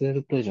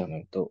 5XL プレイじゃな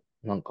いと、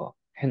なんか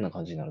変な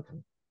感じになるか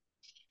も。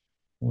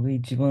俺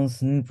一番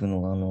スヌープ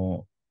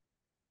の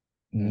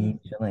うん、ミーム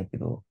じゃないけ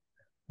ど、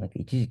なんか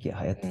一時期流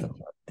行ってうん、たの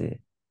があっ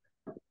て、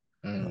あ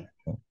うん、の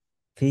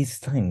フェイス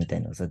タイムみた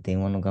いなさ、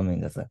電話の画面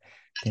がさ、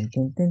てんて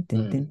んてんて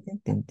んてんうん、てん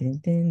てんてん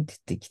てんって言っ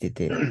てきて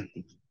て、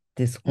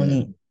で、そうん、こ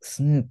に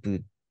スヌー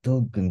プド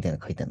ッグみたいな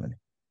の書いてあるのね。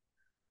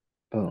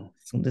うん、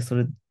そんで、そ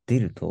れ出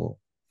ると、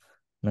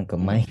なんかう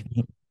ん、前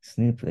に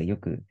スヌープがよ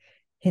く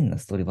変な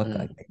ストーリーばっか上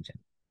げうん。てるじゃん。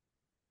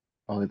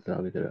あげてる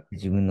あげてる。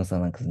自分のさ、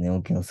なんか寝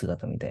起きの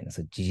姿みたいな、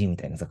さ、ジジイみ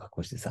たいなさ、格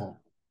好してさ、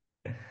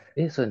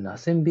うん。それ、ナ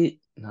セン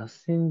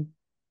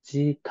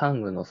ジタ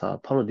ングのさ、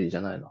パロディじ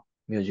ゃないの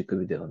ミュージック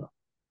ビデオの。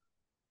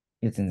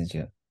いや、全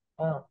然違う。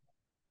あ、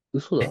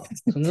嘘だ。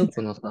スヌー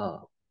プの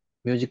さ、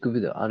ミュージック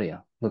ビデオあるや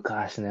ん。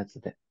昔のや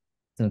つで。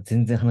でも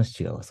全然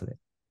話違うわ、それ。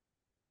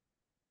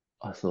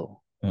あ、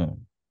そう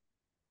ん。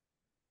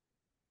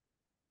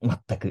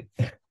全く。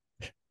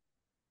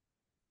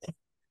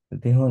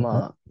電話う。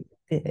があっま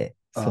て、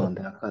あ、そう。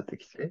電話かかって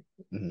きて。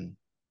うん。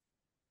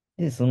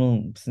で、その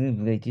スヌー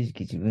プが一時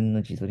期自分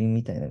の自撮り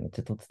みたいなめっち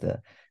ゃ撮って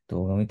た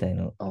動画みたい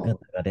のうん。が流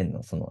れん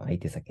の、その相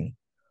手先に。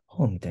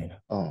はあ、みたい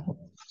な。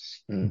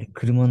うん。うで、ん。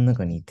車の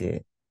中にい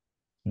て、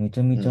めち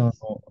ゃめちゃ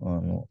う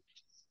ん。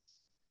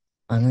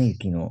アナ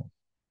雪の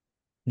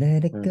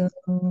Let it うん。go,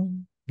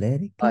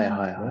 let it はい go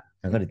はいは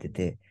い。流れて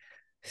て、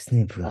ス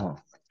ネープ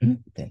が、うん。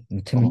んみたいな、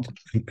めちゃめちゃ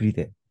プリプリ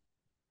で、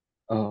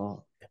うん。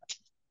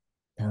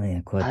ダメ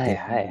や、こうやっはいて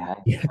はいは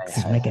いリラックはい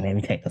スしなきゃね、はい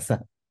みたいな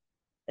さ。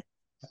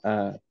はい。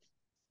うん。い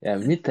や、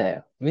見た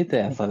よ。見た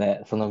よ、そ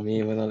れ。その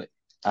ミームの、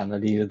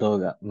リール動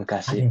画、あれ、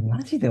昔。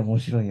マジで面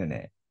白いよ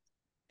ね。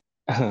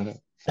う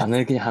んあの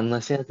雪に反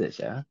応したやつで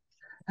しょ？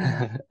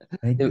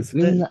で、そ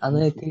れ、みんなあ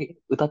の雪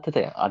歌ってた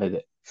やん、あれ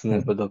で。スヌ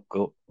ープうん。ドッ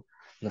グ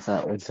の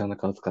さ、おじさんの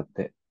顔使っ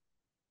て。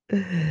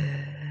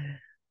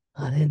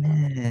あれ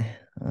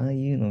ね、ああ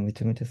いうのめ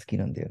ちゃめちゃ好き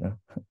なんだよな。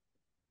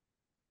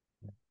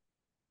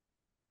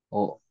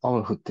お、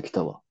雨降ってき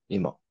たわ、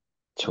今。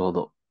ちょう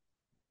ど。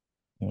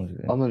マジ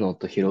で。雨の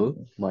音拾う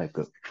マイ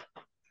ク。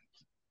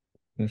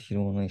いや拾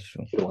わないっし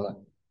ょ。拾わな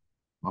い。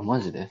あ、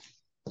マジで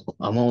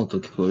雨音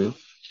聞こえるよ。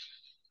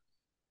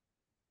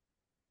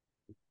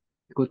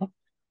聞こえた？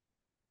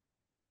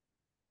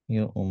い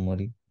や、あんま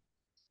り。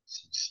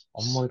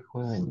あんまり聞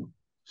こえないの。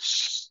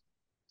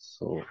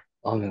そう。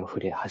雨が降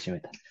り始め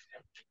た。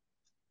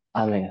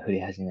雨が降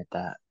り始め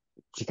た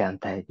時間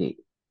帯に、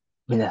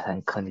皆さ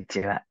んこんに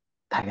ちは。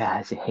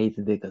高橋ヘイ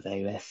ズでござ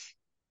います。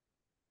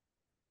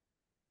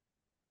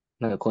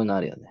なんかこういうの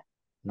あるよね。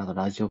なんか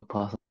ラジオ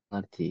パーソ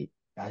ナリティ、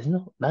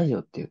ラジオ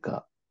っていう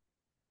か、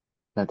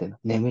なんていうの、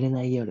眠れ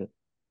ない夜、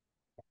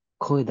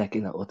声だけ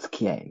のお付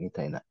き合いみ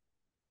たいな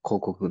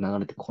広告流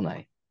れてこな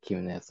い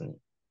君のやつに。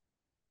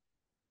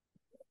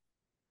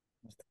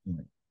流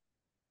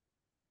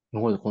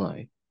れてこな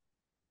い？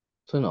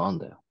そういうのあん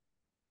だよ。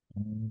う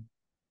ん、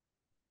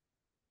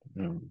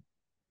うん。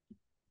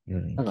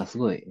夜に聞く。なんかす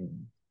ごい、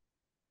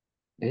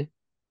え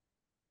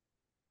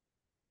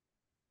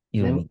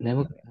夜に。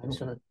眠く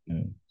なる。う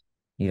ん。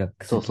リラッ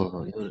クス系。そうそう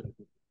そう、夜。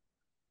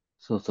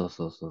そうそう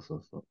そうそうそ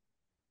うそう。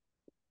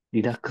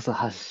リラックス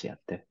発信やっ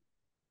て。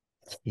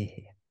いや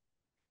い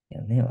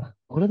やねえわ。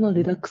俺の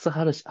リラックス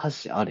発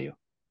信あるよ。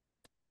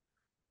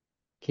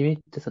君っ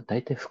てさ、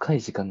大体深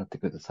い時間になって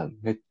くるとさ、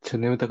めっちゃ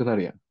眠たくな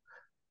るやん。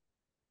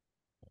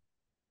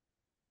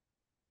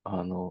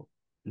あの、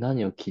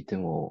何を聞いて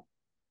も、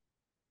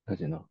なん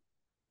ていうの、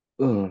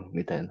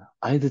みたいな。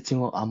相槌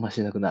もあんま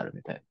しなくなる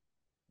みたい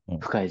な。うん。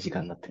深い時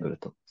間になってくる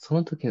と。そ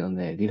の時の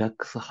ね、リラッ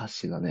クス発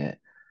信のね、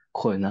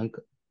声なん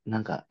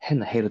か変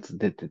なヘルツ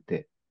出て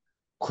て、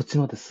こっち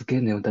まですげ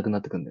え眠たくな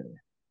ってくんだよ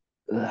ね。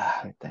う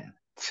わーみたいな。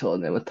超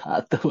眠たー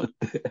って思っ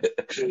て。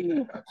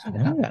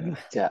なんだろ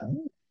じゃあ、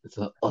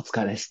そう、お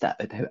疲れした。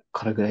みたいな。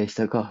これぐらいにし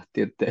とこうって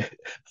言って、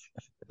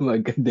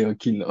毎回電話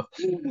切んの。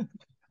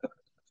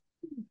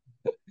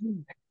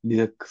リ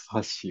ラックス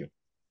発信よ。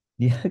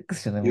リラック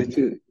スじゃない。もう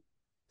YouTube、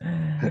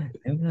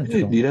眠くなるとか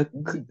もうリラッ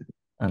クス、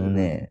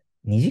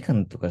2時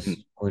間とかうん、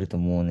超えると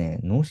もうね、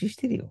脳死し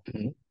てるよ。う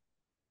ん、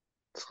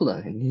そう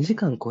だね。2時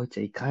間超え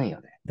ちゃいかん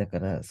よね。だか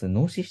ら、それ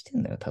脳死して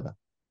んだよ、ただ。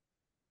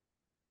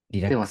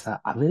リラックス。でも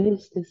さ、アベレー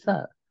ジで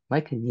さ、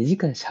毎回2時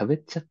間喋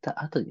っちゃっ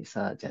た後に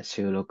さ、じゃあ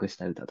収録し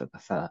たりだとか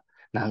さ、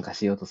なんか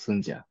しようとす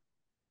んじゃん。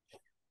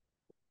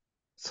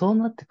そう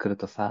なってくる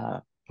と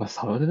さ、まあ、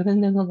それ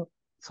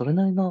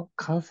なりの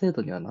完成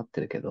度にはなって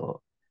るけ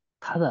ど、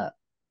ただ、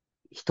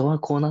人は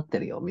こうなって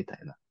るよ、みた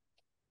いな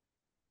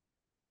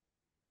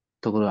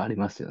ところあり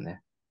ますよ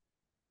ね。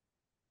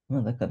ま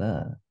あだか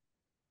ら、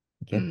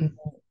逆に、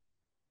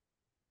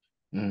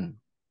うん、うん、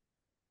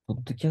ポ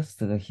ッドキャス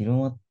トが広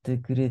まって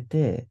くれ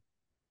て、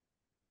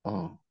う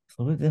ん、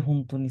それで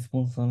本当にス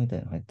ポンサーみたい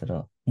なの入った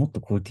ら、もっ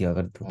とクオリティ上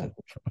がるってことよ。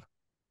うん。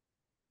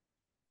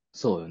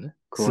そうよね。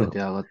クオそう。リテ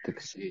ィ上がってい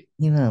くし、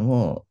今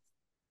もう、うん、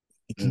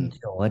一日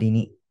の終わり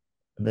に。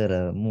だか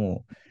ら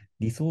もう、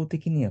理想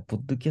的には、ポ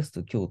ッドキャス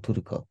ト今日撮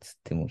るかっつっ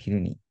ても、昼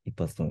に一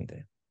発撮るみたい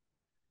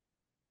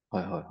な。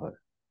はいはいはい。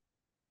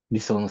理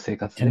想の生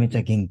活ね。めちゃ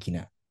めちゃ元気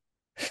な、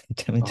め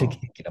ちゃめちゃ元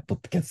うん、気なポッ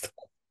ドキャス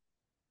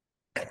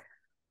ト。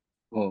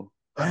うん。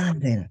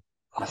みたいな。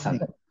こ朝、れ、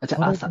じゃ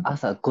あこれじゃ、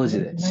朝5時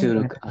でこれじゃないんだ、収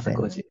録、朝み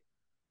たいな。5時。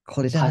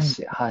これじゃないん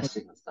だ。ハッシ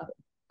ーのさ、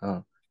う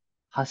ん。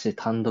ハッシー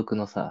単独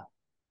のさ、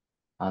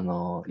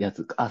や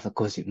つ、朝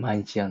5時、毎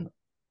日やんの。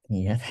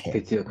嫌だよ。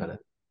月曜から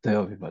土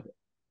曜日まで。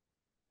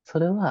そ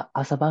れは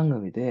朝番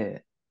組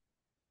で、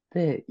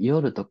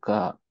夜と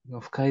かの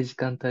深い時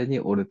間帯に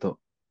俺と、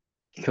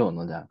今日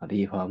のじゃあ、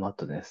リーファーマッ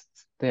トです。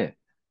つって、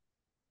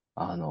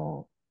あ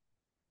の、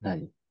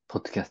ポ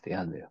ッドキャスト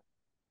やんのよ。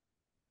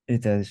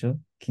じゃああれでしょ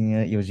君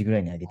は4時ぐら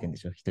いに上げてんで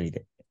しょ一人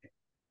で。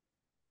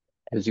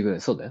4時ぐら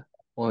い、そうだよ。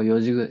もう4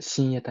時ぐらい、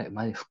深夜帯、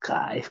マジ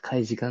深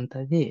い時間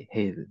帯に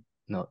ヘイズ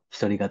の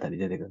一人語り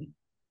出てくる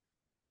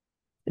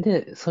の。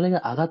で、それ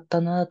が上がっ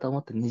たなと思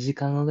って2時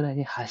間後ぐらい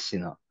に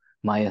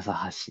毎朝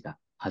ハッシュが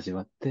始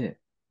まって、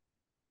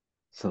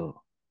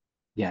そ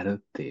う、やる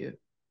っていう。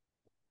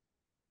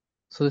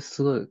それ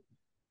すご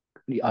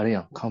い、あれ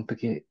やん、完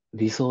璧、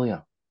理想や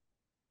ん。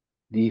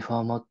リーフ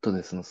ァーマット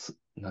ネスの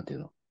なんていう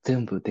の、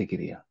全部でき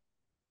るやん。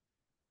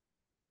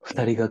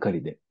二人がか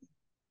りで。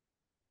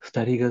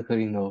二人がか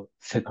りの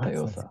接待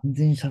をさ、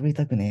全然喋り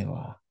たくねえ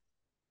わ。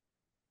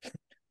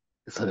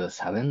それを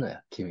喋んの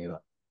よ、君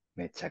は。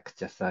めちゃく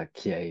ちゃさ、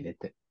気合い入れ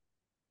て。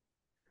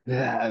う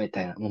わーみ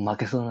たいな。もう負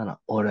けそうなの。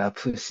俺は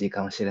プッシー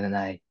かもしれ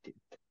ないって言っ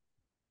て。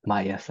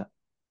毎朝。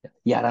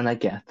やらな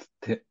きゃっつっ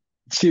て。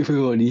自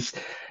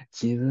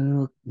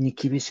分に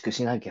厳しく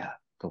しなきゃ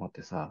と思っ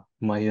てさ、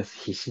毎朝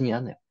必死に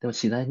やんのよ。でも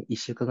次第に一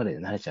週間ぐらいで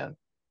慣れちゃう。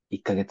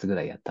一ヶ月ぐ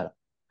らいやったら。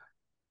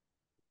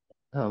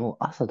だからもう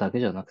朝だけ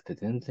じゃなくて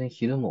全然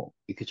昼も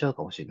いけちゃう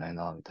かもしれない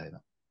な、みたい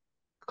な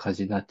感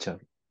じになっちゃ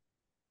う。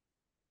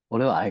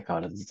俺は相変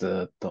わらずず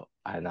ーっと、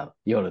あれなの、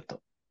夜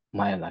と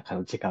真夜中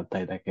の時間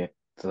帯だけ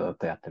ずーっ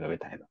とやってるみ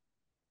たいな。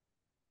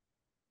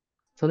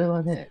それ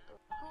はね、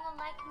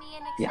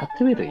やっ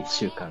てみる一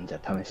週間じゃ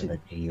試しに。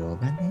需要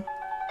がね。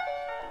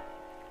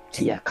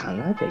いや、考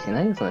えちゃいけ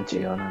ないよ、その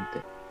需要なんて。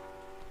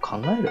考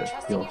える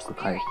洋服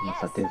買いの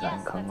さ、デザ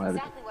イン考える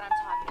と。